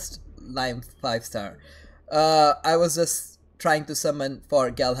the best Lime 5-star. I was just trying to summon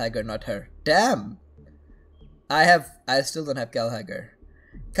for Galhager, not her. Damn! I still don't have Galhager.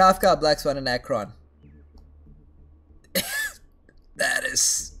 Kafka, Black Swan, and Acheron. That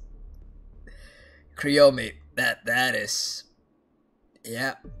is... Kryomi. That is...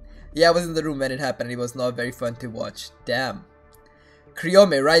 Yeah. Yeah, I was in the room when it happened. It was not very fun to watch. Damn.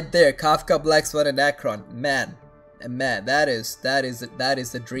 Kryomi, right there. Kafka, Black Swan, and Acheron. Man. Man, that is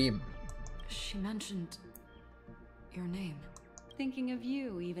a dream. She mentioned your name. Thinking of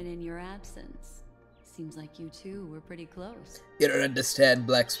you even in your absence. Seems like you two were pretty close. You don't understand,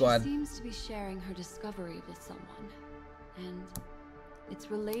 Black Swan. She seems to be sharing her discovery with someone. And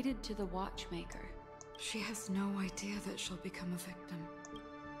it's related to the watchmaker. She has no idea that she'll become a victim.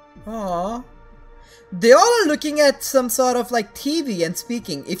 Aww. They all are looking at some sort of like TV and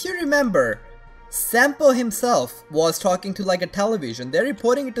speaking. If you remember, Sampo himself was talking to like a television. They're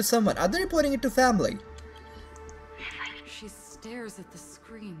reporting it to someone. Are they reporting it to family? She stares at the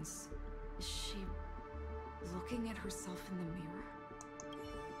screens. Is she looking at herself in the mirror?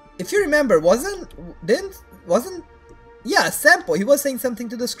 If you remember, yeah, Sampo, he was saying something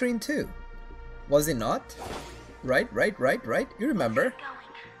to the screen too. Was he not? Right. You remember.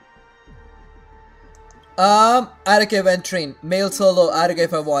 I don't care when train. Male solo, I don't care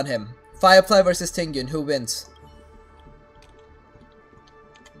if I want him. Firefly versus Tingyun, who wins?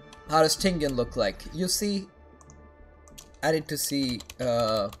 How does Tingyun look like? You see? I need to see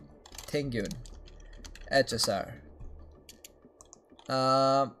Tingyun. HSR.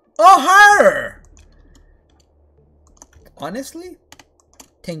 Oh, her! Honestly?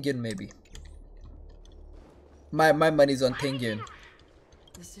 Tingyun maybe. My money's on Tingyun.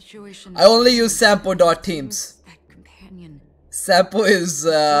 The situation I only use Sampo.teams. Sampo is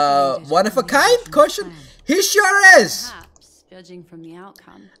one of a kind? Caution? He sure is! Perhaps, judging from the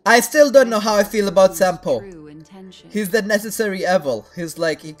outcome. I still don't know how I feel about Sampo. He's the necessary evil. He's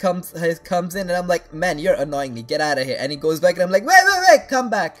like, he comes in and I'm like, man, you're annoying me, get out of here. And he goes back and I'm like, wait, come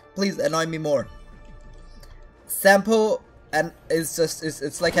back. Please annoy me more. Sampo and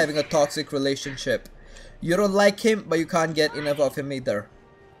it's like having a toxic relationship. You don't like him, but you can't get enough of him either.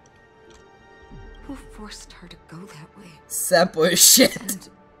 Who forced her to go that way? Sampo is shit.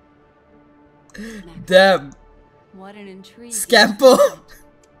 Damn. What an intrigue. Scampo.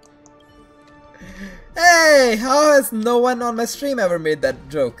 Hey, how has no one on my stream ever made that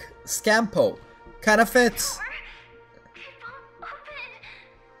joke? Scampo. Kinda fits.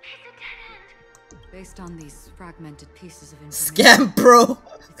 Based on these fragmented pieces of information. Scampro.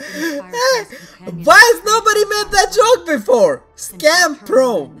 Why has nobody made that joke before?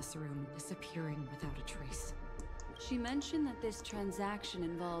 Scampro. Disappearing without a trace. She mentioned that this transaction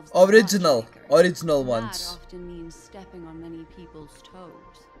involves original that ones. often means stepping on many people's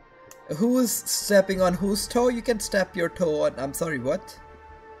toes. Who is stepping on whose toe? You can step your toe on. I'm sorry, what?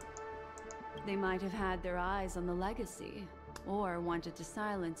 They might have had their eyes on the legacy, or wanted to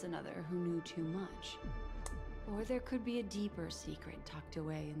silence another who knew too much. Or there could be a deeper secret tucked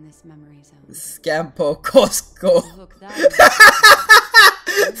away in this memory zone. Scampo Costco.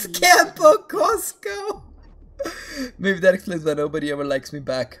 Scampo Costco. Maybe that explains why nobody ever likes me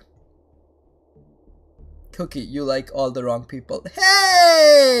back. Cookie, you like all the wrong people.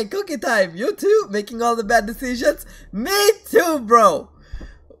 Hey! Cookie time! You too? Making all the bad decisions? Me too, bro!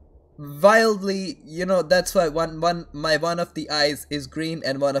 Wildly, you know, that's why one of the eyes is green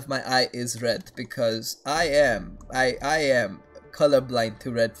and one of my eye is red, because I am colorblind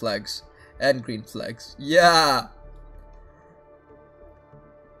to red flags and green flags. Yeah.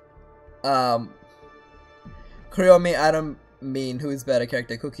 Kuryomi, I don't mean who is better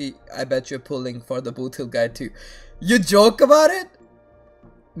character. Cookie, I bet you're pulling for the Bootil guy too. You joke about it?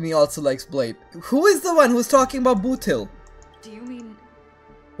 Me also likes Blade. Who is the one who's talking about Bootil? Do you mean...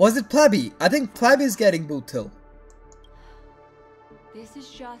 Was it Plebby? I think Plebby is getting Bootil. This is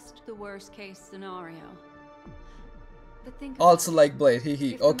just the worst case scenario. But think Also about like it. Blade,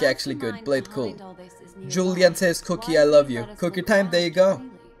 hee. If the Okay, actually good. mastermind Blade cool. behind all this is nearby, Julian says, Cookie, why I did love he you. let us Cookie look time, there you around go.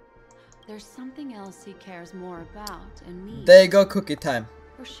 freely? There's something else he cares more about and needs. There you go, cookie time.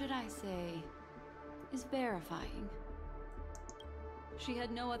 Or should I say, is verifying. She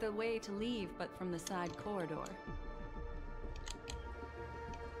had no other way to leave but from the side corridor.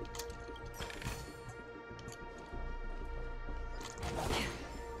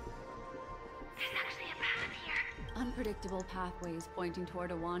 There's actually a path here. Unpredictable pathways pointing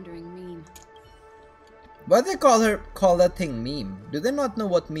toward a wandering meme. Why they call that thing meme? Do they not know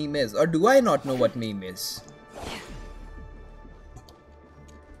what meme is? Or do I not know what meme is?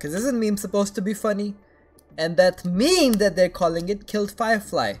 Cause isn't meme supposed to be funny? And that meme that they're calling it killed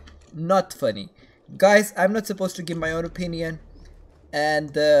Firefly. Not funny. Guys, I'm not supposed to give my own opinion.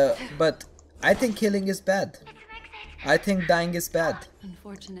 And but I think killing is bad. I think dying is bad.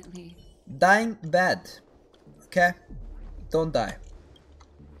 Unfortunately. Dying bad. Okay? Don't die.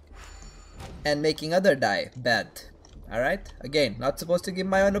 And making other die bad. Alright? Again, not supposed to give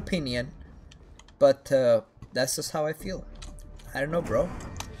my own opinion. But that's just how I feel. I don't know, bro.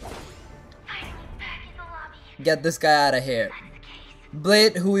 Get this guy out of here.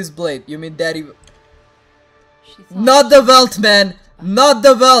 Blade? Who is Blade? You mean Daddy? Not the belt, man! Not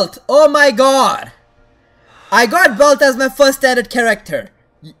the belt! Oh my god! I got belt as my first added character.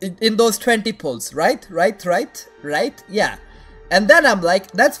 In those 20 pulls, right? Right? Yeah. And then I'm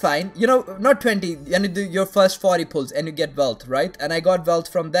like, that's fine. You know, not 20, you need to do your first 40 pulls and you get belt, right? And I got belt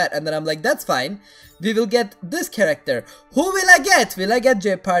from that. And then I'm like, that's fine. We will get this character. Who will I get? Will I get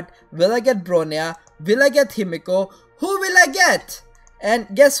J-Part? Will I get Bronya? Will I get Himiko? Who will I get? And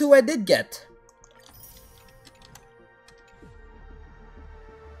guess who I did get?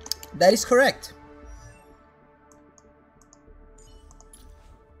 That is correct.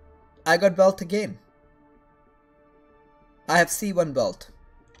 I got belt again. I have C1 belt.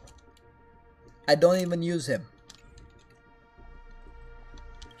 I don't even use him.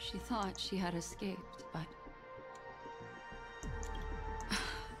 She thought she had escaped, but...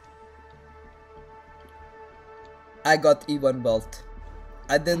 I got E1 belt.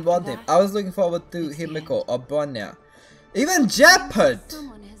 I didn't want him. I was looking forward to Himiko or Bronya. Even Jeopard!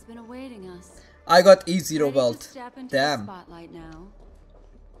 Someone has been awaiting us. I got E0 belt. Damn. Spotlight now.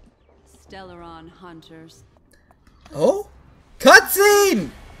 Stellaron hunters. Oh? Cutscene!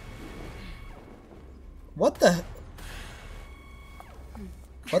 What the...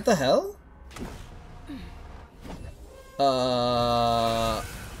 What the hell?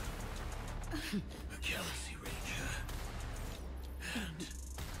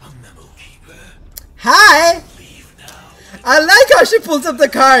 Hi! I like how she pulls up the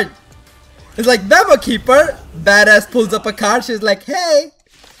card. It's like Memo Keeper. Badass pulls up a card. She's like, hey,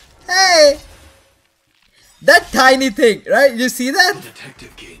 hey. That tiny thing, right? You see that? The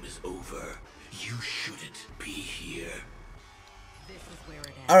detective game is over. You shouldn't be here.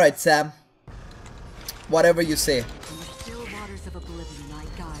 Alright, Sam. Whatever you say. In the still waters of oblivion, I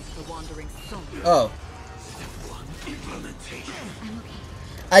guide the wandering soul. Oh.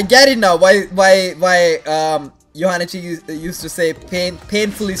 I get it now. Why Yohanichi used to say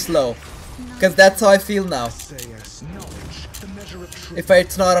painfully slow. Because that's how I feel now. If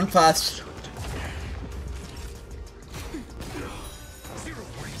it's not on fast.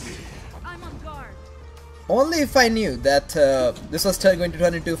 Only if I knew that this was going to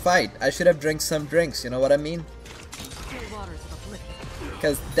turn into a fight. I should have drank some drinks, you know what I mean?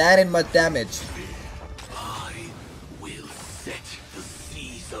 Because that ain't much damage. I will set the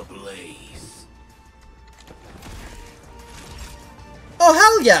seas ablaze. Oh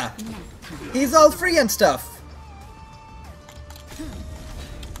hell yeah! He's all free and stuff.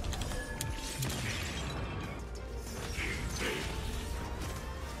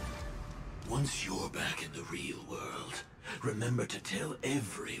 Once you're back in the real world, remember to tell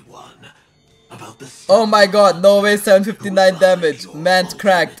everyone about the... Oh my god, no way, 759 damage. Man's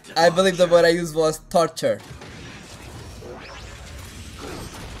cracked. I believe the word I used was torture.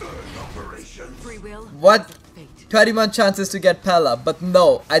 What? 21 chances to get Pella, but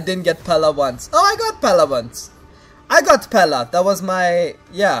no, I didn't get Pella once. Oh, I got Pella once. I got Pella. That was my...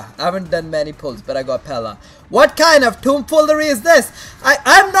 Yeah, I haven't done many pulls, but I got Pella. What kind of tomfoolery is this?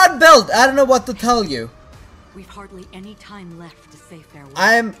 I'm not built. I don't know what to tell you. We've hardly any time left to say farewell.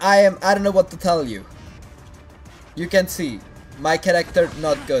 I don't know what to tell you. You can see. My character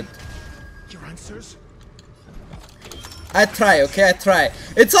not good. Your answers? I try, okay? I try.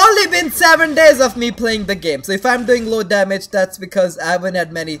 It's only been 7 days of me playing the game. So if I'm doing low damage, that's because I haven't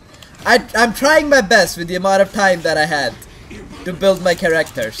had many... I'm trying my best with the amount of time that I had to build my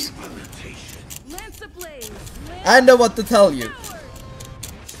characters. I know what to tell you.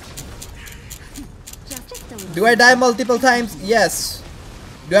 Do I die multiple times? Yes.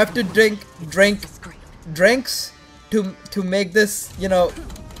 Do I have to drink drinks to make this, you know,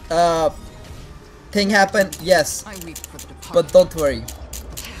 thing happen? Yes. But don't worry.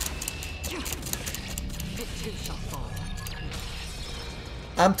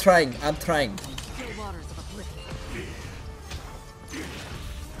 I'm trying.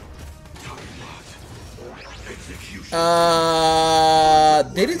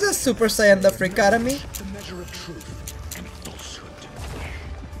 Did he just Super Saiyan the freak out of me?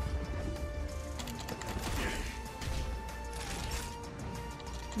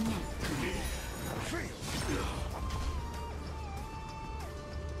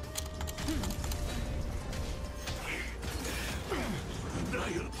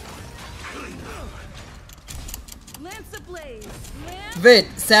 Wait,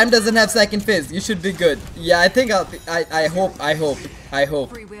 Sam doesn't have second phase. You should be good. Yeah, I think I hope.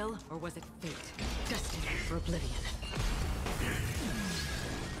 Free will, or was it fate? Destiny for oblivion.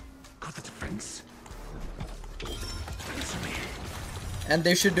 Got the defense. And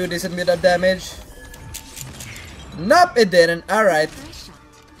they should do decent bit of damage. Nope, it didn't. Alright.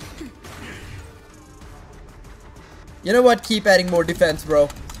 You know what? Keep adding more defense, bro.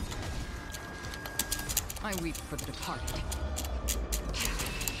 I weep for the departed.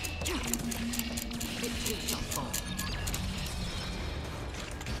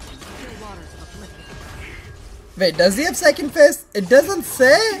 Wait, does he have second phase? It doesn't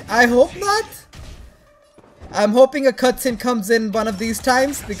say. I hope not. I'm hoping a cutscene comes in one of these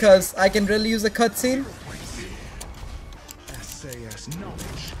times because I can really use a cutscene. SAS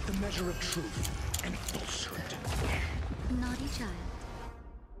knowledge, the measure of truth and falsehood. Naughty child.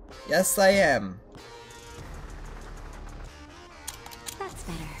 Yes, I am. That's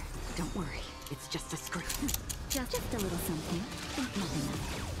better. Don't worry. It's just a script. Just a little something. Think nothing of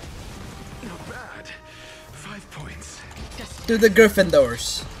it. Not bad. 5 points. To the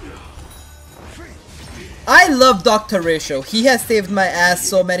Gryffindors. I love Dr. Ratio. He has saved my ass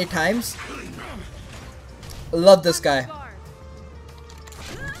so many times. Love this guy.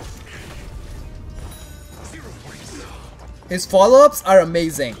 His follow-ups are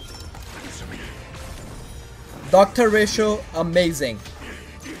amazing. Dr. Ratio, amazing.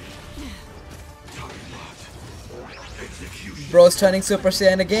 Bro's turning Super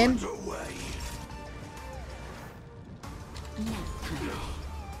Saiyan again.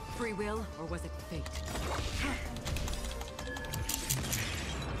 Free will, or was it fate?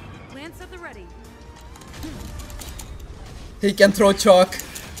 Lance at the ready. He can throw chalk.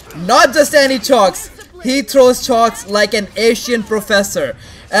 Not just any chalks. He throws chalks like an Asian professor.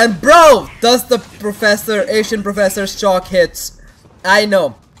 And bro, does the Asian professor's chalk hits. I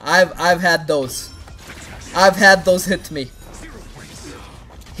know. I've had those. I've had those hit me.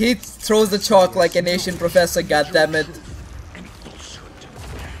 He throws the chalk like an Asian professor, goddammit.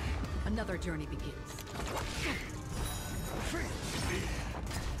 Another journey begins.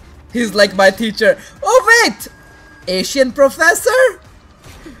 He's like my teacher. Oh wait! Asian professor?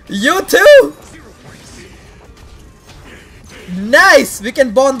 You too? Nice! We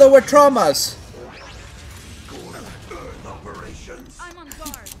can bond over traumas. I'm on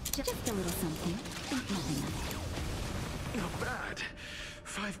guard. Just a little something. Think nothing of it. Not bad.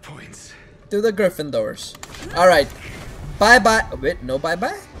 5 points. To the Gryffindors. Alright. Bye bye. Wait, no bye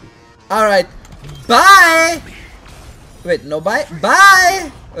bye? Alright. Bye! Wait, no bye? Bye!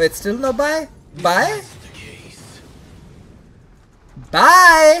 Wait, still no bye? Bye?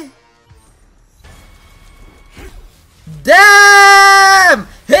 Bye! Damn!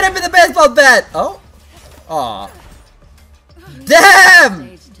 Hit him with a baseball bat! Oh? Aw.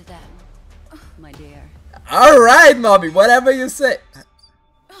 Damn! My dear. Alright, mommy, whatever you say.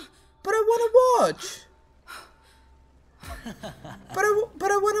 But I wanna watch.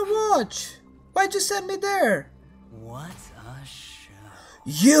 But I wanna watch. Why'd you send me there? What a show.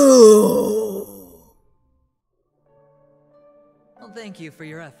 You! Well, thank you for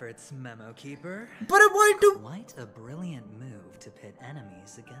your efforts, Memo Keeper. But I wanted to... Quite a brilliant move to pit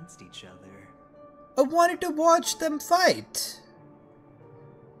enemies against each other. I wanted to watch them fight.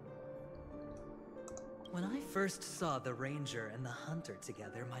 When I first saw the Ranger and the Hunter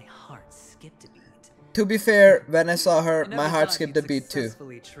together, my heart skipped a beat. To be fair, when I saw her, my heart skipped a beat too.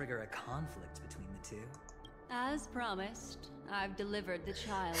 Successfully trigger a conflict between the two. As promised, I've delivered the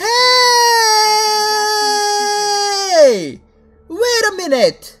child. Hey! Wait a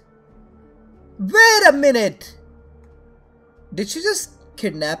minute! Wait a minute! Did she just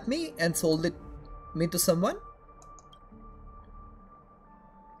kidnap me and sold me to someone?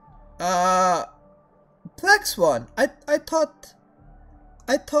 Black Swan. I thought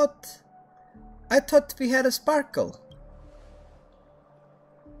we had a sparkle.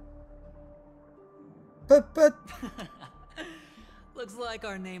 But Looks like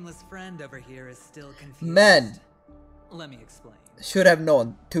our nameless friend over here is still confused. Man. Let me explain. Should have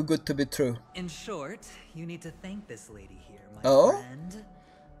known. Too good to be true. In short, you need to thank this lady here, my friend.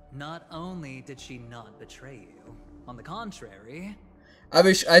 Not only did she not betray you, on the contrary... I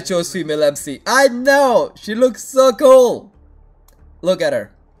wish I chose female MC. I know! She looks so cool! Look at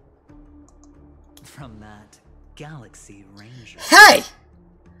her. From that Galaxy Ranger. Hey!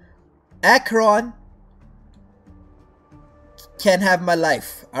 Acheron can have my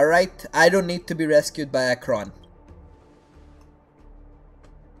life, alright? I don't need to be rescued by Acheron.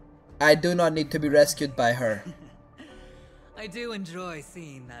 I do not need to be rescued by her. I do enjoy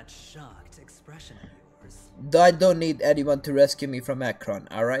seeing that shocked expression of yours. I don't need anyone to rescue me from Acheron,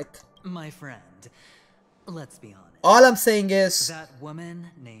 alright? My friend, let's be honest. All I'm saying is... that woman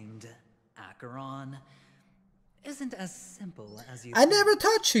named Acheron isn't as simple as you I never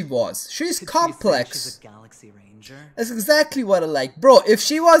thought she was. She's complex. She's a Galaxy Ranger? That's exactly what I like. Bro, if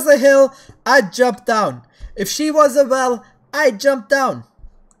she was a hill, I'd jump down. If she was a well, I'd jump down.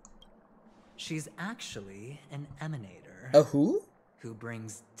 She's actually an emanator. A who? Who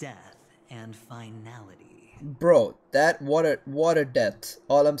brings death and finality. Bro, that water death.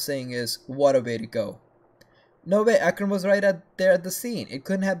 All I'm saying is, what a way to go. No way, Acheron was right there at the scene. It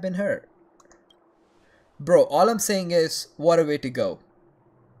couldn't have been her. Bro, all I'm saying is, what a way to go.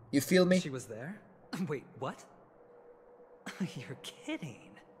 You feel me? She was there? Wait, what? You're kidding.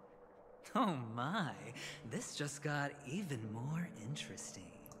 Oh my, this just got even more interesting.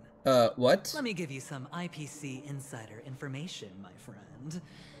 What? Let me give you some IPC insider information, my friend.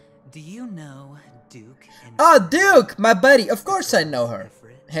 Do you know Duke and... Oh, Duke! My buddy! Of course I know her.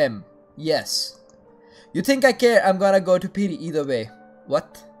 Him. Yes. You think I care? I'm gonna go to PD either way.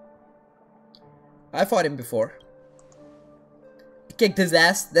 What? I fought him before. Kicked his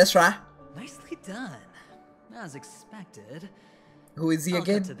ass. That's right. Nicely done. As expected. Who is he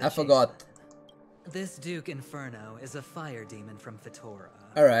again? I forgot. This Duke Inferno is a fire demon from Fetora.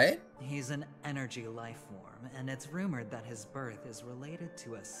 Alright. He's an energy life form, and it's rumored that his birth is related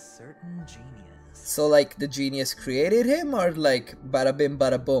to a certain genius. So like the genius created him, or like bada bim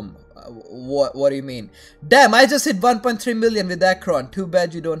bada boom? What do you mean? Damn, I just hit 1.3 million with Acheron. Too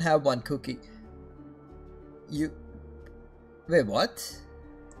bad you don't have one, Cookie. You... Wait, what?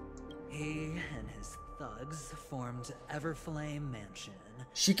 He and his thugs formed Everflame Mansion.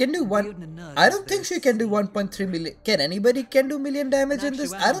 She can do one... I don't think she can do 1.3 million... Can anybody do million damage in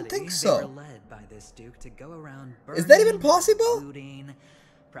this? I don't think so. They were led by this Duke to go around burning, is that even possible? looting,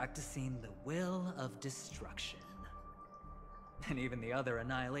 practicing the will of destruction. And even the other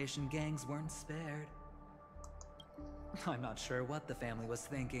Annihilation gangs weren't spared. I'm not sure what the family was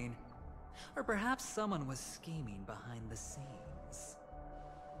thinking. Or perhaps someone was scheming behind the scenes.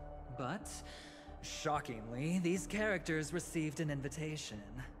 But... shockingly, these characters received an invitation.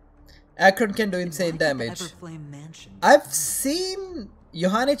 Acheron can do insane damage. I've seen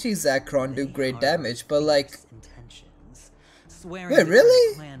Yohanichi's Acheron do great damage, but like... Wait,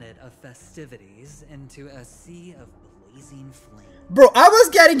 really? Planet of festivities into a sea of blazing flame. Bro, I was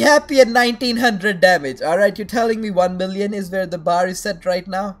getting happy at 1900 damage. Alright, you're telling me 1 million is where the bar is set right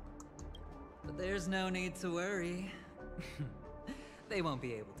now? But there's no need to worry. They won't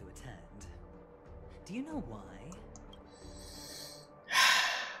be able to attend. Do you know why?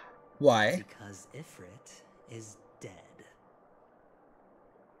 Why? Because Ifrit is dead.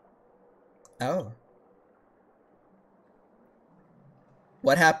 Oh.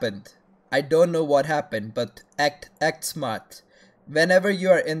 What happened? I don't know what happened, but act smart. Whenever you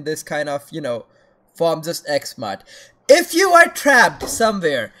are in this kind of, you know, form, just act smart. If you are trapped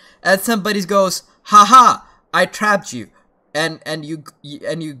somewhere and somebody goes, haha, I trapped you, and you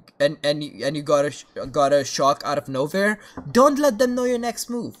got a shock out of nowhere, don't let them know your next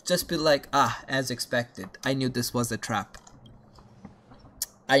move. Just be like, ah, as expected. I knew this was a trap.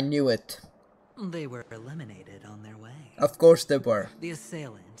 I knew it. They were eliminated on their way. Of course they were. The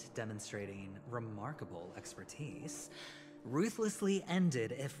assailant, demonstrating remarkable expertise, ruthlessly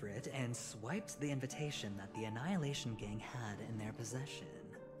ended Ifrit and swiped the invitation that the Annihilation Gang had in their possession.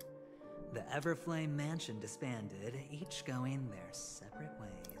 The Everflame Mansion disbanded, each going their separate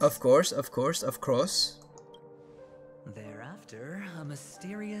ways. Of course, of course, of course. Thereafter, a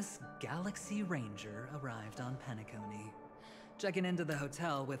mysterious Galaxy Ranger arrived on Penacony, checking into the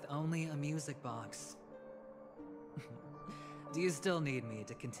hotel with only a music box. Do you still need me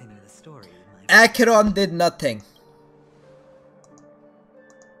to continue the story, my friend? Acheron did nothing.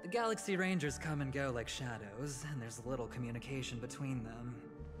 The Galaxy Rangers come and go like shadows, and there's little communication between them.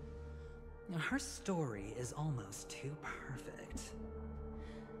 Her story is almost too perfect.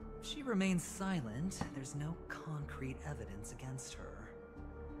 If she remains silent, there's no concrete evidence against her.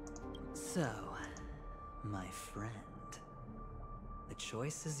 So, my friend, the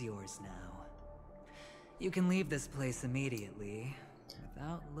choice is yours now. You can leave this place immediately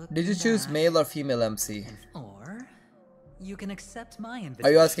without looking Did you choose back, male or female MC? or you can accept my invitation.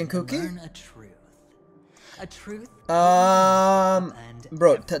 Are you asking and Cookie? learn a truth. A truth.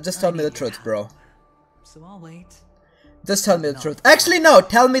 Bro, just tell me the truth, bro. So I'll wait. Just tell me the truth. Actually, no,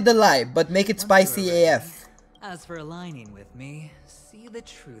 tell me the lie, but make it spicy AF. As for aligning with me, see the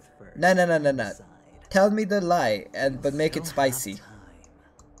truth first. No. Tell me the lie, but make it spicy.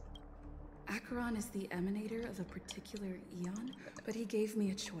 Acheron is the emanator of a particular eon, but he gave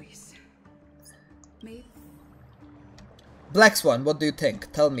me a choice. May Black Swan, what do you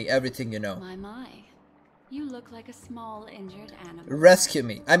think? Tell me everything you know. My. You look like a small injured animal. Rescue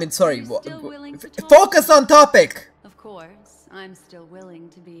me. I mean, sorry. Still willing to talk? Focus on topic! Of course, I'm still willing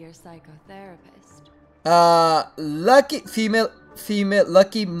to be your psychotherapist.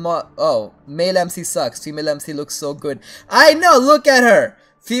 Lucky male MC sucks. Female MC looks so good. I know, look at her!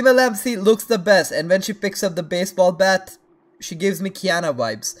 Female MC looks the best, and when she picks up the baseball bat, she gives me Kiana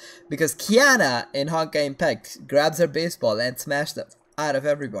vibes. Because Kiana in Honkai Impact grabs her baseball and smashes the out of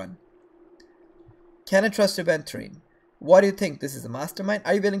everyone. Can I trust your mentoring? What do you think? This is a mastermind?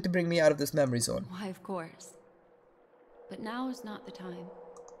 Are you willing to bring me out of this memory zone? Why, of course. But now is not the time.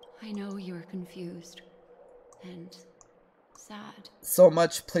 I know you're confused. And sad. So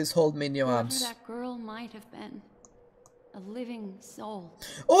much, please hold me in your Whoever arms. that girl might have been. A living soul.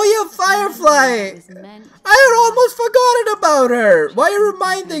 Oh yeah, Firefly! I had almost forgotten about her! Why are you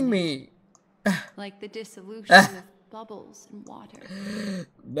reminding me? Like the dissolution of bubbles in water.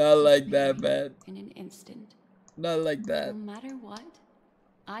 Not like that, man. In an instant. Not like that. No matter what,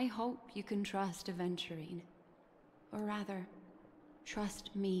 I hope you can trust Aventurine. Or rather,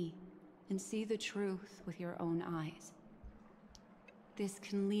 trust me and see the truth with your own eyes. This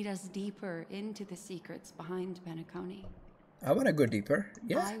can lead us deeper into the secrets behind Penacony. I want to go deeper.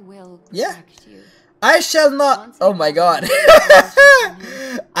 Yeah. I will protect you. I shall not. Oh my god.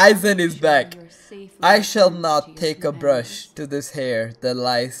 Aizen is back. I shall not take a brush to this hair that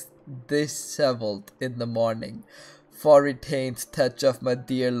lies disheveled in the morning, for retains touch of my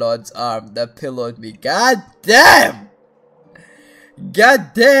dear lord's arm that pillowed me. God damn!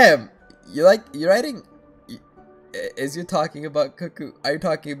 God damn! You writing? Is you talking about Cuckoo? Are you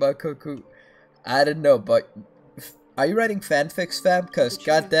talking about Cuckoo? I don't know, but are you writing fanfics, fam? Cause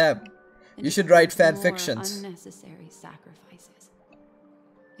goddamn, you should write fanfictions. Unnecessary sacrifices.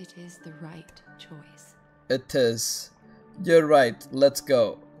 It is the right choice. It is. You're right. Let's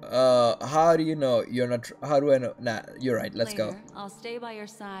go. How do you know you're not? How do I know? Nah, you're right. Let's go. I'll stay by your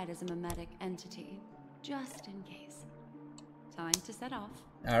side as a mimetic entity, just in case. Time to set off.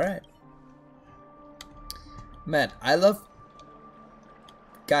 All right. Man, I love.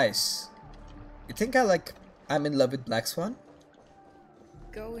 Guys, you think I'm in love with Black Swan?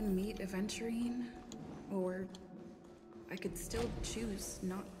 go and meet Aventurine, or I could still choose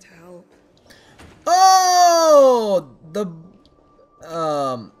not to help. Oh,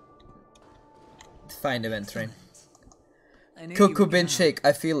 find Aventurine. Cuckoo bin shake,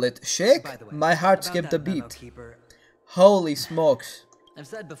 I feel it. Shake? My heart skipped a beat. Holy smokes. I've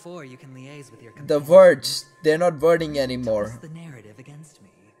said before you can liaise with your The words, they're not wording anymore. the narrative against me.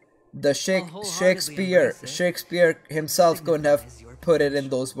 The Shakespeare himself couldn't have put it in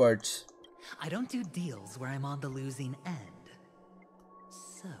those words. I don't do deals where I'm on the losing end.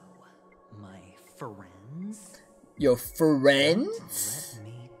 So, my friends? Your friends? Let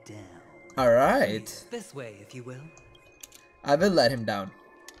me down. Alright. This way, if you will. I will let him down.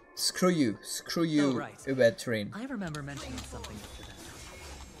 Screw you, Aventurine. I remember mentioning something after that.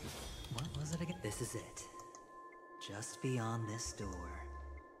 What was it again? This is it. Just beyond this door.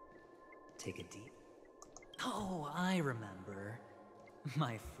 Take a deep. Oh, I remember.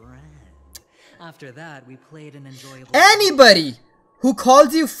 My friend. After that, we played an enjoyable. Anybody who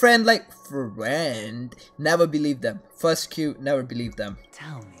calls you friend like friend, never believe them. First cue, never believe them.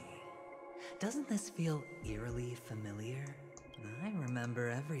 Tell me, doesn't this feel eerily familiar? I remember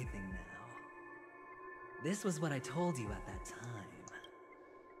everything now. This was what I told you at that time.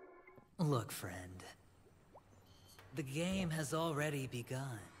 Look, friend. The game has already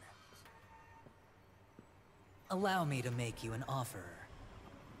begun. Allow me to make you an offer.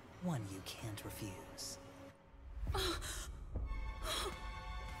 One you can't refuse.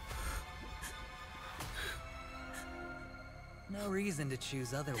 No reason to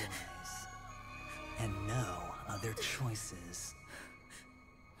choose otherwise. And no other choices.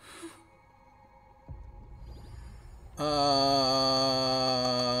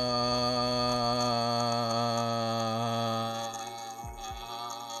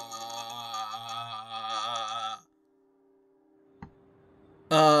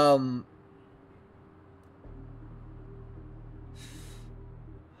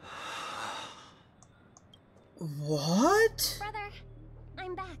 What? Brother,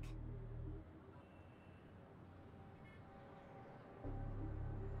 I'm back.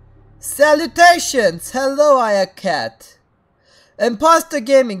 Salutations! Hello, Cat. Imposter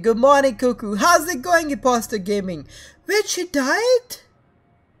Gaming, good morning, Cuckoo. How's it going, Imposter Gaming? Wait, she died?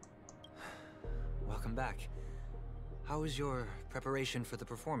 Welcome back. How was your preparation for the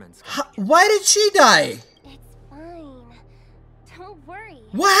performance? Why did she die? It's fine. Don't worry.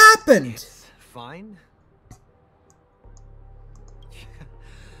 What happened? It's fine?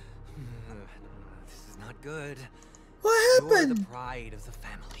 This is not good. What happened? You're the pride of the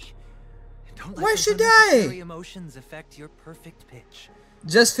family. Don't let Why those she unnecessary die? Emotions affect your perfect pitch.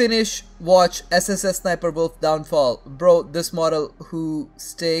 Just finish, watch SSS Sniper Wolf Downfall. Bro, this model who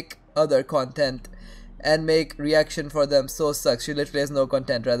stake other content and make reaction for them so sucks. She literally has no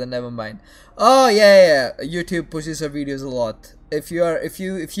content, rather never mind. Oh yeah. YouTube pushes her videos a lot. If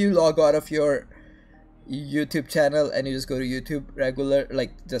you log out of your YouTube channel and you just go to YouTube regular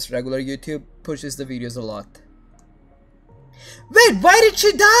YouTube, pushes the videos a lot. Wait, why did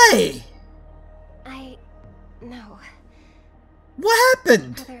she die? No. What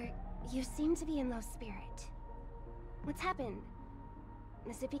happened? Brother, you seem to be in low spirit. What's happened?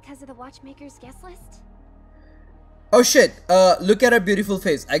 Is it because of the watchmaker's guest list? Oh shit, look at her beautiful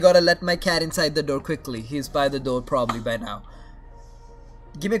face. I gotta let my cat inside the door quickly. He's by the door probably by now.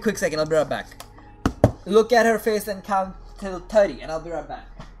 Give me a quick second, I'll be right back. Look at her face and count till 30 and I'll be right back.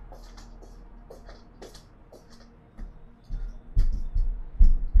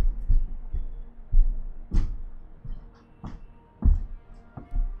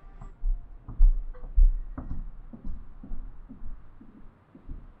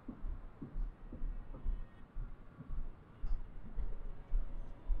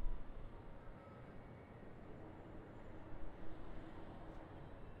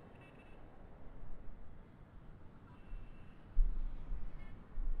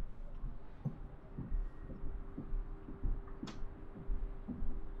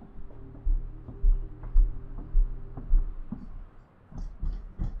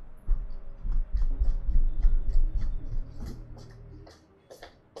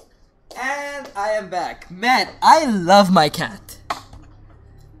 And I am back. Man, I love my cat.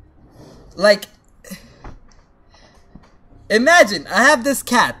 Like, imagine I have this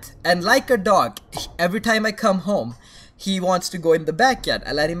cat and like a dog, every time I come home, he wants to go in the backyard.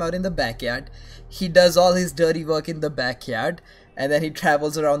 I let him out in the backyard. He does all his dirty work in the backyard and then he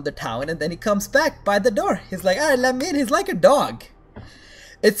travels around the town and then he comes back by the door. He's like, alright, let me in. He's like a dog.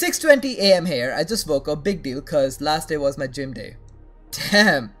 It's 6:20 AM here. I just woke up. Big deal because last day was my gym day.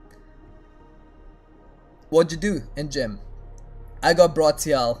 Damn. What'd you do in gym? I got broths,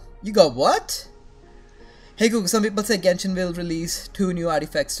 y'all. You got what? Hey Google, some people say Genshin will release 2 new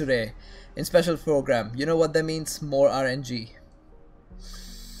artifacts today in special program. You know what that means? More RNG.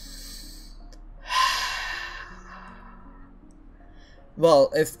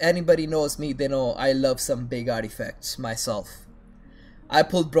 Well, if anybody knows me, they know I love some big artifacts myself. I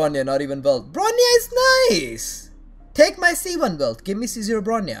pulled Bronya, not even Belt. Bronya is nice! Take my C1 Belt. Give me C0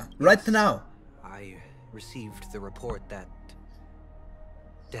 Bronya. Right now. I received the report that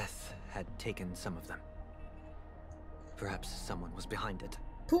death had taken some of them. Perhaps someone was behind it.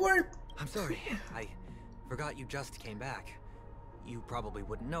 Poor... I'm sorry. I forgot you just came back. You probably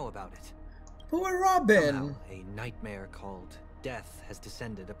wouldn't know about it. Poor Robin. Somehow, a nightmare called death has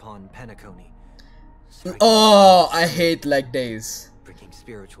descended upon Penacony. Oh, I hate leg days. Bringing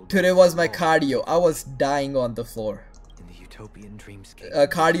spiritual Today was my cardio. I was dying on the floor. In the utopian dreamscape.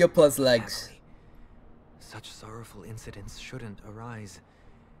 Cardio plus legs. Family. Such sorrowful incidents shouldn't arise.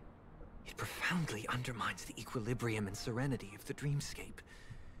 It profoundly undermines the equilibrium and serenity of the dreamscape.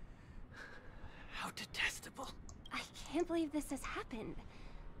 How detestable. I can't believe this has happened.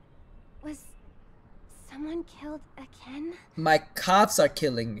 Was someone killed again? My calves are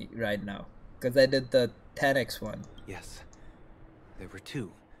killing me right now. Because I did the 10x one. Yes. There were 2.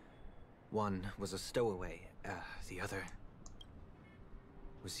 One was a stowaway. The other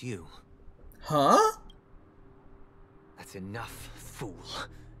was you. Huh? That's enough, fool.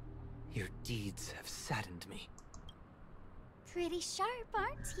 Your deeds have saddened me. Pretty sharp,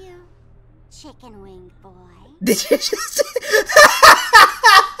 aren't you? chicken wing boy. Did you just...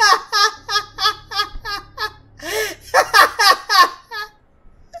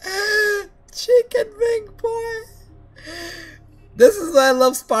 Chicken wing boy. This is why I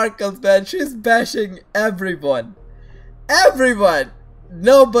love Sparkles, man. She's bashing everyone. Everyone.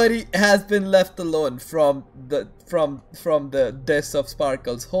 Nobody has been left alone from the diss of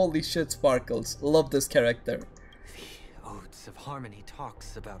Sparkles. Holy shit, Sparkles. Love this character. The odes of harmony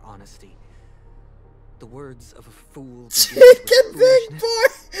talks about honesty. The words of a fool Chicken wing boy.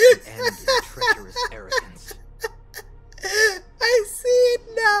 and end in treacherous arrogance. I see it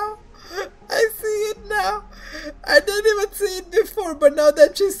now. I see it now. I didn't even see it before, but now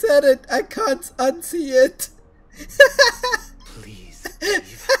that she said it, I can't unsee it. Please,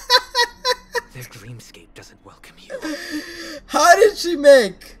 Eve. Their dreamscape doesn't welcome you. How did she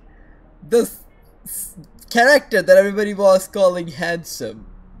make this character that everybody was calling handsome?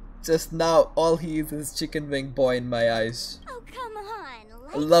 Just now, all he is chicken wing boy in my eyes. Oh, come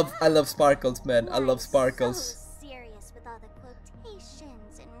on. I love Sparkles, man. I love Sparkles. So serious with all the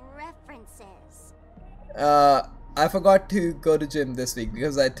quotations and references. I forgot to go to gym this week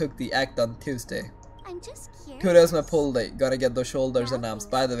because I took the act on Tuesday. I'm just curious. Today's my pull day. Gotta get those shoulders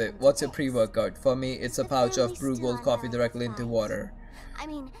announced. By the way, what's your pre-workout? For me, it's a pouch of brew gold coffee directly into water. I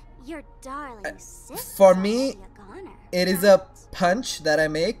mean, your darling sister. For me, it is a punch that I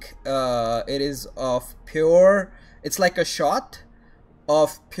make. It is of pure. It's like a shot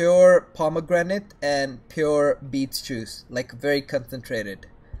of pure pomegranate and pure beet juice, like very concentrated,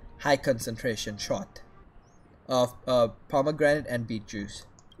 high concentration shot of pomegranate and beet juice.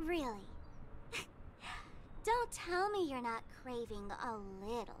 Really? Don't tell me you're not craving a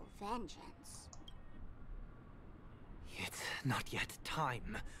little vengeance. It's not yet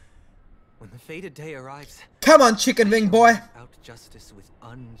time. When the fated day arrives, come on, chicken wing boy! Out justice with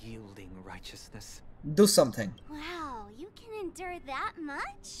unyielding righteousness. Do something. Wow, you can endure that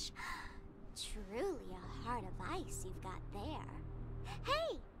much? Truly a heart of ice you've got there.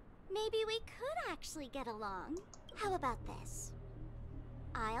 Hey, maybe we could actually get along. How about this?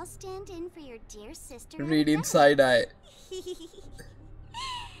 I'll stand in for your dear sister. Reading side eye.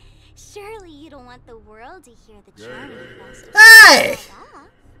 Surely you don't want the world to hear the charming best. Hey!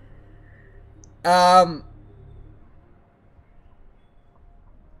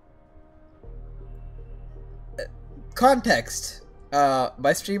 Context.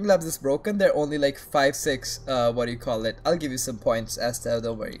 My Streamlabs is broken. They're only like 5-6. What do you call it? I'll give you some points.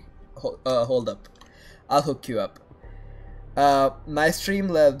 Don't worry. Hold up. I'll hook you up. My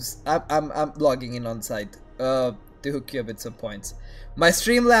Streamlabs. I'm logging in on site. To hook you up with some points. My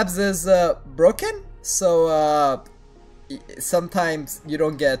Streamlabs is broken, so sometimes you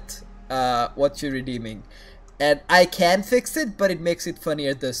don't get what you're redeeming, and I can fix it, but it makes it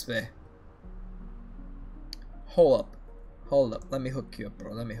funnier this way. Hold up, let me hook you up,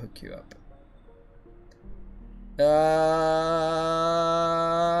 bro. Let me hook you up.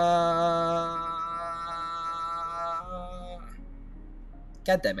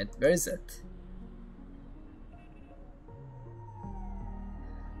 God damn it, where is it?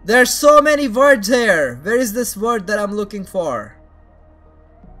 There's so many words here. Where is this word that I'm looking for?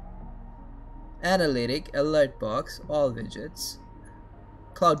 Analytic, alert box, all widgets,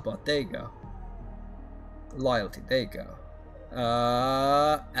 cloudbot, there you go. Loyalty, there you go.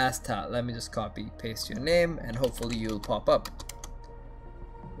 Asta, let me just copy paste your name and hopefully you'll pop up.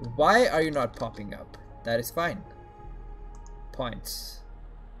 Why are you not popping up? That is fine. Points.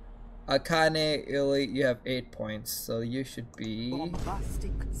 Akane, Ili, you have 8 points, so you should be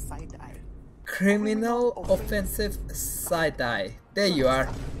bombastic side eye. Criminal offensive side eye. There you are.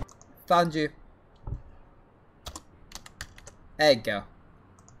 Found you. There you go.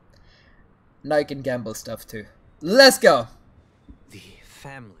 Now you can gamble stuff too. Let's go! The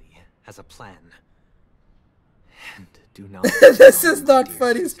family has a plan. And do not this is not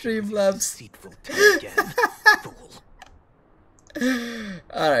funny, Streamlabs.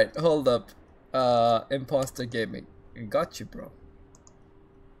 Alright, hold up. Imposter gaming. Got you, bro.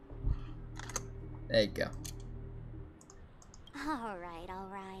 There you go.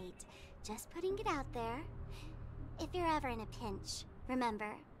 Alright. Just putting it out there. If you're ever in a pinch,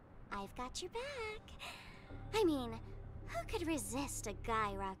 remember, I've got your back. I mean, who could resist a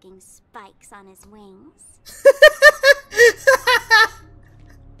guy rocking spikes on his wings?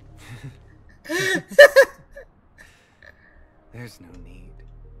 There's no need.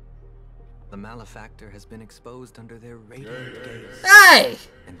 The malefactor has been exposed under their radiant gaze. Hey!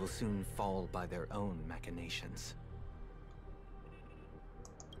 And will soon fall by their own machinations.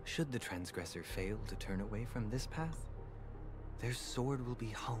 Should the transgressor fail to turn away from this path, their sword will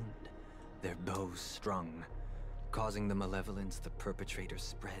be honed their bows strung, causing the malevolence the perpetrator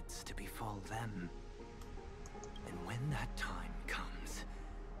spreads to befall them. And when that time comes,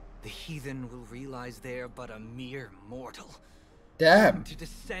 the heathen will realize they're but a mere mortal. Damn. To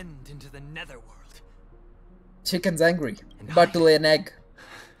descend into the netherworld. Chicken's angry. About to lay an egg.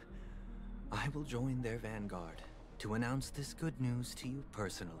 I will join their vanguard to announce this good news to you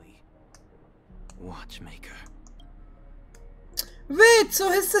personally. Watchmaker. Wait,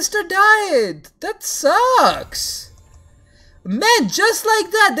 so his sister died. That sucks. Man, just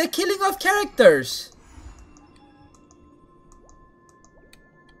like that, they're killing off characters.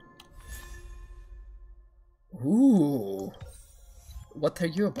 Ooh. What are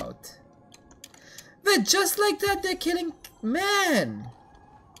you about? Wait, just like that, they're killing... Man.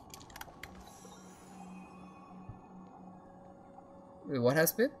 Wait, what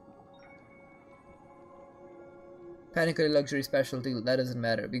has been? Panicary luxury specialty, that doesn't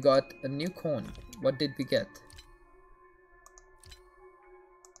matter. We got a new cone. What did we get?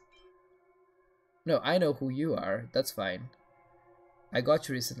 No, I know who you are. That's fine. I got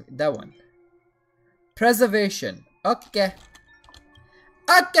you recently. That one. Preservation. Okay.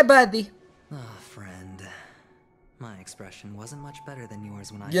 Okay, buddy. Ah, friend. My expression wasn't much better than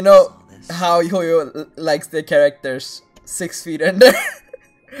yours when I You know saw this. how HoYo likes their characters 6 feet under.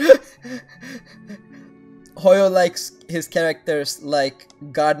 HoYo likes his characters like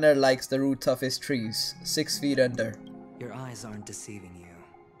Gardner likes the roots of his trees, 6 feet under. Your eyes aren't deceiving you.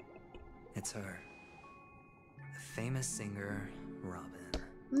 It's her. The famous singer, Robin.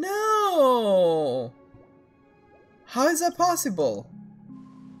 No! How is that possible?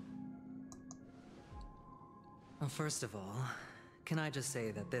 Well, first of all, can I just say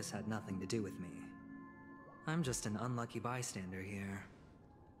that this had nothing to do with me? I'm just an unlucky bystander here.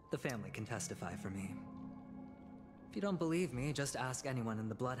 The family can testify for me. If you don't believe me, just ask anyone in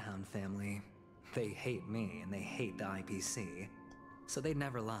the Bloodhound family. They hate me and they hate the IPC, so they'd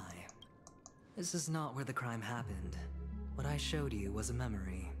never lie. This is not where the crime happened. What I showed you was a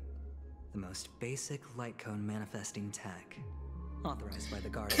memory. The most basic light cone manifesting tech. Authorized by the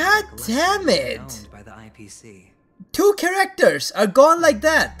Guardian. God damn it! Owned by the IPC. 2 characters are gone like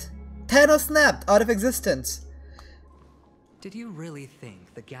that! Thanos snapped out of existence. Did you really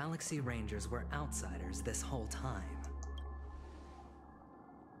think the Galaxy Rangers were outsiders this whole time?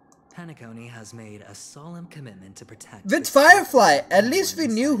 Penacony has made a solemn commitment to protect... With Firefly, at least we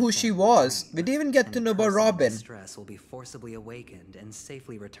knew who she was. We didn't even get to know about Robin. Stress will be forcibly awakened and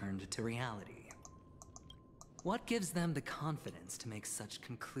safely returned to reality. What gives them the confidence to make such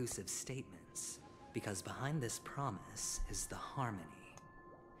conclusive statements? Because behind this promise is the harmony.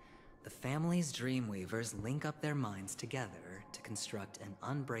 The family's Dreamweavers link up their minds together to construct an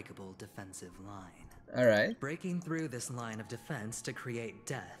unbreakable defensive line. Alright. Breaking through this line of defense to create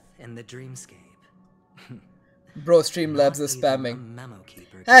death in the dreamscape. Bro, Streamlabs is spamming.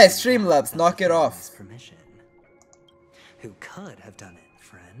 Hey, Streamlabs, knock it off. Permission. Who could have done it,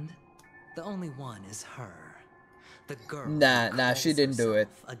 friend? The only one is her. The girl. Nah, she didn't do it.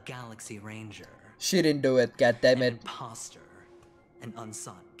 A Galaxy Ranger. She didn't do it, goddammit. An imposter. An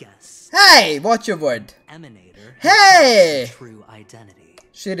unsought guest. Hey, watch your word. Emanator. Hey! True identity.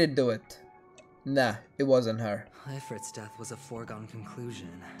 She didn't do it. Nah, it wasn't her. Ifrit's death was a foregone conclusion.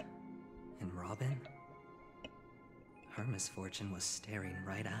 And Robin? Her misfortune was staring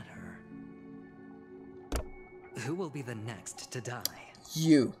right at her. Who will be the next to die?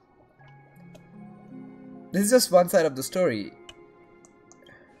 You. This is just one side of the story.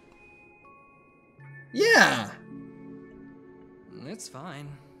 Yeah. It's fine.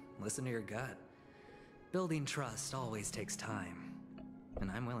 Listen to your gut. Building trust always takes time.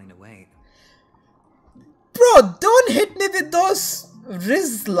 And I'm willing to wait. Bro, don't hit me with those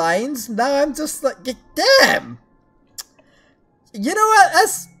Riz lines. Now I'm just like, damn. You know what?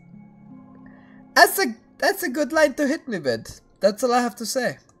 That's a good line to hit me with. That's all I have to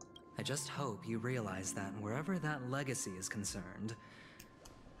say. I just hope you realize that wherever that legacy is concerned,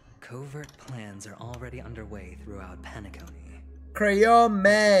 covert plans are already underway throughout Penacony. Crayon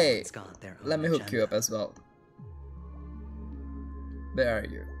May. Let Let me hook you up as well. Where are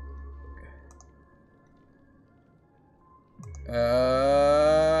you?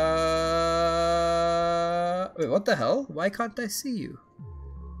 Wait, what the hell? Why can't I see you?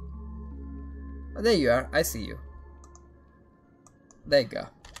 Oh, there you are. I see you. There you go.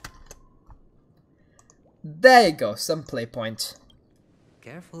 There you go. Some play point.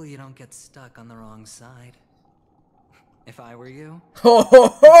 Careful you don't get stuck on the wrong side. If I were you, ho ho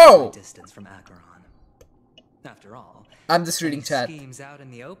ho! Distance from Acheron. After all, I'm just reading chat. Schemes out in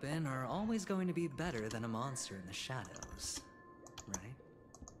the open are always going to be better than a monster in the shadows, right?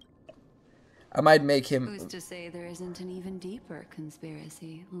 I might make him... Who's to say there isn't an even deeper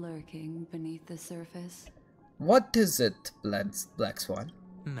conspiracy lurking beneath the surface? What is it, Black Swan?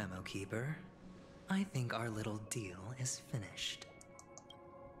 Memo Keeper, I think our little deal is finished.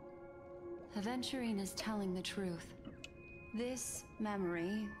 Aventurine is telling the truth. This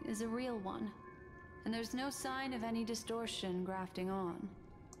memory is a real one, and there's no sign of any distortion grafting on.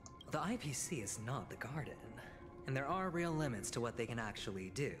 The IPC is not the Garden, and there are real limits to what they can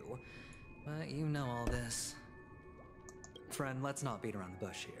actually do, but you know all this. Friend, let's not beat around the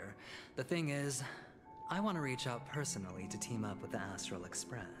bush here. The thing is, I want to reach out personally to team up with the Astral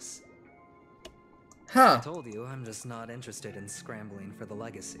Express. Huh. I told you, I'm just not interested in scrambling for the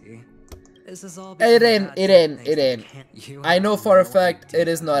legacy. This is all It ain't. I know for a fact it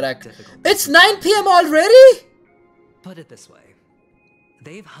is not It's 9 PM already? Put it this way.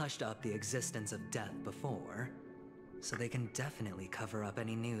 They've hushed up the existence of death before, so they can definitely cover up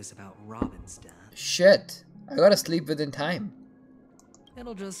any news about Robin's death. Shit. I gotta sleep within time.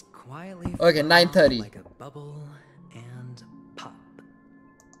 It'll just quietly okay, 9:30. Like a bubble and pop.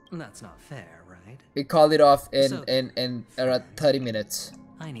 That's not fair, right? We call it off in around 30 minutes.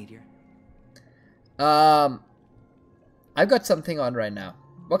 I need your... I've got something on right now.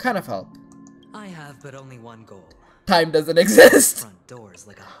 What kind of help? I have but only one goal. Time doesn't exist. Front doors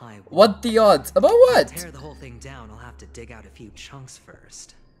like a high wall. What the odds? About what? To tear the whole thing down, I'll have to dig out a few chunks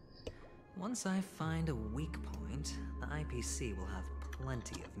first. Once I find a weak point, the IPC will have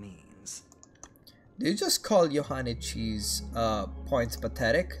plenty of means. Do you just call Yohanichi's points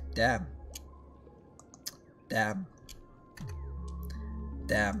pathetic? Damn.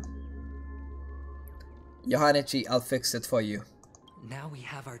 Yohanichi, I'll fix it for you. Now we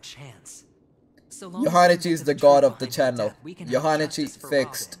have our chance. So long Yohanichi is the god of the channel. Yohanichi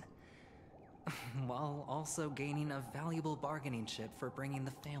fixed. While also gaining a valuable bargaining chip for bringing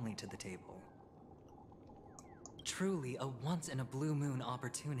the family to the table. Truly a once-in-a-blue-moon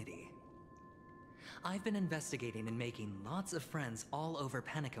opportunity. I've been investigating and making lots of friends all over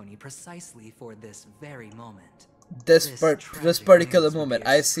Penacony precisely for this very moment. This particular moment,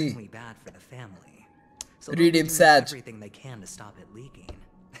 I see. Bad for the family. So read him sad. Everything they can to stop it leaking.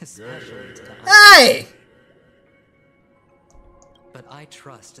 Especially to hey! But I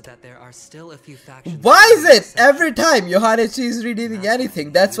trust that there are still a few factions. Why is it every time Yohanichi is redeeming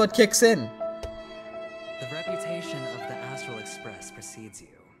anything, that's what kicks in? The reputation of the Astral Express precedes you.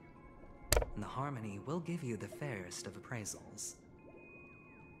 And the Harmony will give you the fairest of appraisals.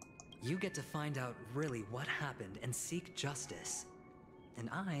 You get to find out really what happened and seek justice. And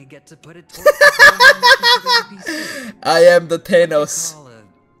I get to put it towards the I am the Thanos. Call a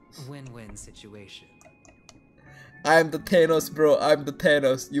win-win situation. I'm the Thanos, bro. I'm the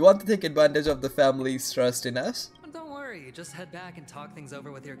Thanos. You want to take advantage of the family's trust in us? Don't worry. Just head back and talk things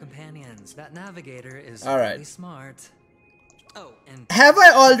over with your companions. That navigator is Alright. really smart. Oh, and have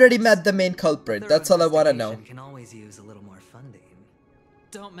I already met the main culprit? That's all I want to know. Can always use a little more funding.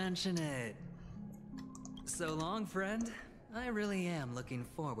 Don't mention it. So long, friend. I really am looking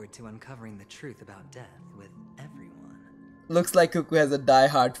forward to uncovering the truth about death with everyone. Looks like Cuckoo has a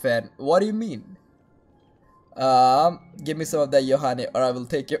die-hard fan. What do you mean? Give me some of that Yohane or I will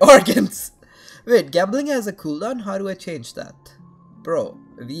take your organs. Wait, gambling has a cooldown? How do I change that? Bro,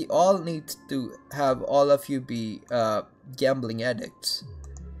 we all need to have all of you be gambling addicts.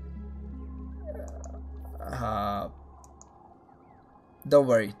 Don't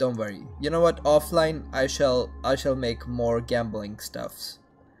worry. You know what? Offline, I shall make more gambling stuffs.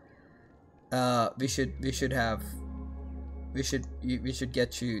 We should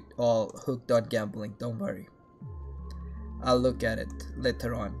get you all hooked on gambling. Don't worry. I'll look at it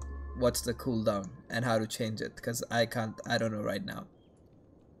later on. What's the cooldown and how to change it? Because I don't know right now.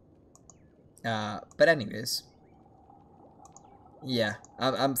 But anyways, yeah,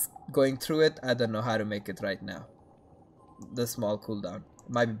 I'm going through it. I don't know how to make it right now. The small cooldown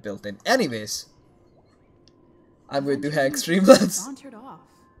might be built in. Anyways, I'm going to hack Streamlabs. Sauntered off.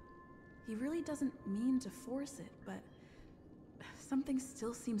 He really doesn't mean to force it, but something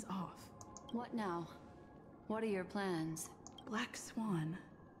still seems off. What now? What are your plans? Black Swan.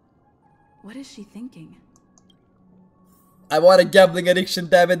 What is she thinking? I want a gambling addiction,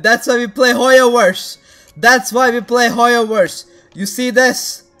 damn it. That's why we play HoYoverse. That's why we play HoYoverse. You see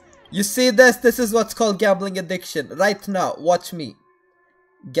this? You see this? This is what's called gambling addiction. Right now, watch me.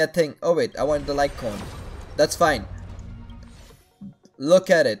 Getting... Oh wait, I want the like cone. That's fine. Look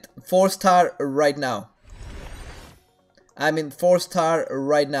at it. 4-star right now. I'm in 4-star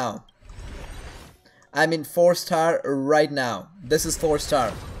right now. I'm in 4-star right now. This is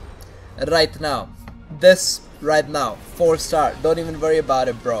 4-star. Right now. This right now. 4-star. Don't even worry about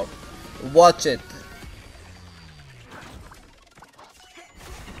it, bro. Watch it.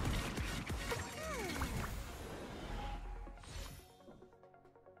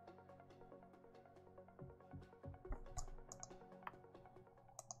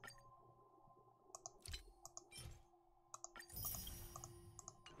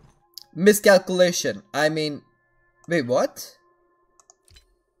 Miscalculation. I mean, wait, what?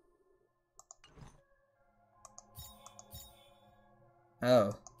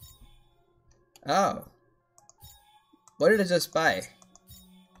 Oh. Oh. What did I just buy?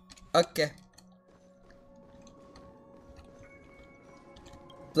 Okay.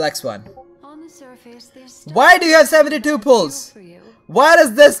 Black Swan. On the surface, there's Why do you have 72 pulls? Why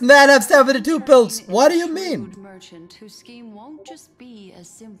does this man have 72 pills? What do you mean? Merchant whose scheme won't just be as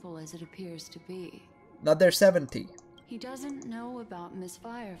simple as it appears to be. Now there's 70. He doesn't know about Miss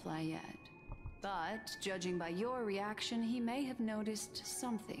Firefly yet, but judging by your reaction, he may have noticed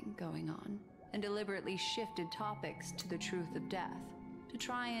something going on and deliberately shifted topics to the truth of death to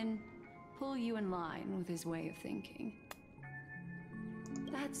try and pull you in line with his way of thinking.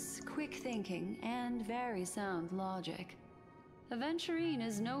 That's quick thinking and very sound logic. Aventurine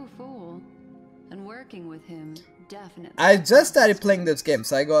is no fool, and working with him definitely. I just started playing this game,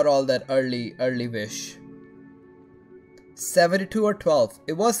 so I got all that early wish. 72 or 12.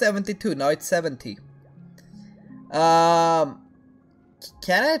 It was 72, now it's 70. Can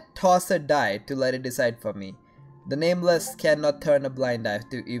I toss a die to let it decide for me? The nameless cannot turn a blind eye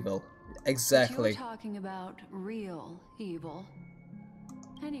to evil. Exactly. But you're talking about real evil.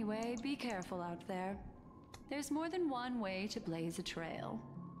 Anyway, be careful out there. There's more than one way to blaze a trail.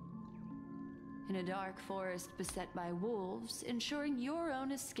 In a dark forest beset by wolves, ensuring your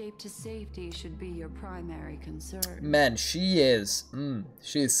own escape to safety should be your primary concern. Man, she is.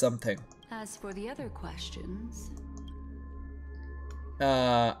 She is something. As for the other questions...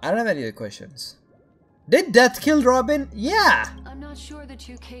 I don't have any other questions. Did Death kill Robin? Yeah! I'm not sure the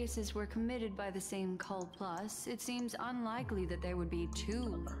two cases were committed by the same cult plus. It seems unlikely that there would be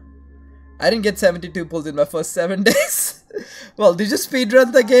two. I didn't get 72 pulls in my first 7 days. Well, did you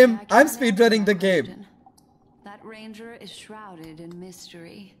speedrun the game? I'm speedrunning the game. That ranger is shrouded in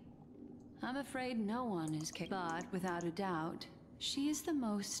mystery. I'm afraid no one is capable, but without a doubt, she is the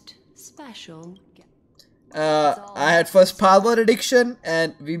most special. I had first palm addiction,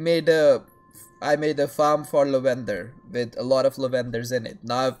 and I made a farm for lavender with a lot of lavenders in it.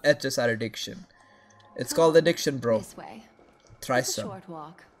 Now I have HSR addiction. It's called addiction, bro. This way. Try Just a some. short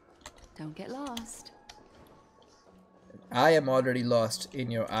walk. Don't get lost. I am already lost in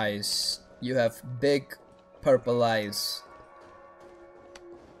your eyes. You have big purple eyes.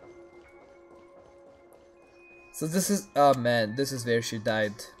 So this is, oh man, this is where she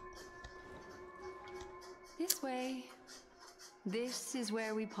died. This way. This is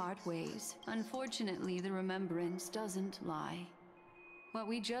where we part ways. Unfortunately, the remembrance doesn't lie. What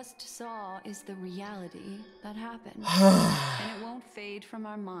we just saw is the reality that happened. And it won't fade from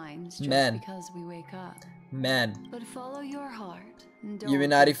our minds just because we wake up. Man. But follow your heart and don't You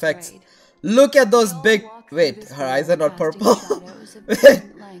mean be artifacts? afraid. Look at those big... Wait, her eyes are not purple. Wait,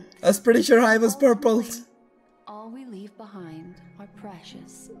 I was pretty sure I was purple. All we leave behind are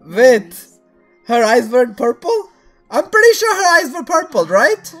precious. Wait, her eyes weren't purple? I'm pretty sure her eyes were purple,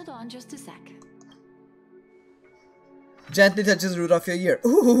 right? Hold on just a sec. Gently touches root of your ear.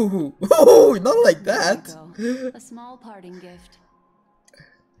 Ooh, ooh, not like that. A small parting gift.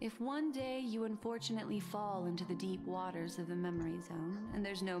 If one day you unfortunately fall into the deep waters of the memory zone and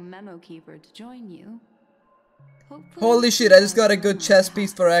there's no memo keeper to join you, holy shit, I just got a good chest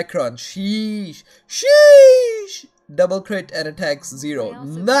piece for Acheron. Sheesh. Sheesh. Double crit and attacks 0.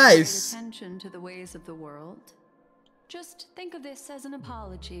 Nice. Attention to the ways of the world. Just think of this as an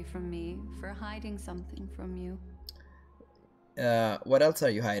apology from me for hiding something from you. What else are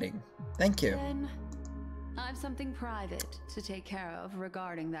you hiding? Thank you. Then I've something private to take care of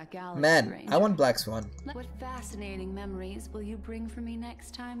regarding that galaxy. Man, ranger. I want Black Swan. What fascinating memories will you bring for me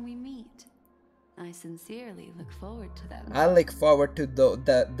next time we meet? I sincerely look forward to them. I look forward to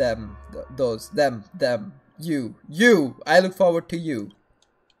them. You. I look forward to you.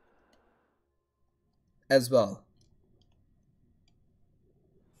 As well.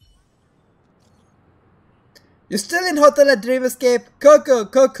 You're still in hotel at Dream Escape?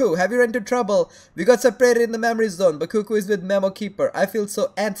 Coco, have you run into trouble? We got separated in the memory zone, but Cuckoo is with Memo Keeper. I feel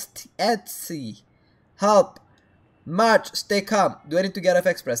so antsy. Help. March, stay calm. Do I need to get off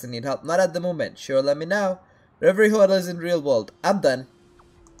express and need help? Not at the moment. Sure, let me know. Reverie Hotel is in real world. I'm done.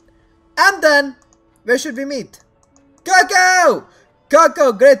 Where should we meet?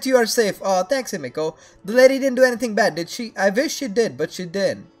 Coco, great you are safe. Oh, thanks, Himiko. The lady didn't do anything bad, did she? I wish she did, but she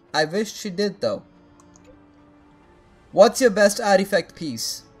didn't. I wish she did though. What's your best artifact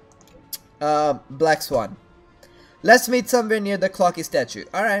piece? Black Swan. Let's meet somewhere near the clocky statue.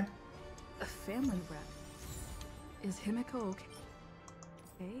 Alright. A family rep. Is Himiko okay?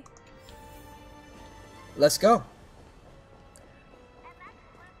 Let's go.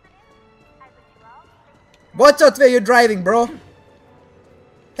 Watch out where you're driving, bro.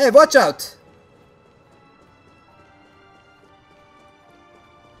 Hey, watch out.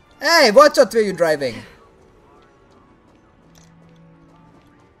 Hey, watch out where you're driving.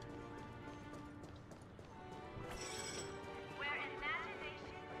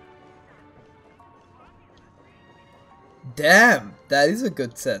 Damn, that is a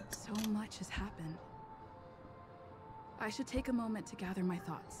good set. So much has happened. I should take a moment to gather my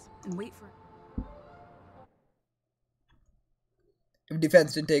thoughts and wait for... If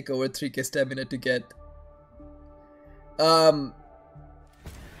defense didn't take over 3k stamina to get...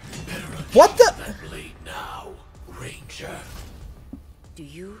 What the... Now, Ranger. Do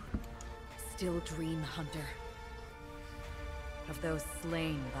you still dream, Hunter? Of those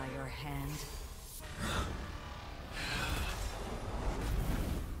slain by your hand?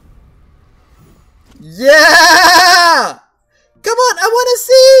 Yeah! Come on, I wanna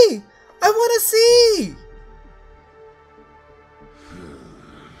see! I wanna see!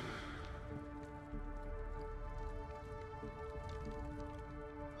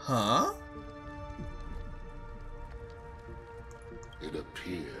 Huh? It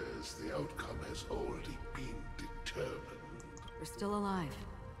appears the outcome has already been determined. We're still alive.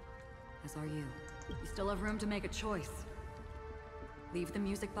 As are you. You still have room to make a choice. Leave the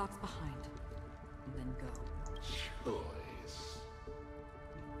music box behind. And then go. Choice.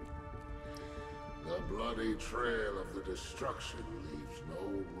 The bloody trail of the destruction leaves no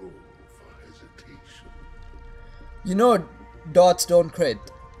room for hesitation. You know, dots don't crit.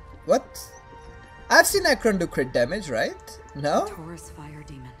 What? I've seen Acheron do crit damage, right? No? Taurus Fire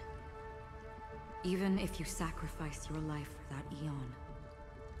Demon. Even if you sacrifice your life for that eon,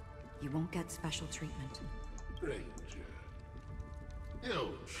 you won't get special treatment. Ranger,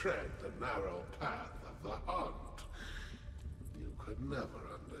 you tread the narrow path of the hunt. You could never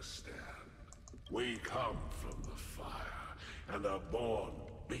understand. We come from the fire, and are born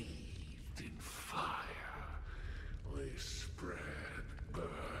bathed in fire. We spread,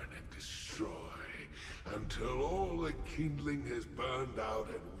 burn, and destroy, until all the kindling has burned out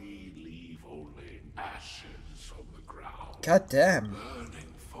and we leave only ashes on the ground. God damn.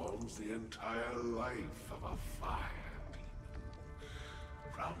 Burning forms the entire life of a fire demon,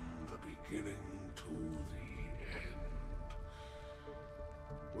 from the beginning to the end.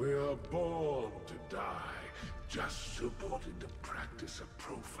 We are born to die, just to put into practice a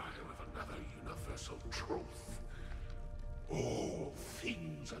profile of another universal truth. All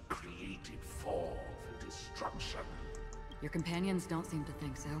things are created for the destruction. Your companions don't seem to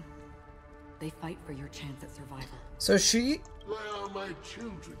think so. They fight for your chance at survival. So she... They are my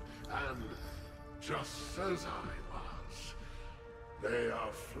children, and just as I was, they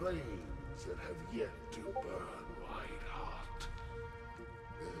are flames that have yet to burn white hot.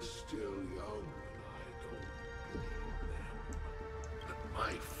 They're still young, and I don't believe them. But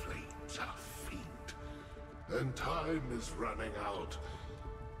my flames are faint, and time is running out.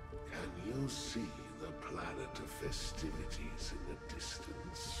 Can you see the planet of festivities in the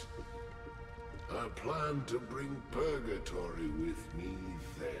distance? I plan to bring Purgatory with me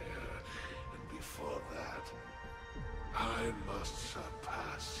there, and before that, I must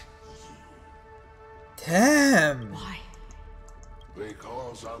surpass you. Damn! Why?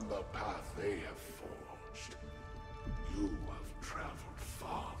 Because on the path they have forged, you have traveled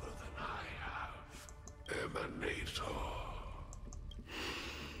farther than I have. Emanator.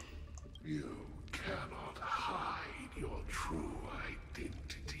 You cannot hide your true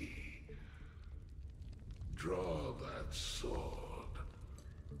identity. Draw that sword,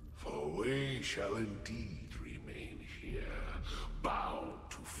 for we shall indeed remain here, bound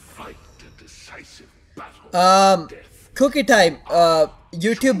to fight a decisive battle. Cookie time.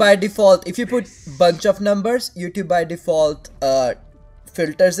 YouTube by default, if you put bunch of numbers, YouTube by default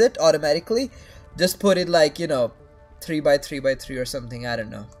filters it automatically. Just put it like, you know, 3 by 3 by 3 or something, I don't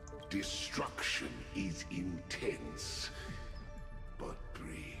know. Destruction is intense, but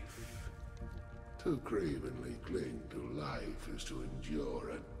brief. To cravenly cling to life is to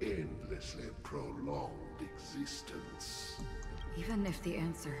endure an endlessly prolonged existence. Even if the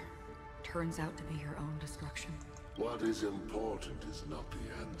answer turns out to be your own destruction. What is important is not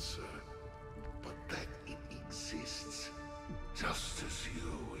the answer, but that it exists, just as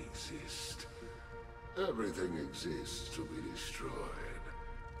you exist. Everything exists to be destroyed,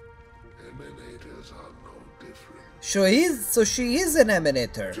 others are no different. So she is an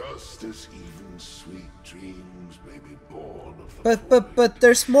emanator. Just as even sweet dreams may be born of the But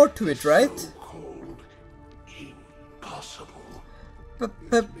there's more to it, right? so-called impossible. But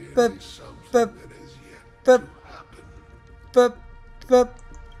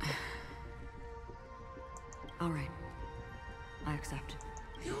All right. I accept.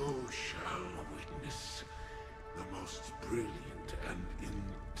 You shall witness the most brilliant and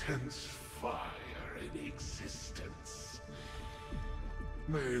intense fire in existence.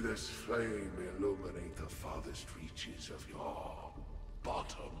 May this flame illuminate the farthest reaches of your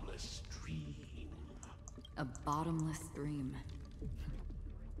bottomless dream. A bottomless dream.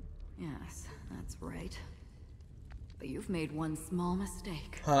 Yes, that's right. But you've made one small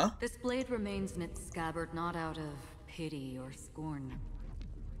mistake. Huh? This blade remains in its scabbard not out of pity or scorn.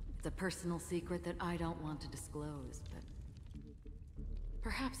 It's a personal secret that I don't want to disclose, but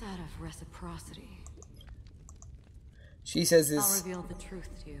perhaps out of reciprocity. She says I'll reveal the truth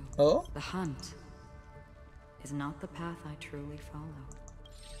to you. Oh? The hunt is not the path I truly follow.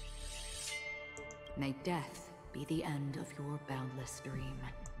 May death be the end of your boundless dream,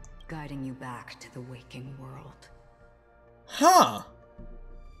 guiding you back to the waking world. Huh.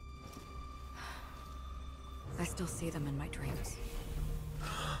 I still see them in my dreams.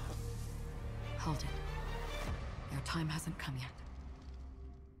 Hold it. Your time hasn't come yet.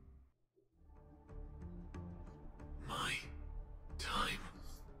 My time?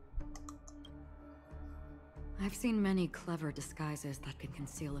 I've seen many clever disguises that can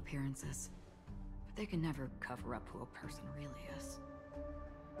conceal appearances, but they can never cover up who a person really is.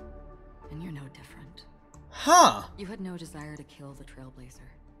 And you're no different. Huh. You had no desire to kill the Trailblazer.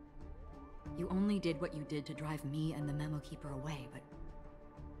 You only did what you did to drive me and the Memo Keeper away, but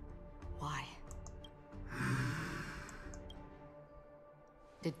why?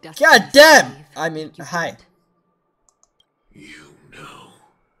 Did Dustin God damn! I mean, hi. You know,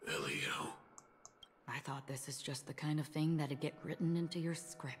 Elio. I thought this is just the kind of thing that'd get written into your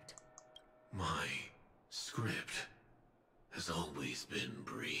script. My script has always been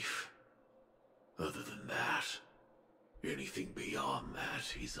brief. Other than that, anything beyond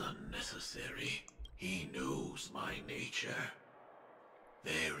that is unnecessary. He knows my nature.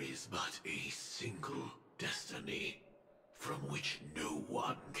 There is but a single destiny from which no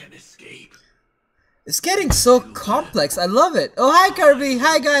one can escape. It's getting so complex. I love it. Oh, hi, Kirby.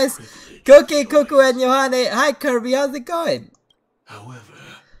 Hi, guys. Cookie, Cuckoo, and Johanne. Hi, Kirby. How's it going? However,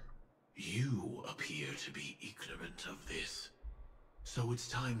 you appear to be ignorant of this. So it's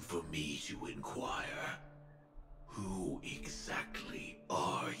time for me to inquire. Who exactly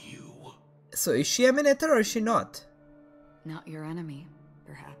are you? So is she Emanator or is she not? Not your enemy,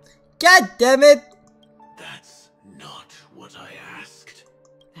 perhaps. God damn it! That's not what I asked.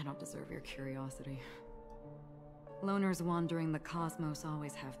 I don't deserve your curiosity. Loners wandering the cosmos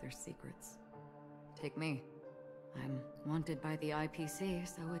always have their secrets. Take me. I'm wanted by the IPC,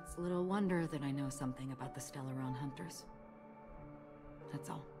 so it's little wonder that I know something about the Stellaron hunters. That's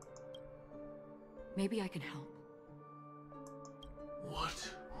all. Maybe I can help.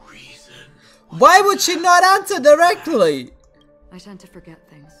 What reason? Why would she not answer directly? I tend to forget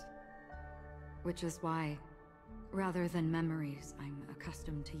things. Which is why, rather than memories, I'm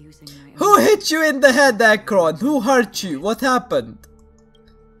accustomed to using my own. Who hit you in the head, Acheron? Who hurt you? What happened?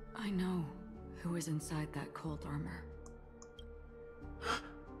 I know who is inside that cold armor.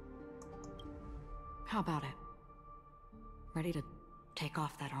 How about it? Ready to take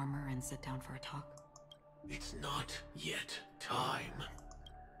off that armor and sit down for a talk? It's not yet time.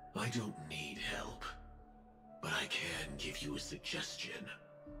 I don't need help. But I can give you a suggestion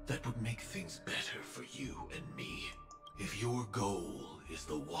that would make things better for you and me. If your goal is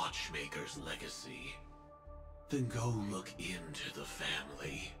the Watchmaker's legacy, then go look into the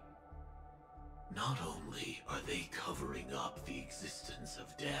family. Not only are they covering up the existence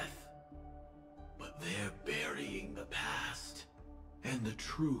of death, but they're burying the past and the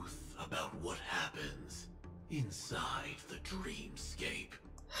truth about what happens inside the dreamscape.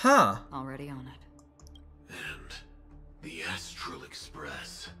 Huh. Already on it. And the Astral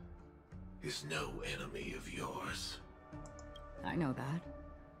Express is no enemy of yours. I know that.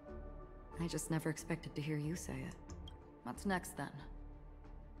 I just never expected to hear you say it. What's next then?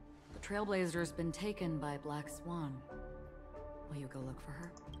 The Trailblazer's been taken by Black Swan. Will you go look for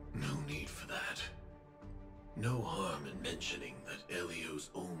her? No need for that. No harm in mentioning that Elio's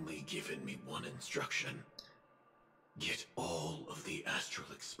only given me one instruction. Get all of the Astral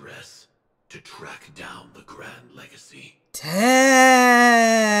Express to track down the Grand Legacy. Damn!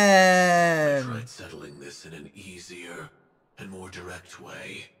 I tried settling this in an easier and more direct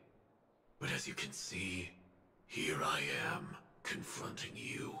way, But as you can see, here I am, confronting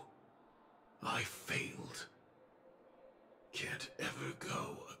you. I failed. Can't ever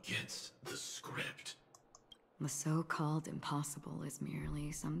go against the script. The so-called impossible is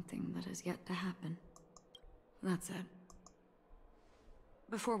merely something that has yet to happen. That's it.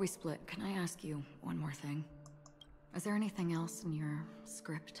 Before we split, can I ask you one more thing? Is there anything else in your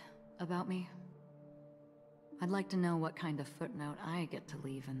script about me? I'd like to know what kind of footnote I get to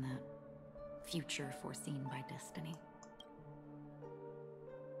leave in that future foreseen by destiny.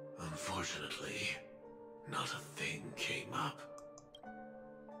 Unfortunately, not a thing came up.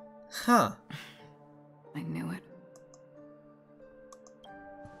 Huh. I knew it.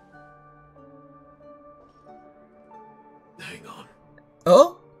 Hang on.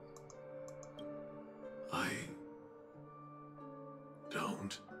 Oh? I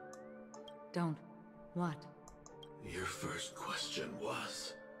don't. Don't. What? Your first question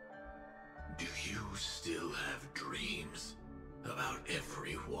was, do you still have dreams about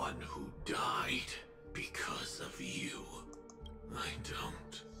everyone who died because of you? I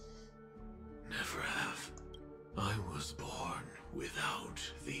don't. Never have. I was born without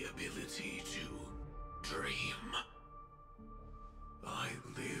the ability to dream. I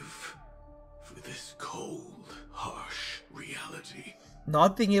live for this cold, harsh reality.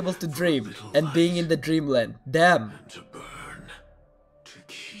 Not being able to dream and being in the dreamland. Damn. And to burn. To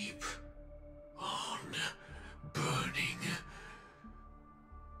keep on burning.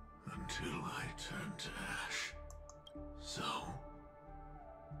 Until I turn to ash. So,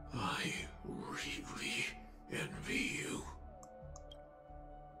 I really envy you.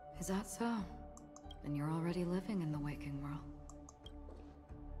 Is that so? Then you're already living in the waking world.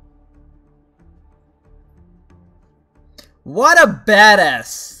 What a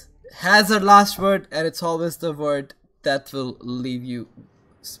badass! Has her last word, and it's always the word that will leave you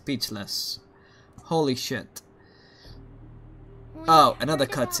speechless. Holy shit. Oh, another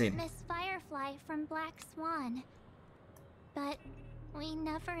cutscene. Miss Firefly from Black Swan. But we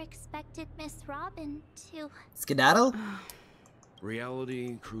never expected Miss Robin to... Skedaddle?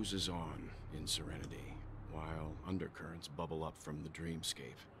 Reality cruises on in serenity, while undercurrents bubble up from the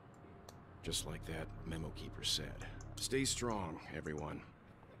dreamscape. Just like that memo keeper said. Stay strong, everyone.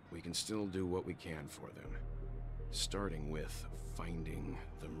 We can still do what we can for them. Starting with finding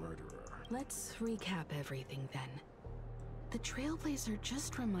the murderer. Let's recap everything then. The Trailblazer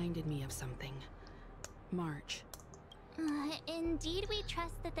just reminded me of something. March. Indeed, we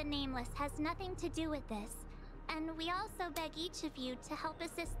trust that the Nameless has nothing to do with this. And we also beg each of you to help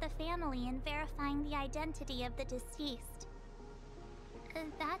assist the family in verifying the identity of the deceased.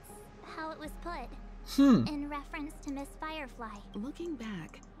 That's how it was put. In reference to Miss Firefly. Looking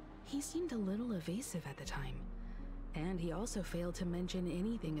back, he seemed a little evasive at the time. And he also failed to mention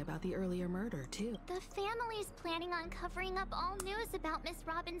anything about the earlier murder, too. The family's planning on covering up all news about Miss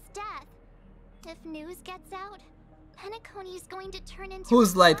Robin's death. If news gets out, Penacony's going to turn into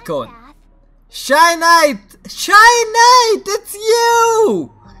Who's a Lightcone? bloodbath. Shy Knight! Shy Knight! It's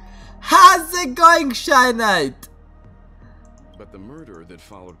you! How's it going, Shy Knight? But the murder that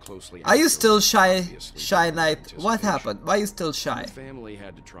followed closely. Are you still shy, Shy Knight? What happened? Why are you still shy? The family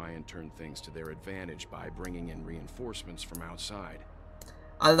had to try and turn things to their advantage by bringing in reinforcements from outside.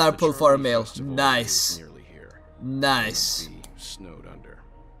 Another pull for a meal. Nice. Nice. Snowed under.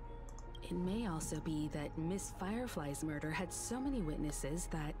 It may also be that Miss Firefly's murder had so many witnesses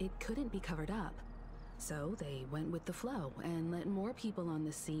that it couldn't be covered up. So they went with the flow and let more people on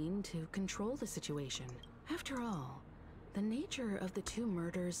the scene to control the situation. After all, the nature of the two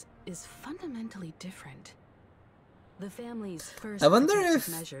murders is fundamentally different. The family's first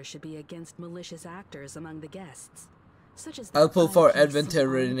measure should be against malicious actors among the guests, such as I'll pull for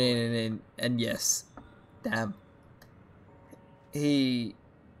adventure and yes. Damn. He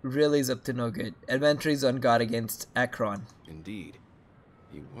really is up to no good. Adventure is on guard against Acheron. Indeed.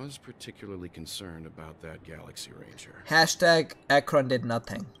 He was particularly concerned about that Galaxy Ranger. Hashtag Acheron did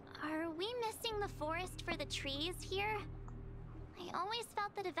nothing. Are we missing the forest for the trees here? I always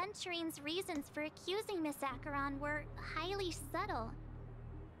felt that Aventurine's reasons for accusing Miss Acheron were highly subtle.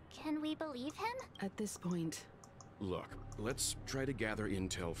 Can we believe him? At this point... Look, let's try to gather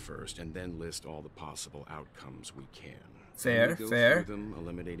intel first and then list all the possible outcomes we can. Fair, fair. Them,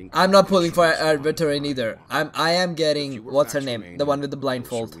 I'm not pulling for a veteran either. I am getting, what's her name? The one with the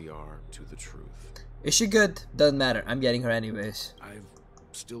blindfold. We are to the truth. Is she good? Doesn't matter. I'm getting her anyways. I've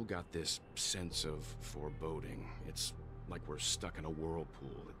still got this sense of foreboding. It's like we're stuck in a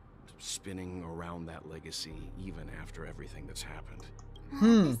whirlpool, spinning around that legacy even after everything that's happened.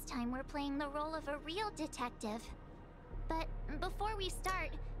 This time we're playing the role of a real detective. But before we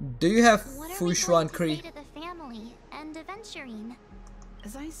start, do you have what are we Fushuan going to Kree? say to the family and Aventurine?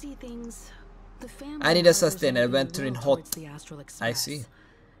 As I see things, the family I need a harbors sustain an adventure in ill will hot. towards the Astral I Express. see.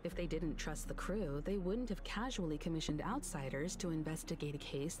 If they didn't trust the crew, they wouldn't have casually commissioned outsiders to investigate a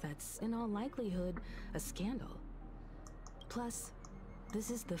case that's, in all likelihood, a scandal. Plus, this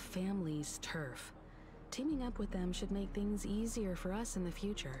is the family's turf. Teaming up with them should make things easier for us in the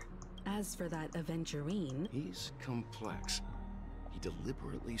future. As for that Aventurine... He's complex. He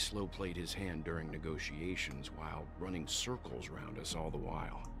deliberately slow-played his hand during negotiations while running circles around us all the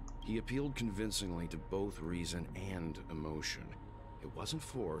while. He appealed convincingly to both reason and emotion. It wasn't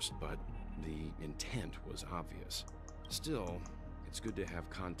forced, but the intent was obvious. Still, it's good to have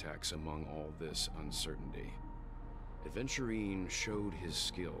contacts among all this uncertainty. Aventurine showed his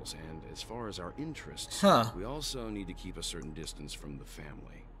skills, and as far as our interests, we also need to keep a certain distance from the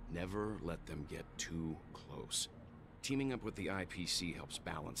family. Never let them get too close. Teaming up with the IPC helps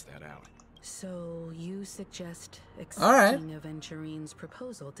balance that out. So, you suggest Alright. accepting Aventurine's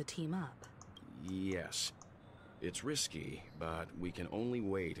proposal to team up? Yes. It's risky, but we can only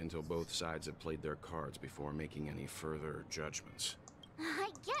wait until both sides have played their cards before making any further judgments.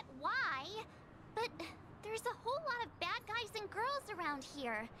 I get why, but there's a whole lot of bad guys and girls around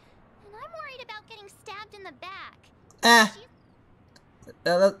here, and I'm worried about getting stabbed in the back.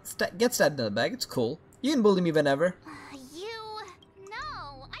 Get stabbed in the back. It's cool. You can bully me whenever.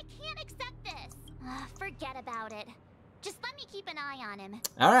 No, I can't accept this. Forget about it. Just let me keep an eye on him.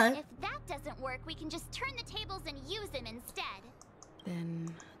 Alright. If that doesn't work, we can just turn the tables and use him instead. Then,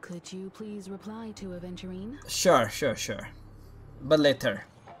 could you please reply to Aventurine? Sure. But later.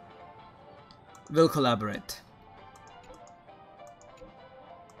 We'll collaborate.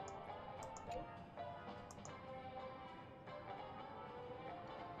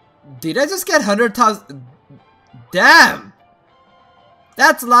 Did I just get 100,000? Damn!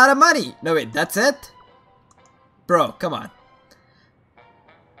 That's a lot of money! No wait, that's it? Bro, come on.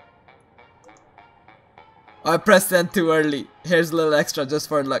 I pressed send too early. Here's a little extra just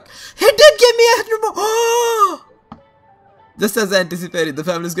for luck. He did give me 100 more! Oh! Just as anticipated, the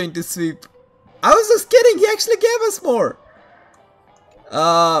family is going to sweep. I was just kidding, he actually gave us more!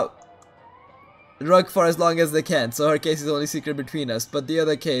 Rug for as long as they can, so her case is only secret between us. But the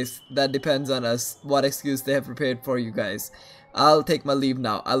other case, that depends on us, what excuse they have prepared for you guys. I'll take my leave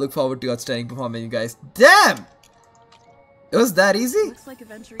now. I look forward to outstanding performance, you guys. Damn! It was that easy? Looks like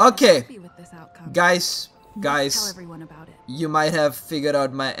okay, with this outcome. guys, Tell everyone about it. you might have figured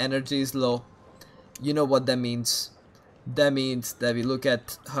out my energy is low. You know what that means. That means that we look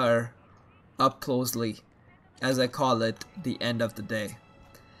at her up closely, as I call it, the end of the day.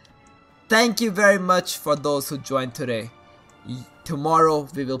 Thank you very much for those who joined today. Tomorrow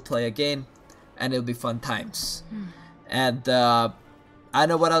we will play again, and it'll be fun times. And I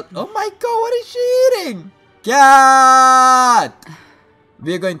know what I'll... Oh my god, what is she eating? God!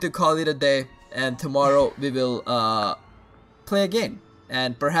 We're going to call it a day, and tomorrow we will play again.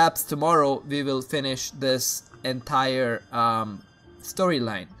 And perhaps tomorrow we will finish this entire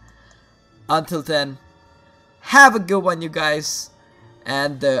storyline. Until then, have a good one, you guys.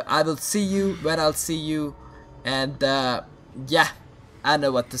 And I will see you when I'll see you. And yeah, I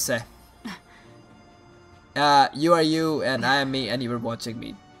know what to say. You are you, and I am me, and you were watching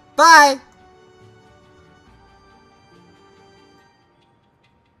me. Bye!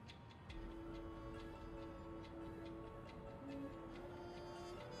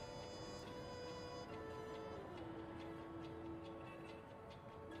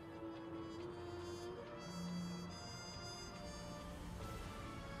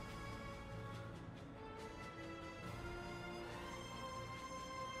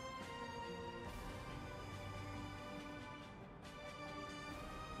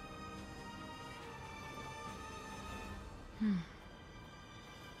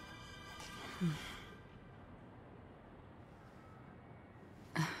 Hmm.